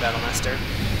Krogan Battlemaster.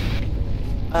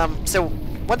 So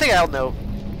one thing I'll note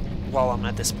while I'm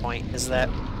at this point is that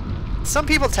some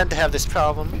people tend to have this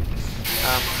problem,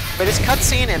 but his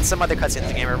cutscene and some other cutscenes in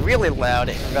the game are really loud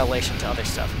in relation to other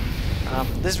stuff.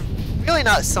 There's really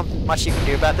not much you can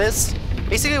do about this.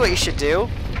 Basically what you should do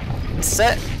is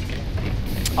set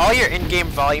all your in-game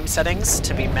volume settings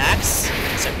to be max,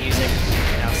 so music,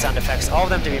 sound effects, all of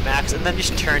them to be max, and then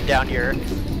just turn down your,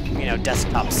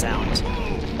 desktop sound.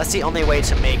 That's the only way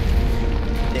to make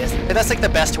this, but that's like the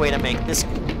best way to make this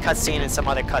cutscene and some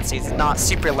other cutscenes not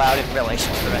super loud in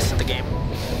relation to the rest of the game.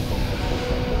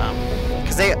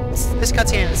 Because this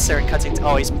cutscene and certain cutscenes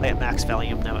always play at max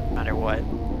volume no matter what.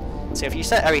 So if you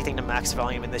set everything to max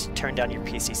volume and then turn down your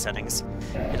PC settings,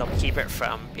 it'll keep it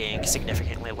from being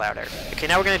significantly louder. Okay,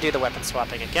 now we're going to do the weapon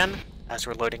swapping again as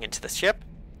we're loading into the ship.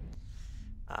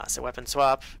 So weapon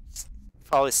swap,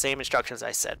 follow the same instructions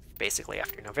I said basically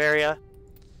after Noveria.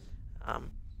 And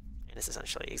it's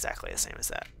essentially exactly the same as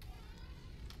that.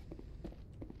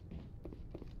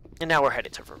 And now we're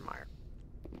headed to Virmire.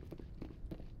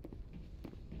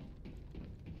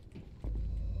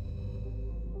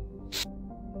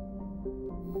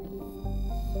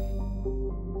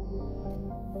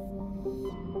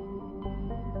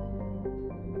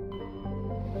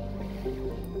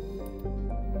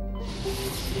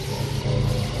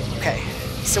 Okay,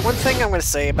 so one thing I'm going to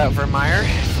say about Virmire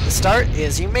from the start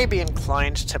is you may be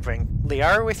inclined to bring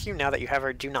Liara with you now that you have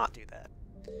her. Do not do that.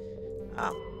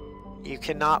 You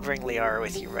cannot bring Liara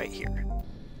with you right here.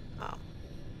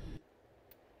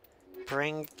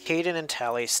 Bring Kaidan and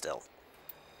Tali still.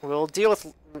 We'll use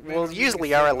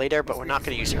Liara later, but we're not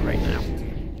going to use her right now.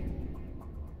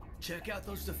 Check out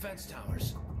those defense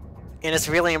towers. And it's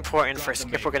really important for a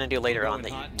skip we're going to do later on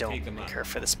that you don't make her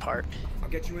for this part. I'll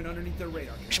get you in underneath their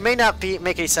radar. Which may not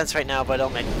make any sense right now, but it'll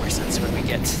make more sense when we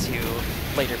get to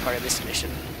later part of this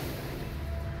mission.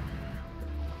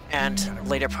 And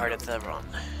later part of the run.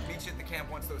 Meet you at the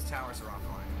camp once those towers are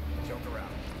offline. Joke around.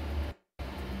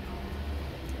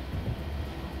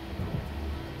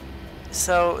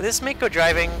 So this Mako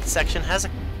driving section has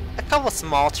a couple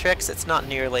small tricks. It's not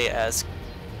nearly as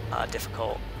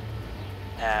difficult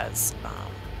as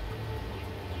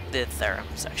the Therum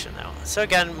section though. So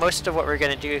again, most of what we're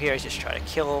going to do here is just try to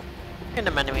kill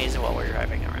random enemies while we're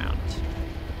driving around.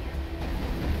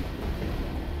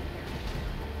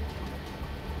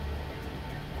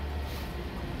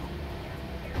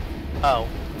 Oh,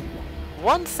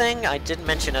 one thing I didn't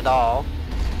mention at all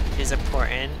is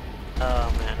important.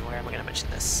 Oh man, where am I going to mention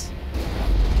this?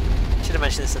 Should have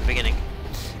mentioned this at the beginning.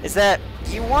 Is that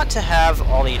you want to have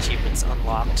all the achievements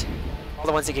unlocked. All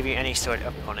the ones that give you any sort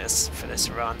of bonus for this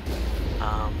run.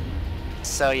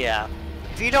 So yeah,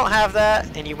 if you don't have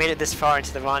that and you made it this far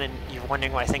into the run and you're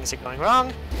wondering why things are going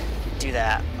wrong, do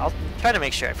that. I'll try to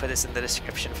make sure I put this in the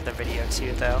description for the video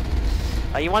too though.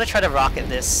 You want to try to rocket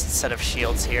this set of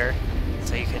shields here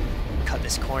so you can cut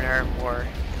this corner more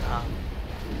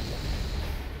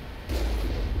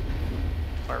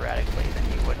radically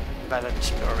than you would rather than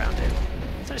just go around it.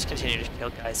 So just continue to kill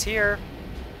guys here.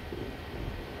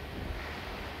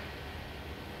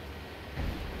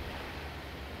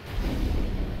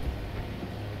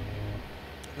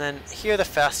 And then here the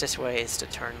fastest way is to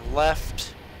turn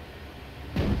left.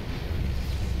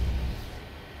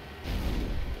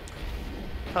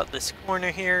 Cut this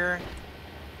corner here.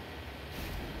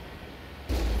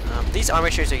 These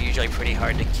armatures are usually pretty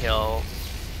hard to kill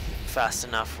fast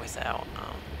enough without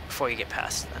before you get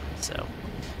past them, so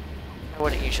I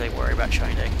wouldn't usually worry about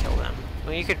trying to kill them. I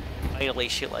mean, you could idly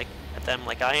shoot at them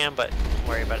like I am, but don't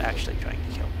worry about actually trying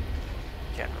to kill them,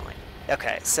 generally.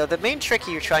 Okay, so the main trick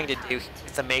you're trying to do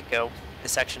with the Mako,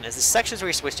 this section, is the sections where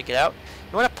you're supposed to get out.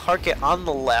 You want to park it on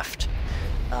the left,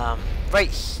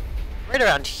 right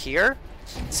around here,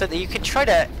 so that you can try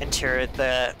to enter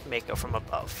the Mako from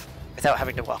above without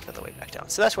having to walk all the way back down.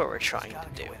 So that's what we're trying to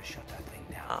do.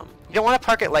 You don't want to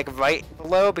park it like right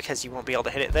below because you won't be able to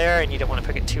hit it there, and you don't want to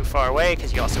park it too far away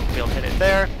because you also won't be able to hit it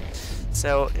there.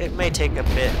 So it may take a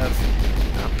bit of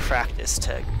practice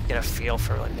to get a feel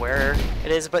for like where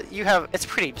it is, but it's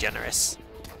pretty generous.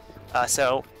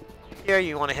 So here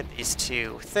you want to hit these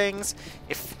two things.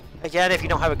 If you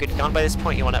don't have a good gun by this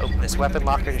point, you want to open this weapon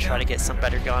locker to try to get some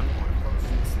better gun.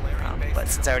 But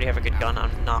since I already have a good gun,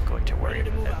 I'm not going to worry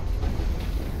about it.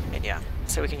 And yeah,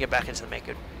 so we can get back into the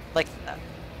Mako like that.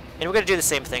 And we're going to do the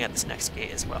same thing at this next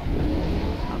gate as well.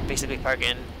 Basically park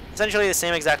in essentially the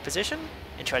same exact position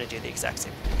and try to do the exact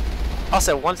same thing.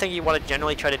 Also, one thing you want to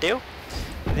generally try to do,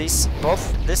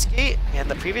 both this gate and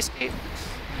the previous gate,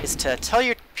 is to tell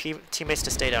your teammates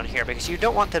to stay down here because you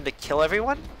don't want them to kill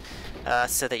everyone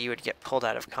so that you would get pulled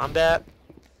out of combat.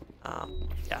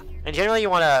 Yeah, and generally you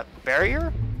want a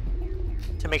barrier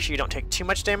to make sure you don't take too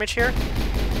much damage here,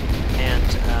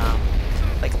 and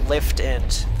like lift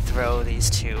and throw these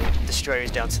two destroyers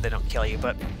down so they don't kill you.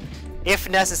 But if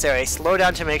necessary, slow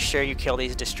down to make sure you kill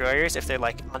these destroyers if they're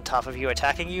like on top of you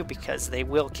attacking you, because they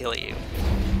will kill you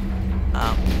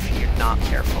if you're not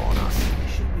careful enough.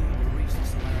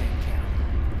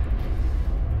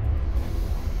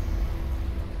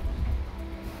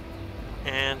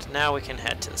 And now we can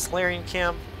head to the Salarian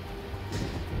camp.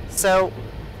 So,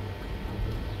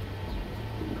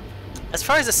 as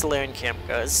far as the Salarian camp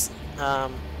goes,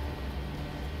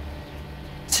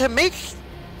 do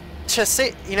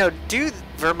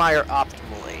Virmire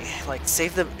optimally, like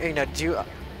save them, do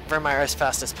Virmire as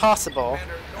fast as possible.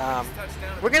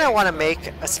 We're gonna want to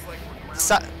make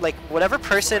whatever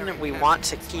person we want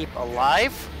to keep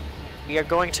alive, we are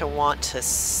going to want to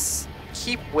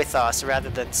keep with us rather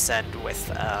than send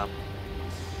with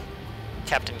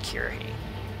Captain Kirrahe.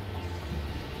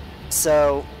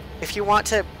 So, if you want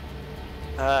to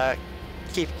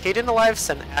keep Kaidan alive,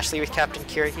 send Ashley with Captain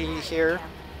Kirrahe here,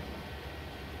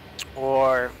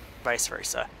 or vice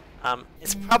versa.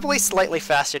 It's probably slightly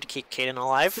faster to keep Kaidan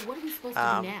alive, So what are we supposed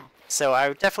to do now? so I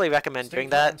would definitely recommend doing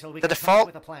that. The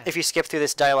default, if you skip through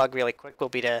this dialogue really quick, will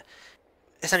be to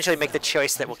essentially make the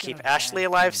choice that will keep Ashley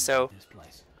alive, so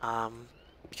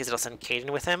because it'll send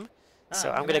Kaidan with him. So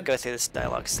I'm going to go through this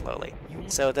dialogue slowly.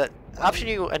 So the option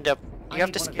you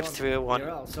have to skip through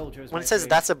when it says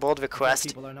that's a bold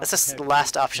request, that's the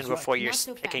last option before you're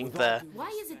picking the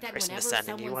person to send,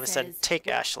 and you want to send take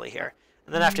Ashley here.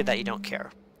 And then after that you don't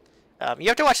care. You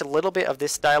have to watch a little bit of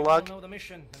this dialogue.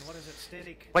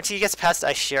 Once he gets past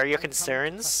I share your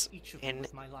concerns in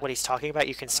what he's talking about,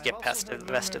 you can skip past the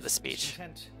rest of the speech.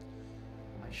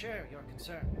 I share your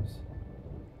concerns.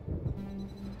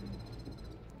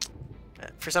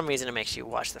 For some reason it makes you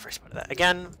watch the first part of that.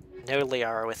 Again, no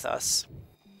Liara with us.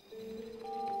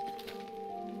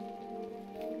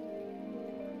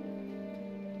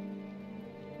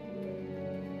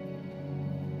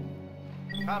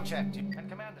 Com check, and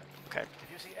Commander. Okay.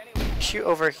 Shoot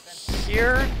over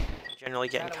here. Generally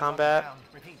get in combat.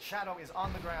 Repeat, Shadow is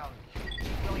on the ground.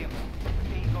 William,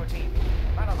 repeat your team.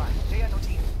 Battle line, JNO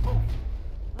team, move.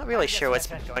 Not really sure what's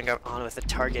been going on with the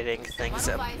targeting things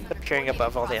appearing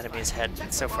above all the enemies'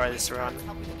 heads so far this run.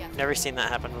 Never seen that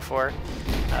happen before.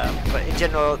 But in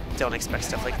general, don't expect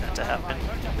stuff like that to happen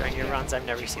during your runs. I've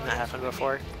never seen that happen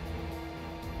before.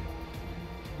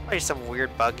 Probably some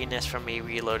weird bugginess from me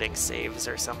reloading saves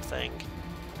or something.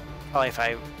 Probably if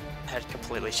I had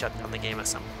completely shut down the game at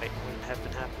some point, it wouldn't have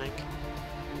been happening.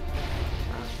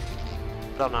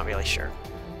 But I'm not really sure.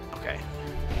 Okay.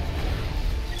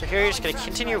 So here you're just going to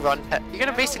continue you're going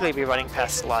to basically be running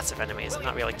past lots of enemies and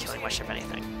not really killing much of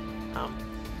anything.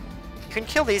 You can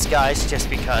kill these guys just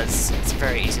because it's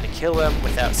very easy to kill them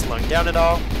without slowing down at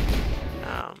all.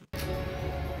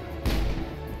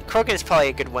 Krogan is probably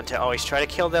a good one to always try to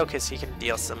kill, though, because he can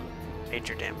deal some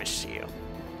major damage to you.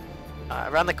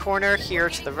 Around the corner here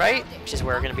to the right, which is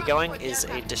where we're going to be going, is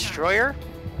a destroyer.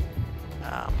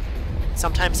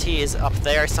 Sometimes he is up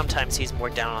there, sometimes he's more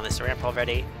down on this ramp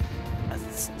already.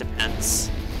 It depends.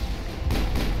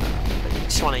 But you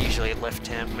just want to usually lift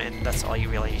him, and that's all you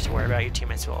really need to worry about. Your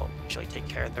teammates will usually take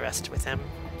care of the rest with him.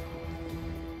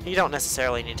 You don't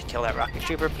necessarily need to kill that rocket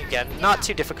trooper. Again, not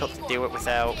too difficult to do it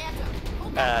without,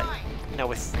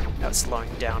 without slowing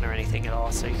down or anything at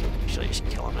all. So you can usually just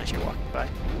kill him as you're walking by.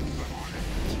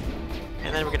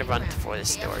 And then we're gonna run for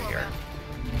this door here.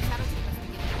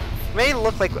 It may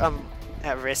look like I'm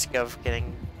at risk of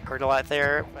getting hurt a lot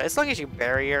there, but as long as you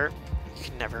barrier, you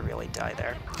can never really die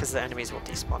there because the enemies will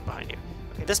despawn behind you.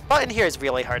 Okay, this button here is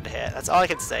really hard to hit. That's all I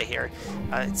can say here.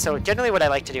 So generally, what I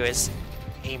like to do is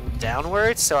aim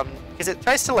downwards. So because it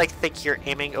tries to like think you're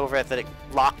aiming over at the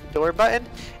lock door button.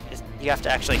 You have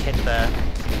to actually hit the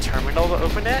terminal to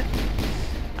open it.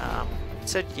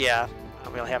 So yeah, I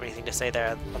don't really have anything to say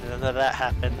there. Other than that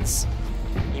happens,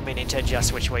 you may need to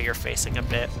adjust which way you're facing a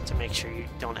bit to make sure you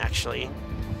don't actually.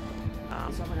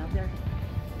 Someone out there?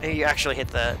 You actually hit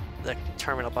the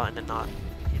terminal button and not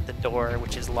hit the door,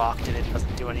 which is locked and it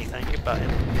doesn't do anything. Button.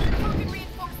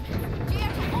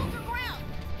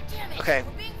 Okay.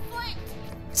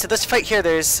 So this fight here,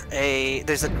 there's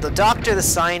the doctor, the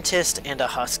scientist, and a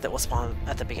husk that will spawn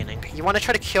at the beginning. You want to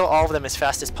try to kill all of them as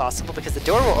fast as possible because the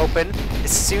door will open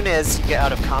as soon as you get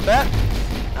out of combat,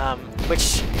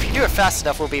 which, if you do it fast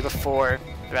enough, will be before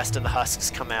the rest of the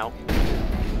husks come out.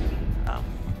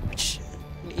 Which,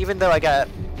 even though I got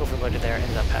overloaded there, it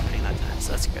ended up happening that time,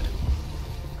 so that's good.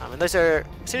 And those are,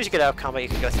 as soon as you get out of combat, you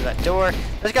can go through that door.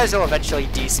 Those guys will eventually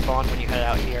despawn when you head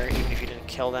out here, even if you didn't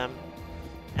kill them.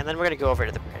 And then we're going to go over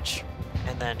to the bridge,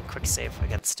 and then quick save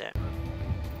against it.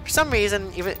 For some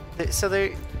reason,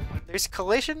 there's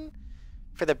collision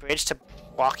for the bridge to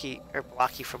block you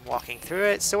from walking through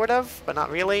it, sort of, but not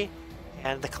really.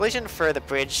 And the collision for the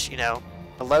bridge,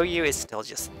 below you is still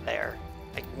just there,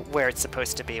 like where it's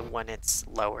supposed to be when it's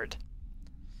lowered.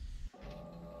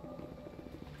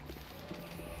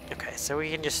 Okay, so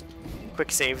we can just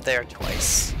quick save there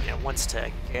twice. Once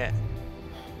to get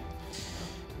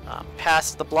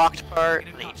past the blocked part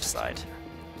on each side.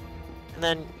 And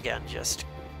then, again, just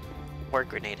more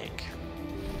grenading.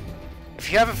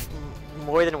 If you have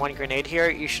more than one grenade here,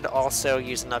 you should also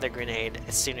use another grenade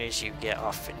as soon as you get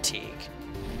off fatigue.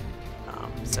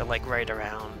 So like right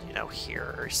around,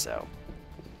 here or so.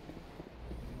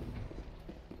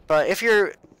 But if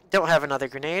you don't have another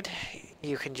grenade,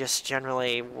 you can just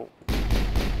generally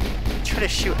try to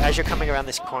shoot as you're coming around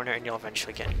this corner, and you'll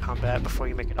eventually get in combat before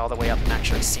you make it all the way up and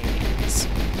actually see any enemies.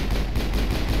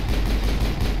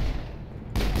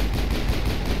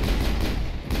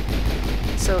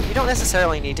 So you don't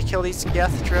necessarily need to kill these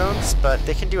Geth drones, but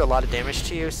they can do a lot of damage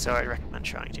to you, so I'd recommend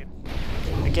trying to.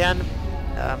 Again,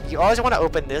 you always want to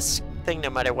open this thing no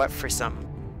matter what for some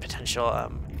potential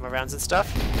ammo rounds and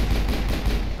stuff.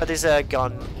 But there's a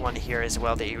gun one here as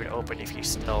well that you would open if you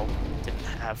still didn't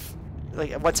have.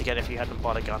 Like, once again, if you hadn't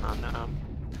bought a gun on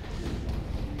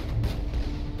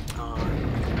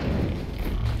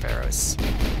Pharaohs. I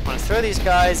want to throw these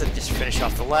guys and just finish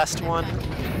off the last one.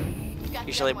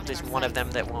 Usually there's one of them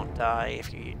that won't die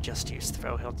if you just use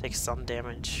throw. He'll take some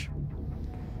damage,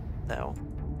 though.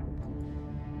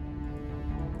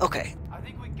 Okay. I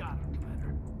think we got him,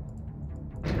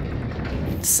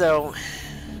 Commander. So,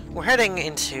 we're heading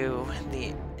into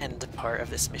the end part of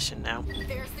this mission now.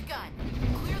 There's the gun.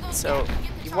 So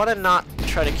you want to not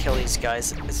try to kill these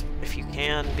guys if you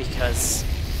can, because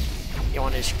you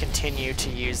want to continue to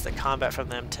use the combat from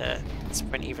them to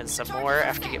sprint even some more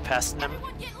after you get past them.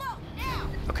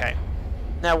 Okay.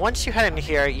 Now once you head in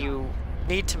here, you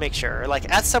need to make sure,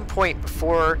 like at some point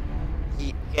before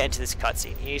you get into this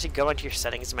cutscene, you need to go into your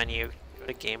settings menu, go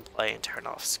to gameplay, and turn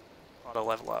off auto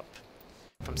level up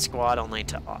from squad only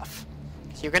to off.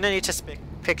 So you're going to need to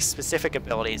pick specific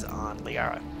abilities on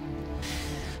Liara.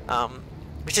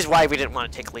 Which is why we didn't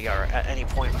want to take Liara at any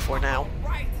point before now.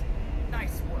 Right.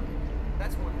 Nice work.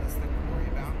 That's one less thing to worry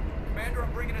about. Commander,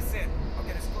 I'm bringing us in. I'll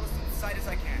get as close to the site as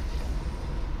I can.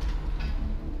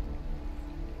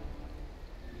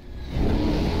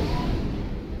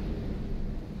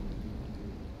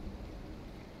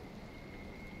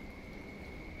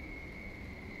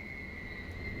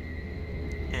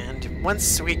 And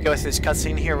once we go through this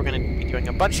cutscene here, we're going to be doing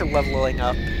a bunch of leveling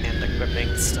up and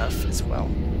equipping stuff as well.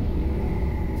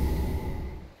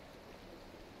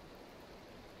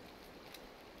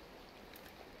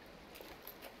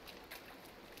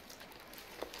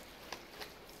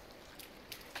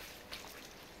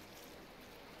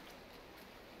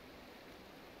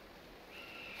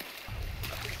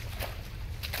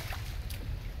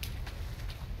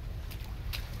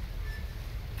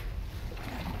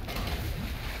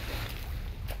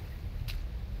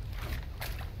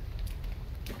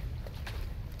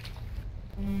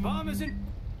 bomb is in.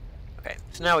 Okay,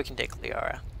 so now we can take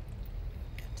Liara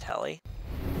and Telly.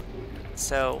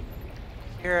 So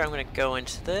here I'm going to go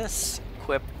into this,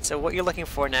 equip. So what you're looking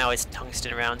for now is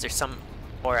tungsten rounds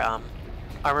or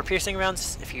armor-piercing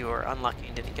rounds if you were unlucky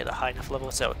and didn't get a high enough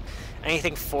level. So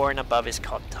anything 4 and above is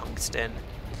called tungsten.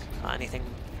 Anything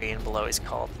 3 and below is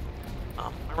called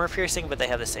armor-piercing, but they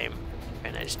have the same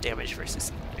advantage damage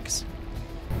versus mix.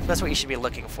 So that's what you should be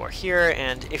looking for here,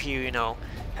 and if you,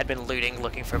 had been looting,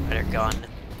 looking for a better gun,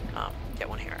 get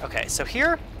one here. Okay, so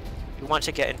here, you want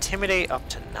to get Intimidate up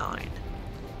to 9.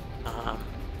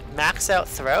 Max out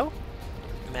Throw,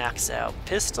 max out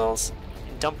Pistols,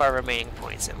 and dump our remaining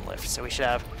points in Lift. So we should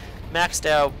have maxed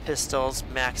out Pistols,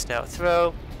 maxed out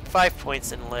Throw, 5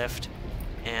 points in Lift,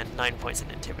 and 9 points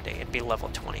in Intimidate. It'd be level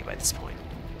 20 by this point.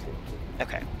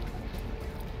 Okay.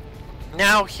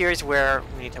 Now, here's where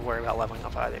we need to worry about leveling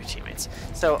up our other teammates.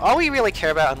 So, all we really care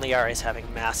about in Liara is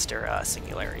having Master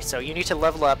Singularity. So, you need to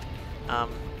level up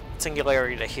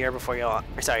Singularity to here before you...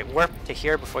 Warp to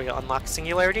here before you unlock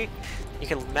Singularity. You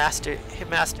can hit Master,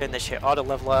 and then hit Auto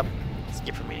Level Up,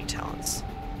 skip remaining talents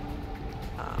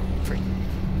for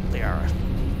Liara.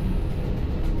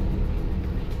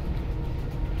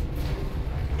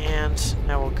 And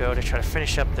now we'll go to try to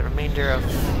finish up the remainder of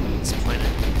this planet.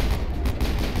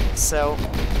 So,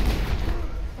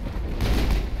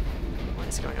 what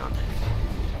is going on?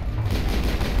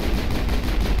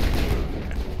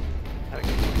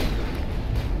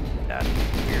 That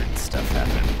weird stuff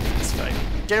happened in this fight.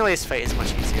 Generally, this fight is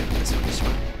much easier than this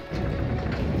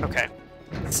one. Okay,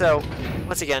 so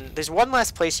once again, there's one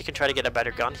last place you can try to get a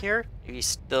better gun here if you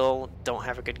still don't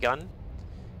have a good gun.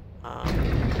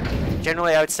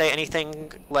 Generally, I would say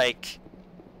anything like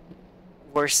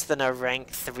worse than a rank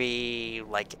 3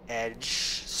 like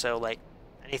edge, so like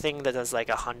anything that does like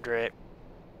 100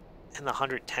 and the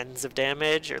 110s of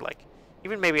damage, or like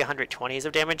even maybe 120s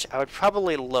of damage, I would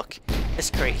probably look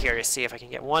this crate here to see if I can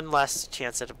get one last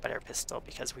chance at a better pistol,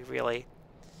 because we really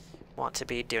want to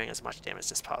be doing as much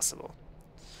damage as possible.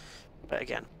 But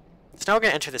again, so now we're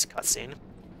going to enter this cutscene.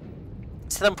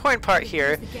 So the important part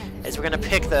here is we're going to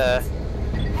pick the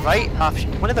right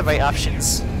option, one of the right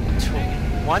options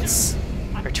once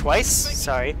or twice,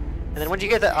 sorry, and then when you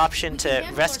get the option to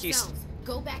rescue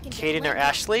Kaidan or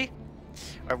Ashley,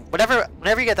 or whatever,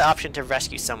 whenever you get the option to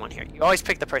rescue someone here, you always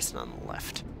pick the person on the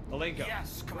left.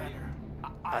 Yes, Commander.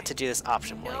 To do this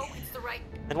optionally.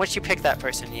 And once you pick that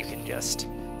person, you can just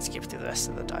skip through the rest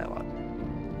of the dialogue.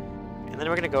 And then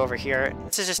we're going to go over here.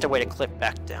 This is just a way to clip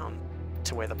back down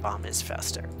to where the bomb is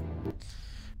faster.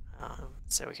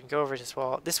 So we can go over this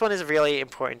wall. This one is really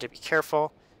important to be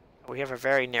careful. We have a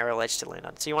very narrow ledge to land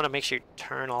on, so you want to make sure you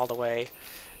turn all the way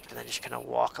and then just kind of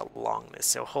walk along this.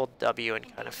 So hold W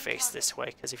and kind of face this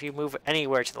way, because if you move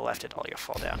anywhere to the left at all, you'll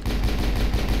fall down.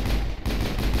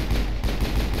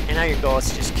 And now your goal is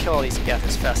to just kill all these Geth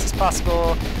as fast as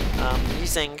possible,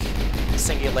 using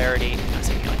Singularity,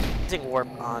 using Warp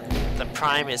on the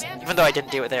Prime is, even though I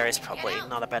didn't do it there, is probably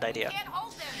not a bad idea.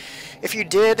 If you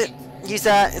did use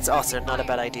that, it's also not a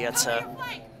bad idea to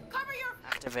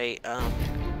activate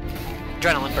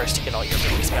Adrenaline Burst to get all your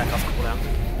abilities back off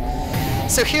cooldown.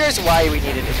 So here's why we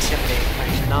needed Intimidate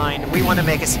rank 9. We want to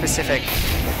make a specific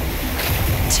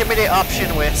Intimidate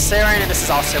option with Saren, and this is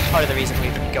also part of the reason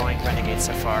we've been going Renegade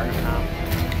so far.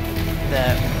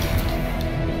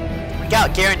 We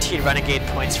got guaranteed Renegade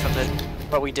points from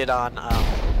what we did on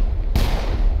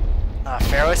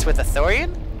Pharos with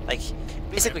Athorian. Like,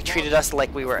 basically treated us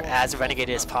like we were as Renegade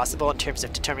as possible in terms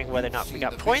of determining whether or not we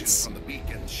got points.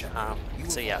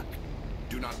 So yeah.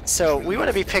 So we want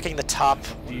to be picking the top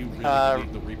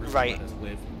right,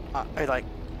 or like,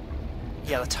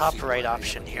 yeah, the top right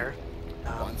option here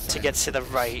to get to the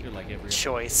right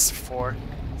choice for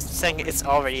saying it's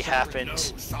already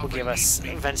happened will give us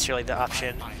eventually the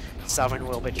option Sovereign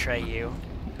will betray you,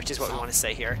 which is what we want to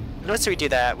say here. And once we do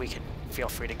that, we can feel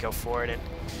free to go forward and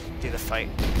do the fight.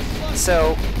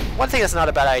 So one thing that's not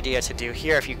a bad idea to do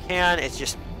here, if you can, is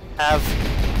just have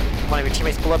one of your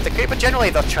teammates blow up the crate, but generally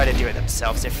they'll try to do it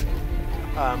themselves if,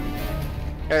 or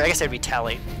I guess it'd be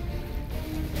Tally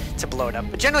to blow it up.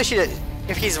 But generally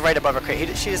if he's right above a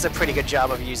crate, she does a pretty good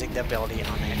job of using the ability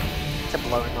on it to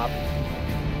blow him up.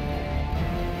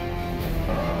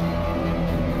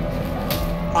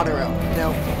 On her own.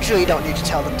 No, usually you don't need to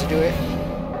tell them to do it.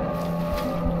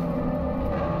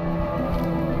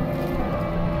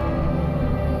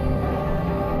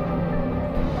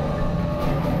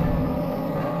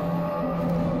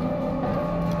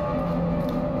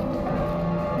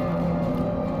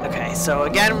 So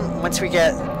again, once we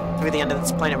get through the end of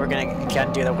this planet, we're going to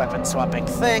again do the weapon swapping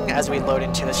thing as we load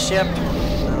into the ship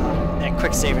and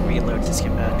quick save and reload to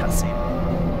skip a cutscene.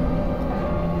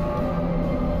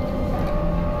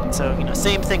 So, you know,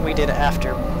 same thing we did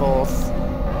after both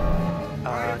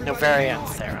Noveria and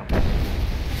Therum.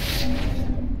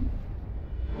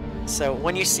 So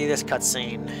when you see this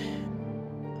cutscene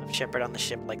of Shepard on the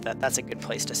ship like that, that's a good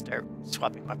place to start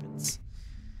swapping weapons.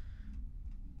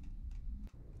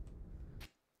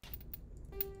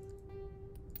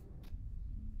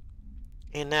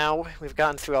 And now we've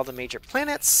gotten through all the major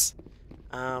planets,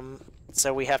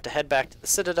 so we have to head back to the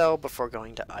Citadel before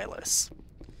going to Ilos.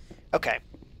 Okay.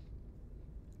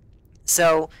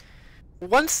 So,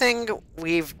 one thing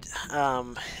we've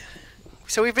been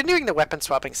doing the weapon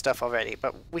swapping stuff already,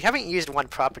 but we haven't used one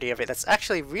property of it that's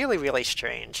actually really, really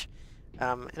strange,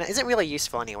 and it isn't really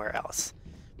useful anywhere else.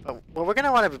 But what we're going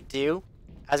to want to do,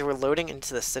 as we're loading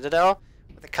into the Citadel,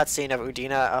 with the cutscene of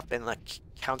Udina up in the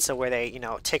council where they, you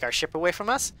know, take our ship away from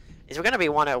us, is we're going to be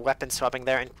weapon swapping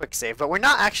there and quick save, but we're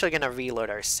not actually going to reload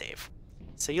our save.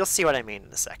 So you'll see what I mean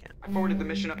in a second. I forwarded the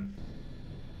mission up.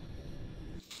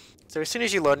 So as soon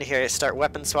as you load in here, start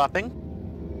weapon swapping.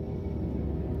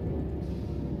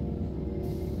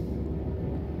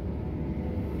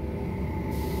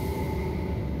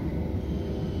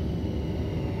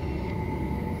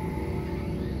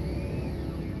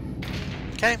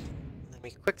 Okay, then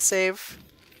we quick save.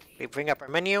 We bring up our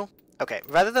menu. Okay,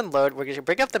 rather than load, we're going to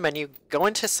bring up the menu, go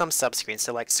into some subscreen,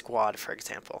 so like squad, for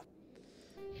example.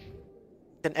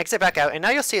 Then exit back out, and now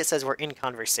you'll see it says we're in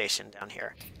conversation down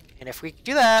here. And if we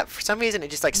do that, for some reason it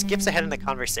just like skips ahead in the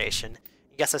conversation.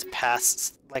 It gets us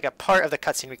past like a part of the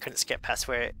cutscene we couldn't skip past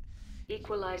where it...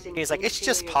 He's like, it's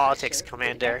just politics,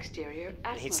 Commander.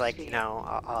 And he's like, you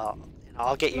know,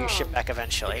 I'll get your ship back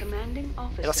eventually.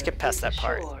 It'll skip past that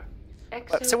part.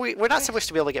 But, so we're not supposed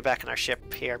to be able to get back on our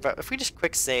ship here, but if we just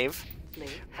quick save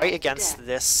right against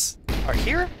this part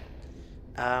here,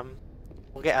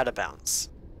 we'll get out of bounds.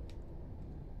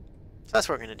 So that's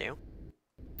what we're going to do.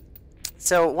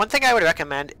 So one thing I would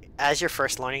recommend as you're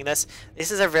first learning this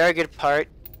is a very good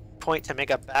point to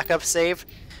make a backup save,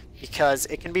 because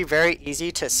it can be very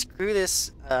easy to screw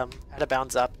this out of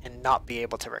bounds up and not be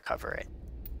able to recover it.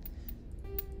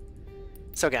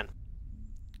 So again,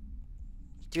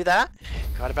 do that,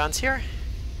 go out of bounds here.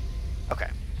 Okay,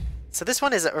 so this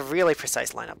one is a really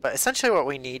precise lineup, but essentially what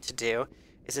we need to do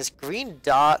is this green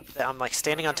dot that I'm like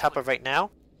standing on top of right now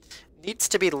needs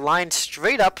to be lined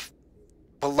straight up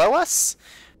below us.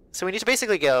 So we need to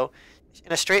basically go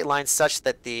in a straight line such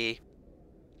that the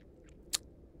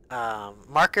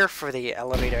marker for the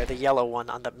elevator, the yellow one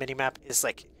on the minimap, is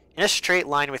like in a straight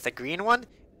line with the green one,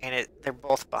 and they're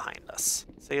both behind us.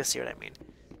 So you'll see what I mean.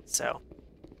 So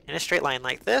in a straight line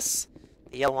like this,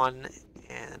 the yellow one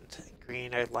and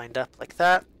green are lined up like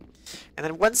that. And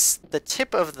then once the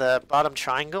tip of the bottom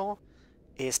triangle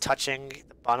is touching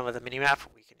the bottom of the minimap,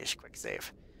 we can just quick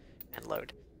save and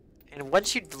load. And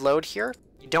once you load here,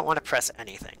 you don't want to press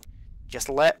anything. Just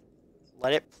let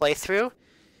it play through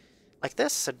like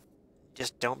this. So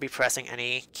just don't be pressing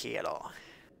any key at all.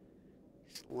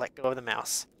 Just let go of the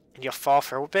mouse, and you'll fall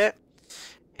for a bit.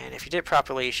 And if you did it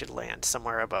properly, you should land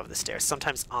somewhere above the stairs,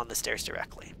 sometimes on the stairs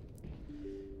directly.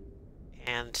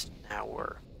 And now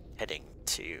we're heading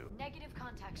to...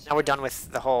 Now we're done with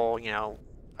the whole, you know,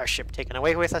 our ship taken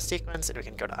away with us sequence, and we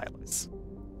can go to Ilos.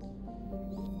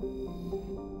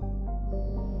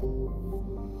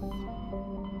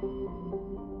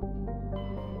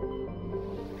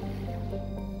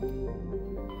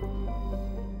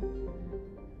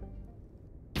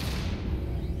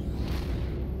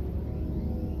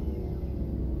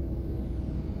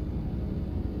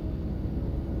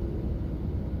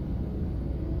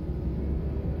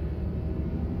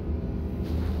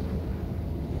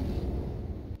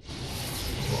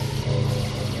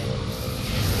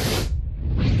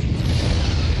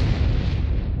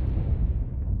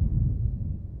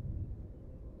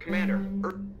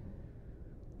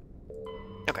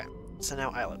 Okay, so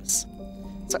now Ilos.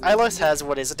 So Ilos has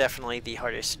what is definitely the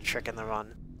hardest trick in the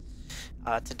run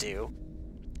to do,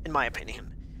 in my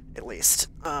opinion, at least.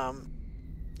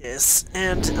 This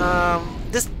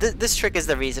trick is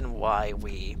the reason why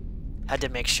we had to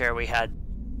make sure we had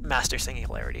Master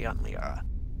Singularity on Liara.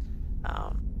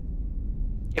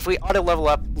 If we auto level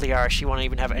up Liara, she won't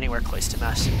even have anywhere close to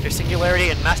Master Singularity,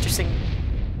 and Master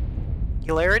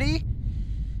Singularity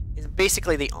is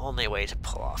basically the only way to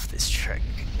pull off this trick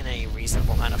in a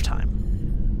reasonable amount of time.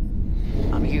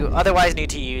 You otherwise need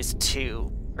to use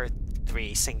 2 or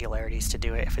 3 singularities to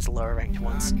do it if it's lower ranked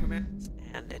ones,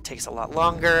 and it takes a lot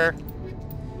longer.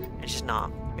 It's just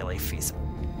not really feasible.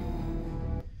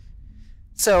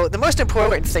 So the most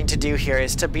important thing to do here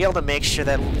is to be able to make sure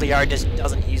that Liara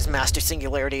doesn't use Master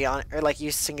Singularity on, or like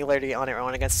use Singularity on her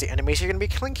own against the enemies you're going to be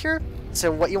killing here.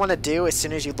 So what you want to do as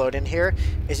soon as you load in here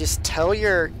is just tell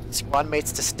your squad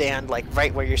mates to stand like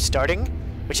right where you're starting,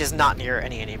 which is not near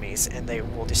any enemies, and they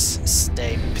will just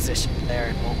stay positioned there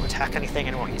and won't attack anything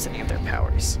and won't use any of their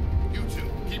powers. You two,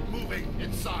 keep moving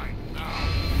inside now.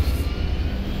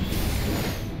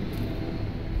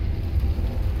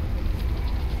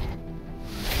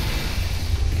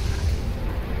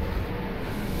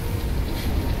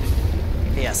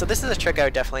 Yeah, so this is a trick I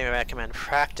would definitely recommend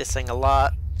practicing a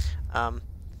lot.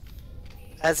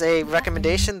 As a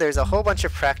recommendation, there's a whole bunch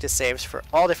of practice saves for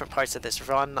all different parts of this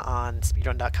run on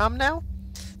speedrun.com now.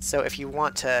 So if you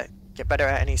want to get better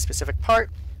at any specific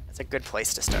part, that's a good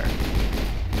place to start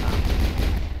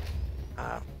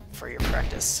for your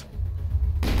practice.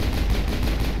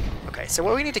 Okay, so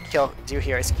what we need to do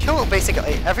here is kill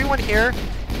basically everyone here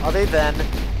other than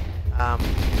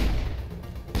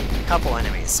couple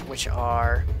enemies, which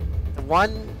are the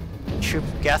one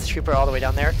Geth Trooper all the way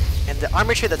down there, and the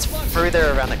armature that's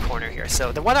further around the corner here.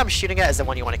 So the one I'm shooting at is the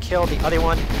one you want to kill, the other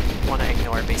one you want to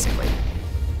ignore, basically.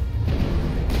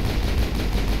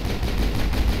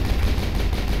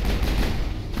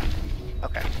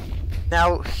 Okay,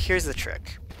 now here's the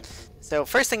trick. So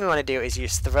first thing we want to do is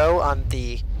use throw on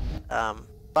the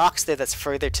box there that's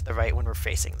further to the right when we're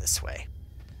facing this way.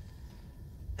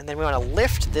 And then we want to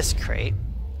lift this crate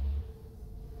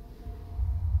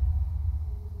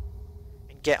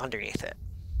get underneath it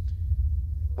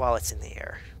while it's in the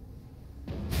air.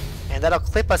 And that'll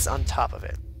clip us on top of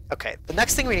it. Okay, the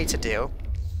next thing we need to do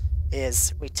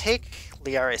is we take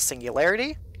Liara's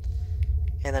Singularity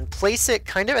and then place it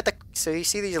kind of at the... So you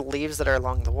see these leaves that are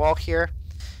along the wall here?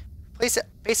 Place it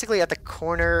basically at the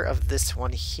corner of this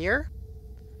one here.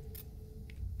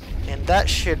 And that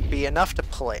should be enough to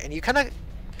pull it. And you kind of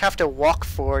have to walk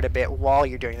forward a bit while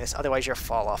you're doing this, otherwise you'll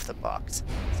fall off the box.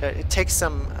 So it takes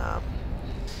some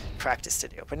practice to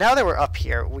do. But now that we're up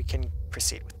here, we can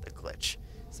proceed with the glitch.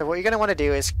 So what you're going to want to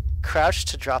do is crouch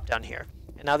to drop down here.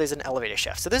 And now there's an elevator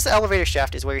shaft. So this elevator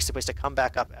shaft is where you're supposed to come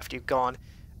back up after you've gone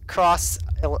across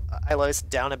Ilos,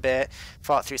 down a bit,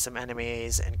 fought through some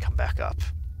enemies, and come back up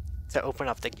to open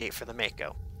up the gate for the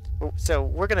Mako. So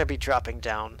we're going to be dropping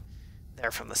down there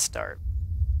from the start.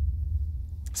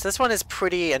 So this one is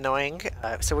pretty annoying.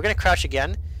 So we're going to crouch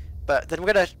again, but then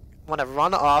we're going to want to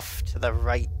run off to the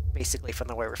right, basically from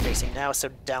the way we're facing now, so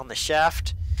down the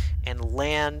shaft and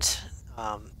land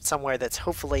somewhere that's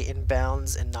hopefully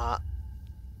inbounds and not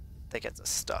that gets us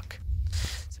stuck.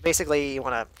 So basically you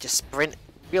want to just sprint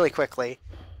really quickly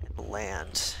and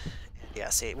land. And yeah,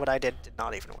 see, what I did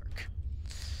not even work.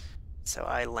 So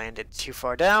I landed too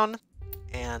far down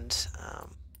and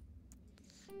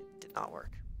it did not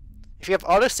work. If you have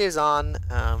autosaves on,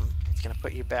 it's going to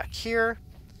put you back here.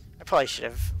 I probably should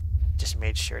have just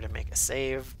made sure to make a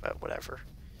save, but whatever,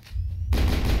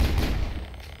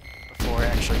 before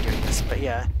actually doing this. But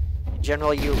yeah, in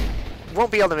general, you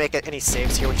won't be able to make any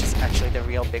saves here, which is actually the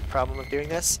real big problem of doing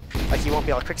this. Like, you won't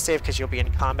be able to quick save because you'll be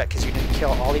in combat because you didn't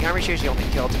kill all the armatures, you only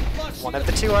killed one of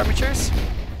the two armatures.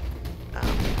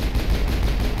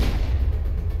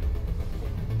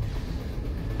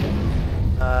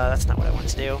 That's not what I wanted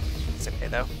to do. It's okay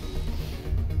though.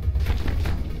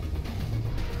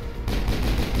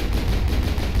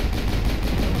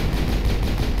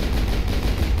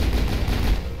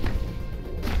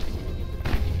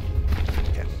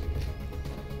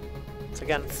 So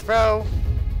again, throw,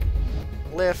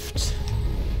 lift,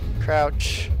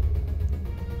 crouch,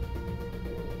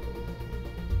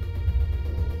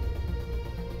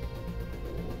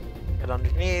 get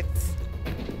underneath,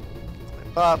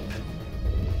 climb up,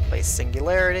 place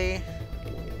Singularity,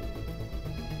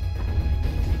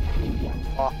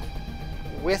 walk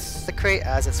with the crate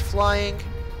as it's flying.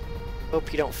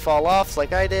 Hope you don't fall off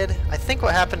like I did. I think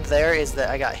what happened there is that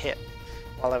I got hit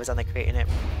while I was on the crate and it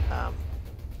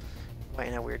went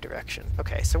in a weird direction.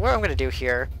 Okay, so what I'm going to do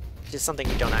here is something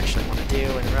you don't actually want to do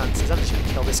in runs, is I'm just going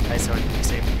to kill this guy so I can quick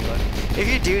save and reload.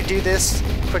 If you do this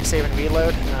quick save and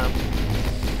reload,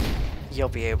 you'll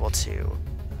be able to...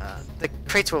 the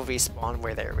crates will respawn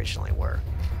where they originally were,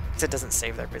 because it doesn't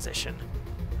save their position.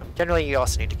 Generally, you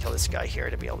also need to kill this guy here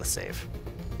to be able to save.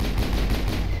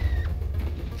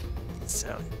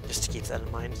 So, just to keep that in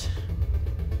mind.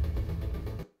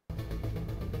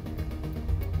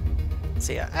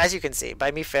 So yeah, as you can see,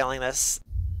 by me failing this,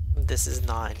 this is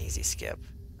not an easy skip.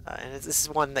 And this is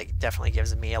one that definitely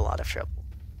gives me a lot of trouble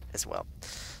as well.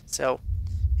 So,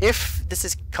 if this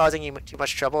is causing you too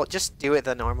much trouble, just do it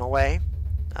the normal way.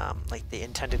 Like the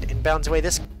intended inbounds way.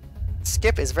 This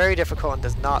skip is very difficult and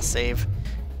does not save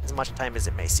as much time as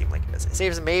it may seem like it does. It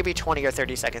saves maybe 20 or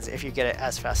 30 seconds if you get it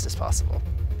as fast as possible.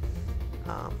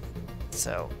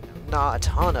 So, not a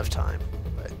ton of time,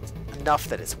 but enough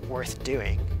that it's worth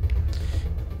doing.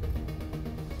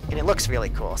 And it looks really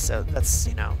cool, so that's,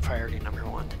 you know, priority number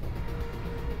one.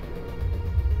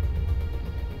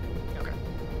 Okay.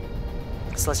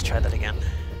 So let's try that again.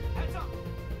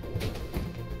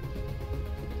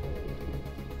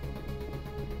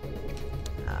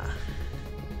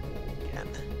 Again.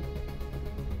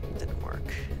 Didn't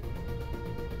work.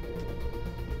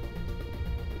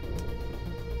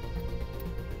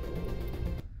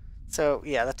 So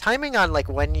yeah, the timing on like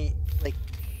when you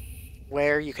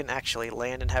where you can actually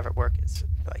land and have it work is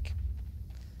like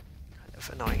kind of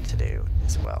annoying to do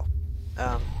as well.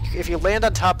 If you land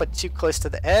on top but too close to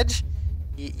the edge,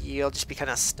 you'll just be kind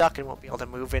of stuck and won't be able to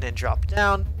move in and drop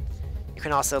down. You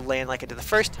can also land like I did the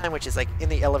first time, which is like in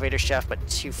the elevator shaft but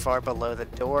too far below the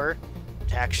door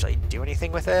to actually do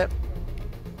anything with it.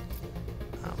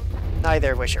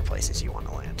 Neither of which are places you want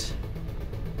to land.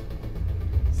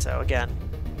 So again,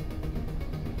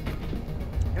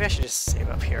 maybe I should just save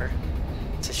up here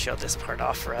to show this part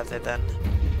off rather than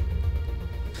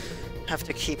have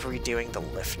to keep redoing the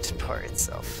lift part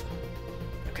itself.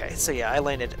 Okay, so yeah, I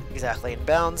landed exactly in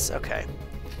bounds. Okay.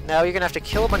 Now you're gonna have to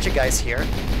kill a bunch of guys here.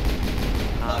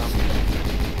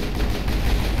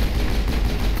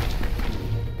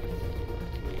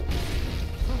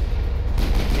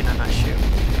 Can I not shoot?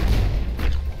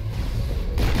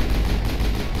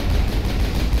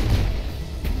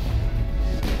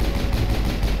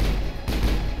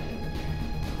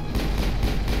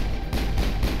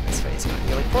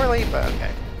 Poorly, but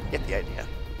okay, get the idea.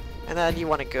 And then you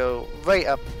want to go right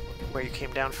up where you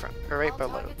came down from, or right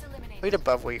below, right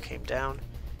above where you came down,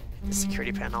 hit the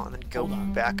security panel, and then go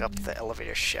back up the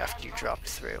elevator shaft you dropped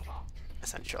through,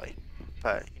 essentially.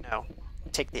 But, you know,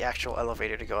 take the actual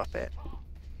elevator to go up it.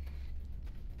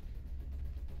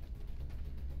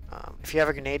 If you have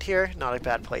a grenade here, not a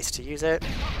bad place to use it.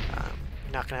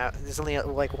 You're not gonna have, there's only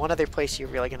like one other place you're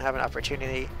really gonna have an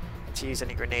opportunity to use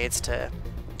any grenades to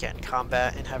get in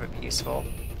combat and have it be useful.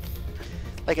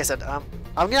 Like I said, I'm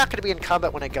not going to be in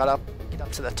combat when I get up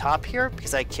to the top here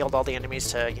because I killed all the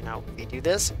enemies to, you know, redo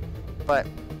this. But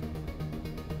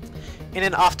in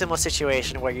an optimal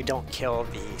situation where you don't kill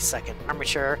the second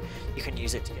armature, you can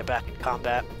use it to get back in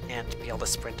combat and be able to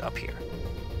sprint up here.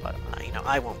 But you know,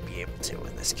 I won't be able to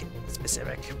in this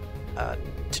specific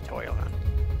tutorial run.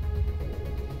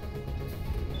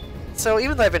 So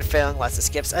even though I've been failing lots of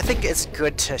skips, I think it's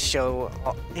good to show,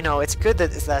 you know, it's good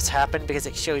that that's happened because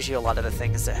it shows you a lot of the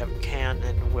things that can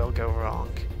and will go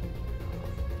wrong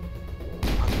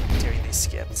during these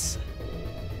skips.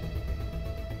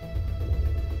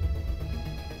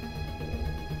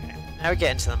 Okay, now we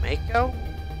get into the Mako.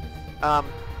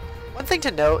 One thing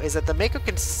to note is that the Mako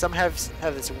can somehow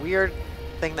have this weird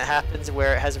thing that happens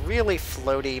where it has really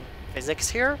floaty physics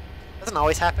here. Doesn't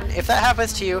always happen. If that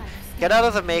happens to you, get out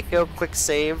of the Mako, quick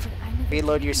save,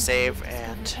 reload your save,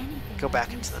 and go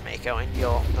back into the Mako, and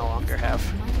you'll no longer have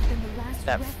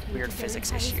that weird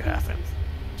physics issue happen.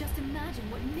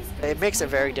 It makes it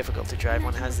very difficult to drive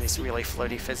when it has these really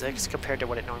floaty physics compared to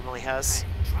what it normally has.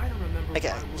 Like,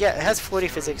 yeah, it has floaty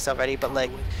physics already, but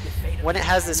like, when it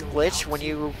has this glitch, when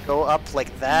you go up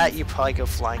like that, you probably go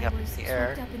flying up in the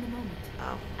air.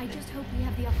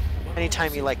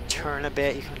 Anytime you like turn a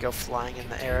bit, you can go flying in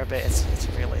the air a bit. It's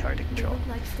really hard to control.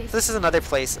 So this is another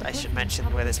place I should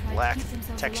mention where this black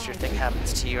texture thing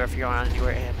happens to you if you're on a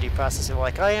newer AMD processor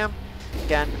like I am.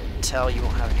 Again, until you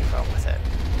won't have any problem with it.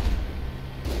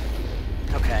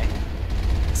 Okay,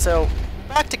 so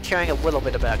back to carrying a little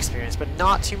bit of bad experience, but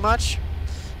not too much.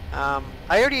 I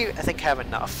think have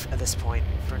enough at this point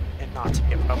for it not to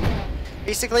be a problem.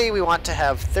 Basically, we want to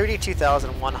have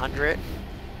 32,100.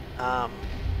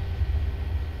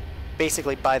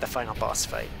 Basically by the final boss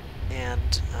fight,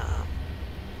 and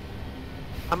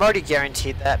I'm already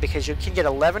guaranteed that because you can get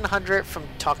 1100 from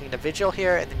talking to Vigil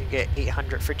here, and then you get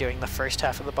 800 for doing the first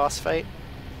half of the boss fight.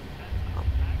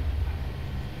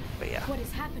 But yeah. What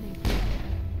is happening?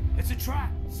 It's a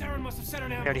trap. Saren must have set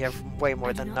an ambush. I already have way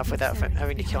more than enough without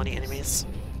having to kill any enemies.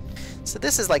 So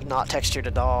this is like not textured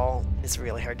at all. It's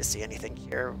really hard to see anything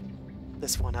here.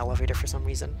 This one elevator for some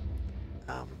reason.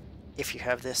 If you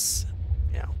have this,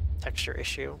 you know, texture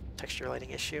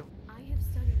lighting issue. I have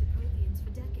studied the Protheans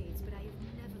for decades, but I have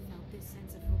never felt this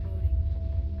sense of foreboding.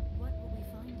 What will we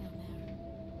find down there?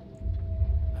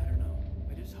 I don't know.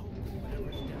 I just hope that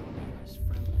whatever's down there is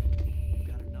friendly. We've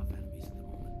got enough enemies at the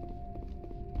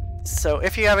moment. So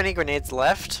if you have any grenades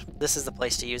left, this is the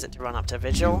place to use it to run up to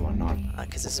Vigil,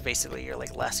 because this is basically your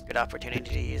like last good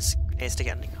opportunity to use grenades to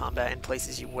get into combat in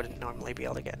places you wouldn't normally be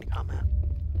able to get into combat.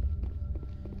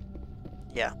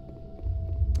 Yeah.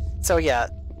 So yeah,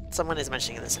 someone is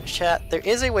mentioning this in chat. There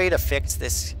is a way to fix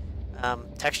this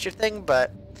texture thing,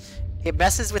 but it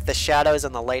messes with the shadows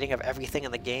and the lighting of everything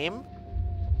in the game,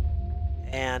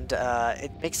 and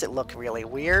it makes it look really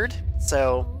weird.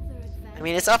 So, I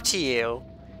mean, it's up to you.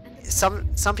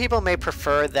 Some people may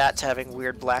prefer that to having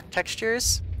weird black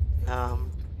textures.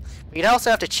 You'd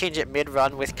also have to change it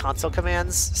mid-run with console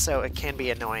commands, so it can be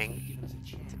annoying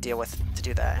to deal with to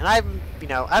do that. And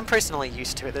I'm personally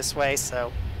used to it this way,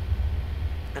 so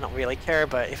I don't really care.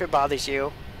 But if it bothers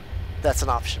you, that's an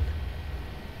option.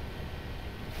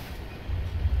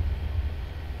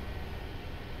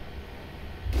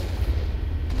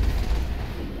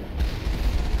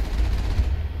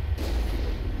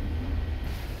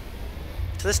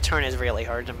 So this turn is really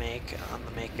hard to make on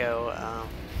the Mako,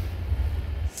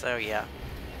 so yeah.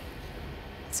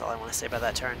 That's all I want to say about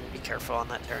that turn. Be careful on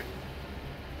that turn. It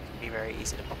can be very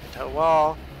easy to bump into a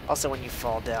wall. Also, when you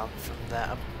fall down from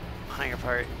that higher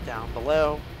part down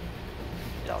below,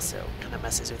 it also kind of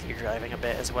messes with your driving a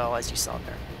bit as well, as you saw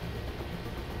there.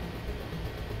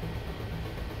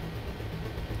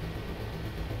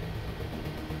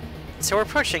 So we're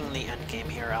approaching the end game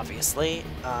here, obviously.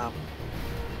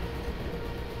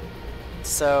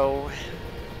 So,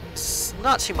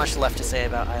 not too much left to say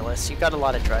about Eyeless. You've got a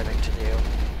lot of driving to do.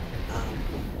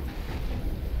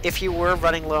 If you were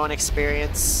running low on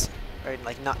experience, or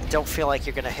like don't feel like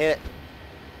you're gonna hit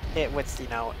it with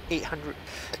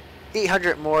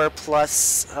 800 more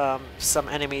plus some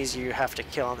enemies you have to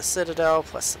kill on the Citadel,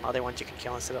 plus some other ones you can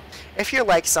kill on the Citadel. If you're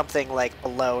like something like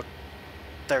below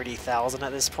 30,000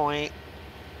 at this point,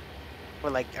 or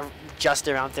like just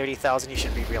around 30,000, you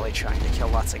should be really trying to kill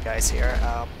lots of guys here.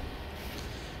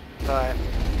 But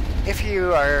if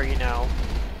you are, even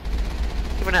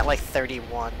at like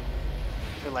 31,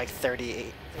 or like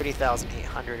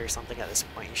 30,800 or something at this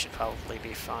point, you should probably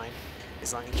be fine,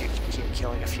 as long as you can keep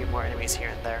killing a few more enemies here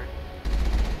and there.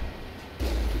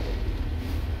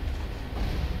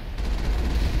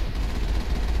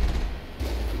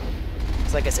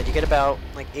 So like I said, you get about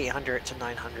like 800 to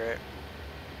 900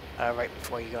 right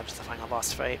before you go into the final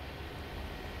boss fight.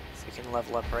 So you can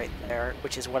level up right there,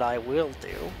 which is what I will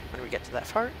do when we get to that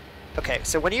part. Okay,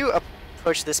 so when you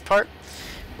approach this part,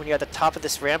 when you're at the top of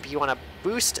this ramp, you want to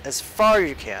boost as far as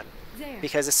you can.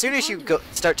 Because as soon as you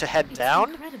start to head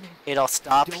down, it'll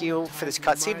stop you for this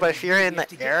cutscene, but if you're in the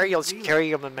air, you'll just carry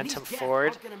your momentum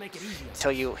forward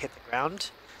until you hit the ground.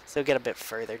 So get a bit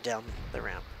further down the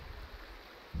ramp.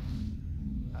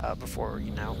 Before,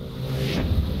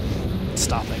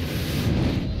 stopping.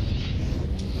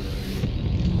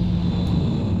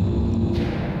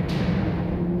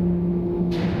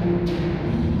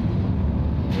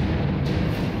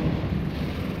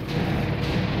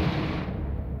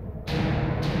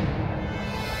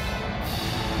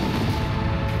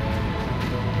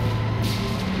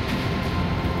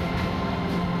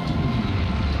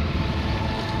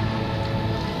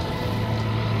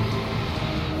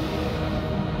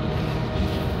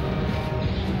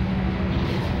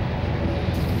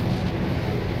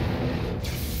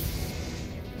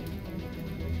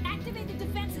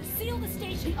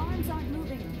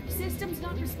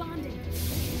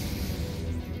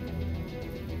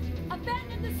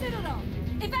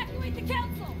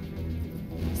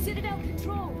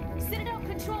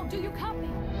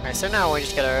 So now we're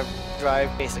just gonna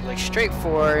drive basically straight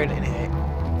forward and hit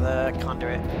the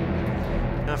conduit. You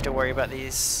don't have to worry about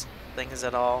these things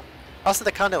at all. Also,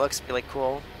 the conduit looks really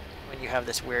cool when you have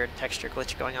this weird texture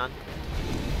glitch going on.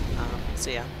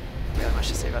 So yeah, not really much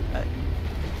to say about that,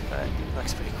 but it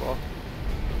looks pretty cool.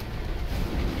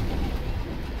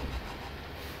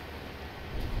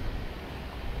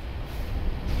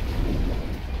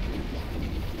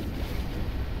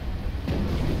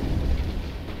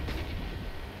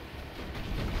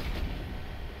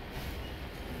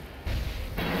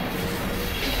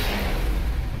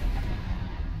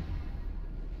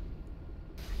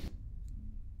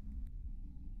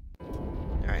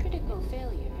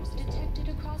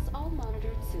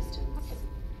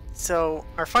 So,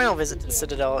 our final visit to the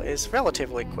Citadel is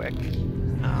relatively quick.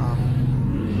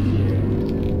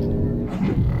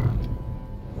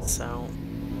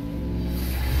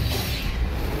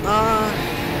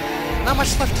 Not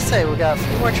much left to say. We got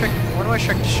one more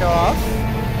trick to show off,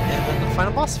 and then the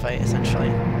final boss fight,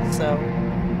 essentially. So,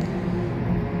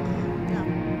 yeah.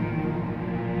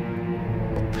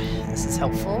 Hope this is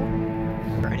helpful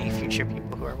for any future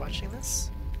people who are watching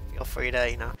this. Feel free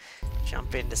to,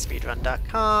 jump into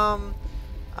speedrun.com,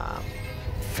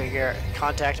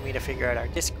 contact me to figure out our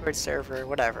Discord server,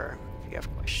 whatever, if you have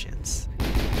questions.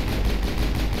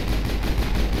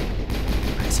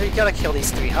 Alright, so you gotta kill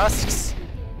these 3 husks.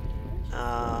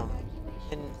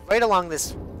 And right along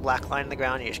this black line in the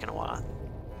ground, you're just gonna wanna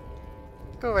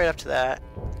go right up to that,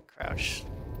 crouch,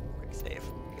 quick save,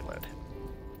 reload.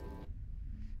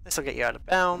 This will get you out of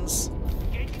bounds,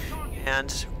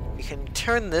 and we can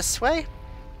turn this way,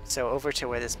 so over to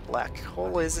where this black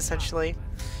hole is essentially,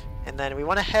 and then we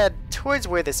want to head towards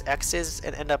where this X is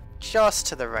and end up just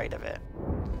to the right of it,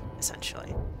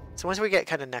 essentially. So once we get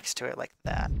kind of next to it like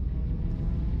that,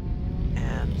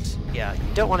 and yeah,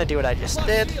 you don't want to do what I just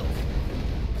did.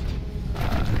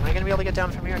 Am I going to be able to get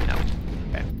down from here? No.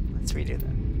 Okay, let's redo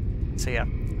that. So yeah,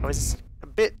 I was a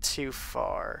bit too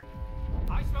far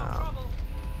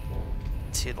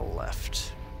to the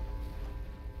left.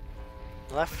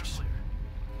 Left?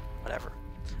 Whatever.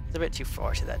 It's a bit too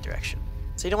far to that direction.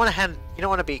 So you don't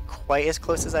want to be quite as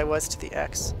close as I was to the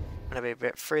X. You want to be a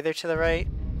bit further to the right.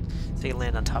 So you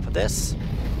land on top of this.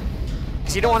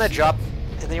 Because you don't want to drop,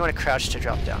 and then you want to crouch to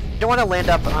drop down. You don't want to land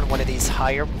up on one of these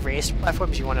higher raised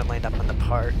platforms, you want to land up on the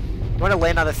part. You want to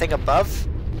land on the thing above,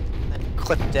 and then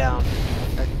clip down,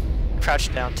 or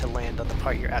crouch down to land on the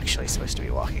part you're actually supposed to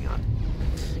be walking on.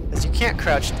 Because you can't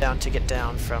crouch down to get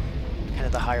down from kind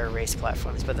of the higher raised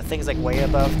platforms, but the things like way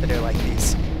above that are like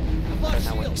these, I don't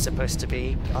know what you're supposed to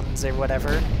be, guns or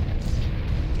whatever,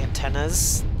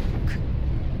 antennas,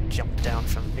 jump down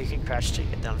from, you can crouch to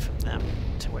get down from them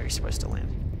to where you're supposed to land.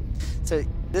 So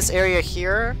this area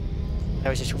here, I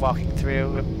was just walking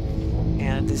through,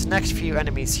 and these next few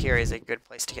enemies here is a good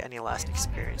place to get any last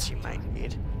experience you might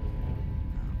need.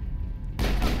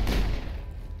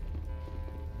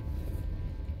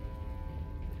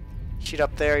 Shoot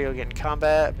up there, you'll get in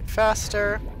combat a bit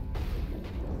faster.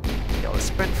 Be able to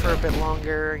sprint for a bit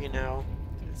longer, you know,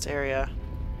 in this area.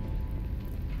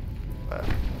 But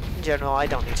in general, I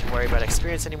don't need to worry about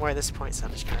experience anymore at this point, so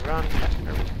I'm just gonna run,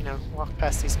 or, you know, walk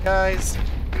past these guys.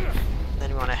 And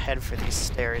then we want to head for these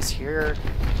stairs here.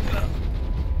 Oh,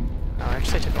 I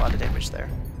actually took a lot of damage there.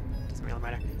 Doesn't really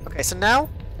matter. Okay, so now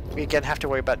we again have to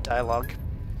worry about dialogue.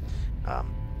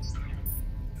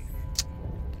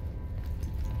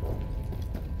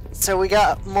 So we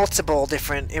got multiple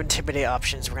different intimidate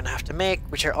options we're gonna have to make,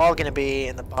 which are all gonna be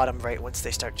in the bottom right once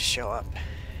they start to show up.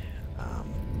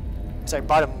 Sorry,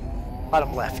 bottom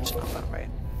left, not bottom right.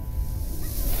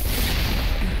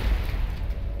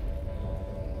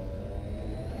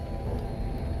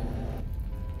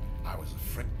 I was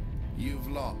afraid.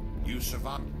 You've lost. You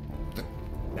survived.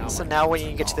 So now when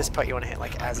you get to this part, you want to hit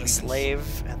like as a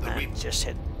slave, and then just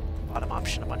hit the bottom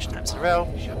option a bunch of times in a row.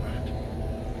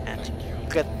 And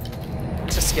good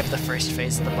to skip the first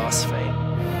phase of the boss fight.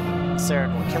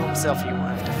 Saren will kill himself. You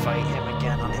won't have to fight him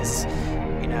again on his,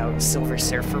 you know, Silver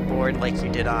Surfer board like you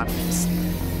did on his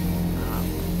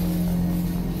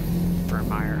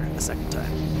Vermeer the second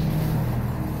time.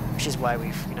 Which is why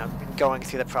we've, you know, been going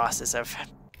through the process of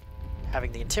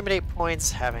having the Intimidate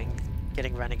points,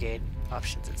 getting Renegade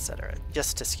options, etc.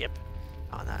 Just to skip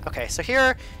on that. Okay, so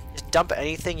here, just dump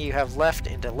anything you have left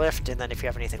into lift, and then if you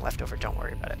have anything left over, don't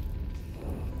worry about it.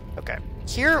 Okay,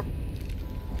 here,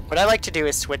 what I like to do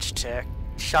is switch to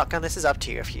shotgun. This is up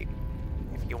to you if you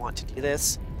want to do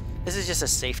this. This is just a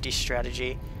safety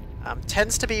strategy.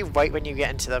 Tends to be right when you get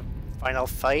into the final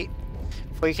fight.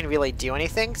 Before you can really do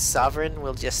anything, Sovereign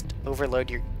will just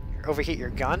overheat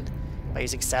your gun by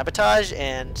using sabotage,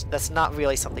 and that's not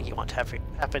really something you want to have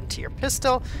happen to your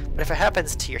pistol, but if it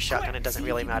happens to your shotgun, it doesn't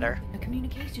really matter. A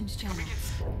communications channel.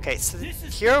 Okay, so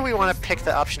here we want to pick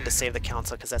the option to save the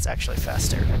council, because that's actually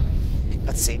faster.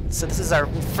 Let's see, so this is our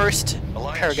first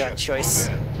Paragon choice,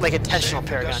 like intentional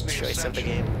Paragon choice of the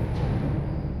game.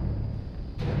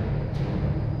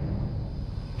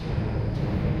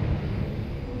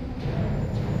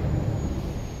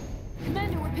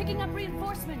 Commander, we're picking up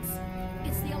reinforcements.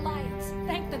 It's the Alliance.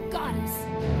 Thank the goddess.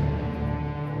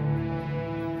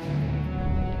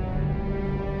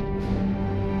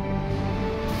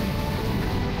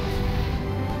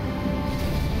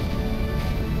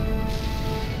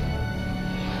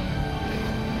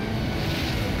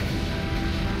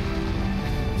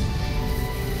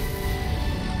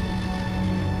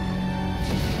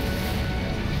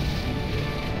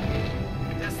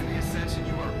 Destiny Ascension,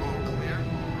 you are all clear.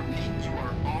 Repeat, you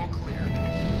are all clear.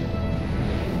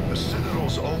 The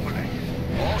Citadel's opening.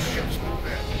 All ships move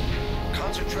in.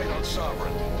 Concentrate on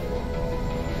Sovereign.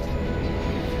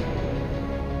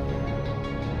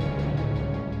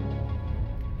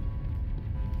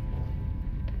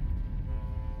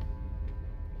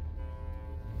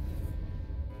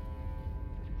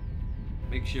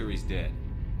 Make sure he's dead.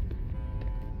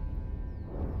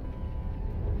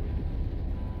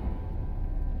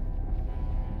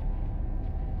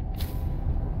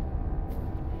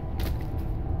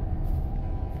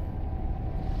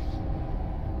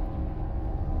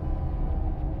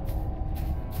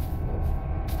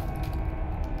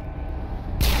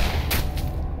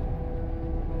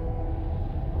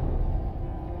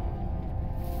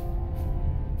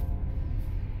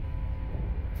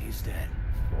 He's dead.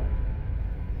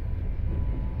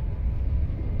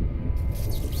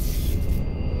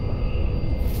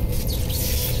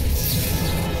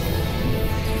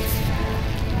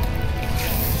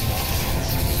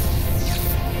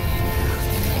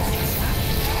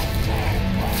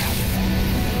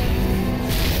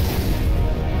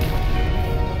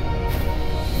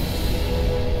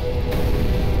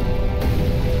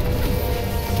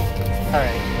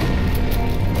 Alright.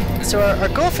 So our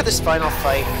goal for this final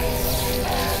fight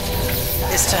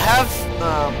is to have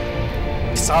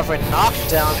Sovereign knocked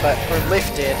down or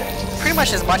lifted pretty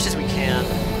much as much as we can,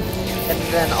 and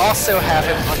then also have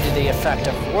him under the effect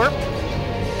of warp,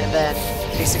 and then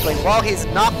basically while he's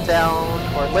knocked down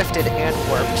or lifted and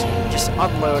warped, just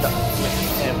unload on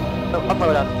him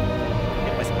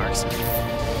with marksman.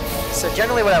 So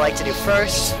generally what I like to do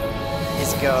first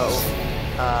is go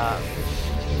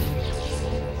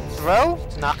throw,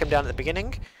 knock him down at the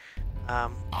beginning. I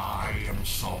am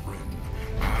sovereign,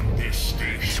 and this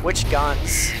station switch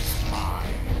guns. is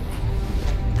mine.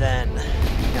 Then,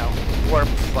 you know, warp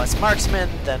plus marksman,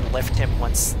 then lift him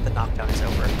once the knockdown is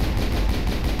over.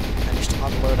 And just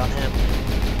unload on him.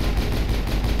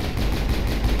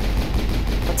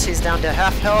 Once he's down to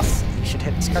half health, you should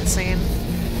hit his cutscene.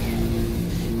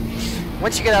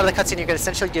 Once you get out of the cutscene, you're going to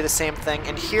essentially do the same thing.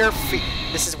 And here,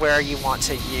 this is where you want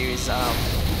to use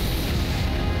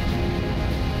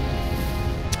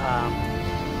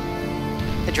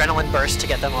Adrenaline Burst to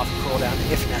get them off cooldown,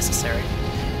 if necessary.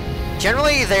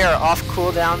 Generally, they are off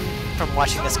cooldown from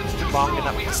watching this long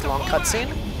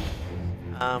cutscene.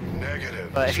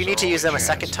 But if you need to use them a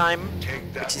second time,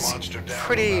 which is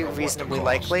pretty reasonably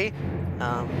likely, you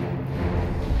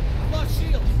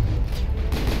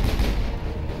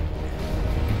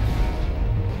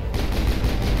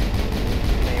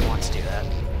may want to do that.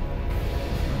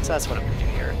 So that's what I'm going to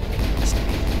do here, just to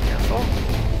be careful.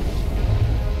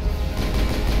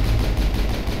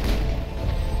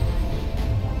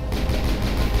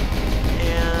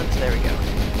 There we go.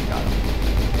 Got him.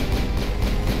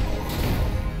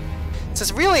 So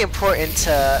it's really important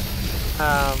to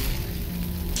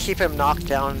keep him knocked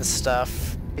down and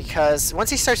stuff, because once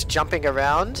he starts jumping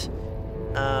around,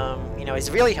 you know,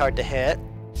 he's really hard to hit.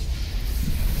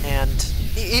 And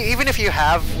even if you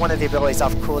have one of the abilities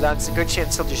off cooldown, it's a good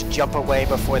chance he'll just jump away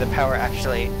before the power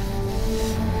actually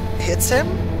hits him.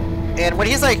 And when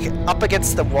he's like up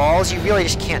against the walls, you really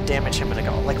just can't damage him at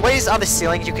all. Like when he's on the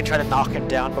ceilings, you can try to knock him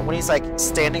down, but when he's like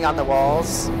standing on the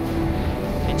walls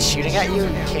and shooting at you,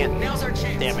 you can't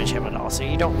damage him at all. So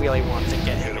you don't really want to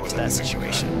get him into that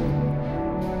situation.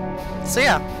 So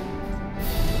yeah,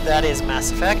 that is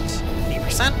Mass Effect,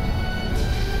 80%.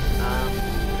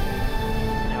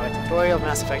 Now a tutorial of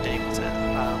Mass Effect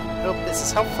 80%. Hope this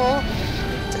is helpful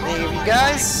to any of you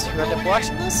guys who end up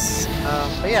watching this.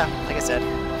 But yeah, like I said,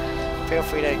 feel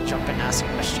free to jump in and ask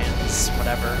questions,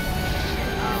 whatever.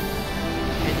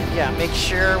 And yeah, make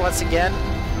sure, once again,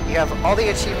 you have all the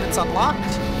achievements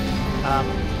unlocked.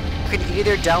 You can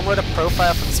either download a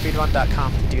profile from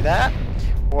speedrun.com to do that,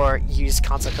 or use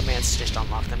console commands to just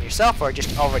unlock them yourself, or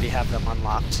just already have them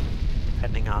unlocked,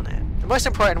 depending on it. The most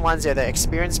important ones are the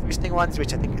experience boosting ones,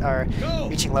 which I think are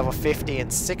reaching level 50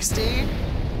 and 60.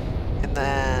 And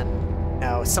then, you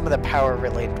know, some of the power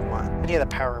related ones, any of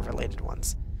the power related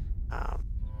ones.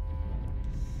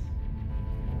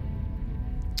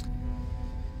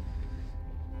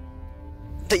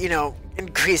 That, you know,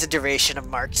 increase the duration of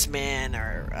marksman,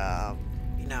 or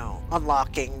you know,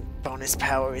 unlocking bonus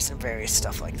powers and various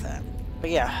stuff like that.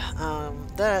 But yeah,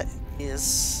 that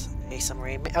is a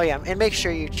summary. Oh yeah, and make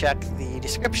sure you check the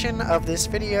description of this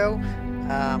video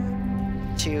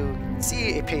to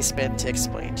see a paste bin to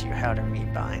explain to you how to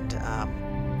rebind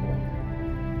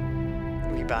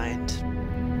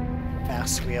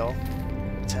fast wheel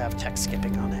to have text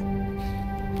skipping on it.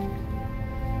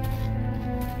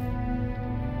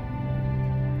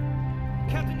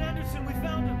 Captain Anderson, we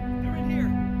found them. They're in here.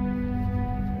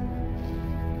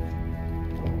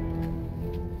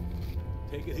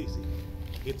 Take it easy.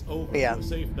 It's over. Yeah. We're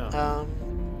safe now.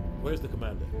 Where's the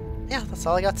commander? Yeah, that's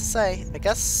all I got to say, I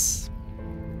guess.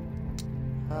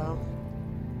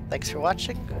 Thanks for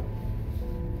watching.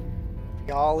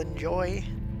 Y'all enjoy.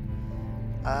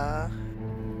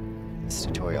 this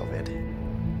tutorial vid.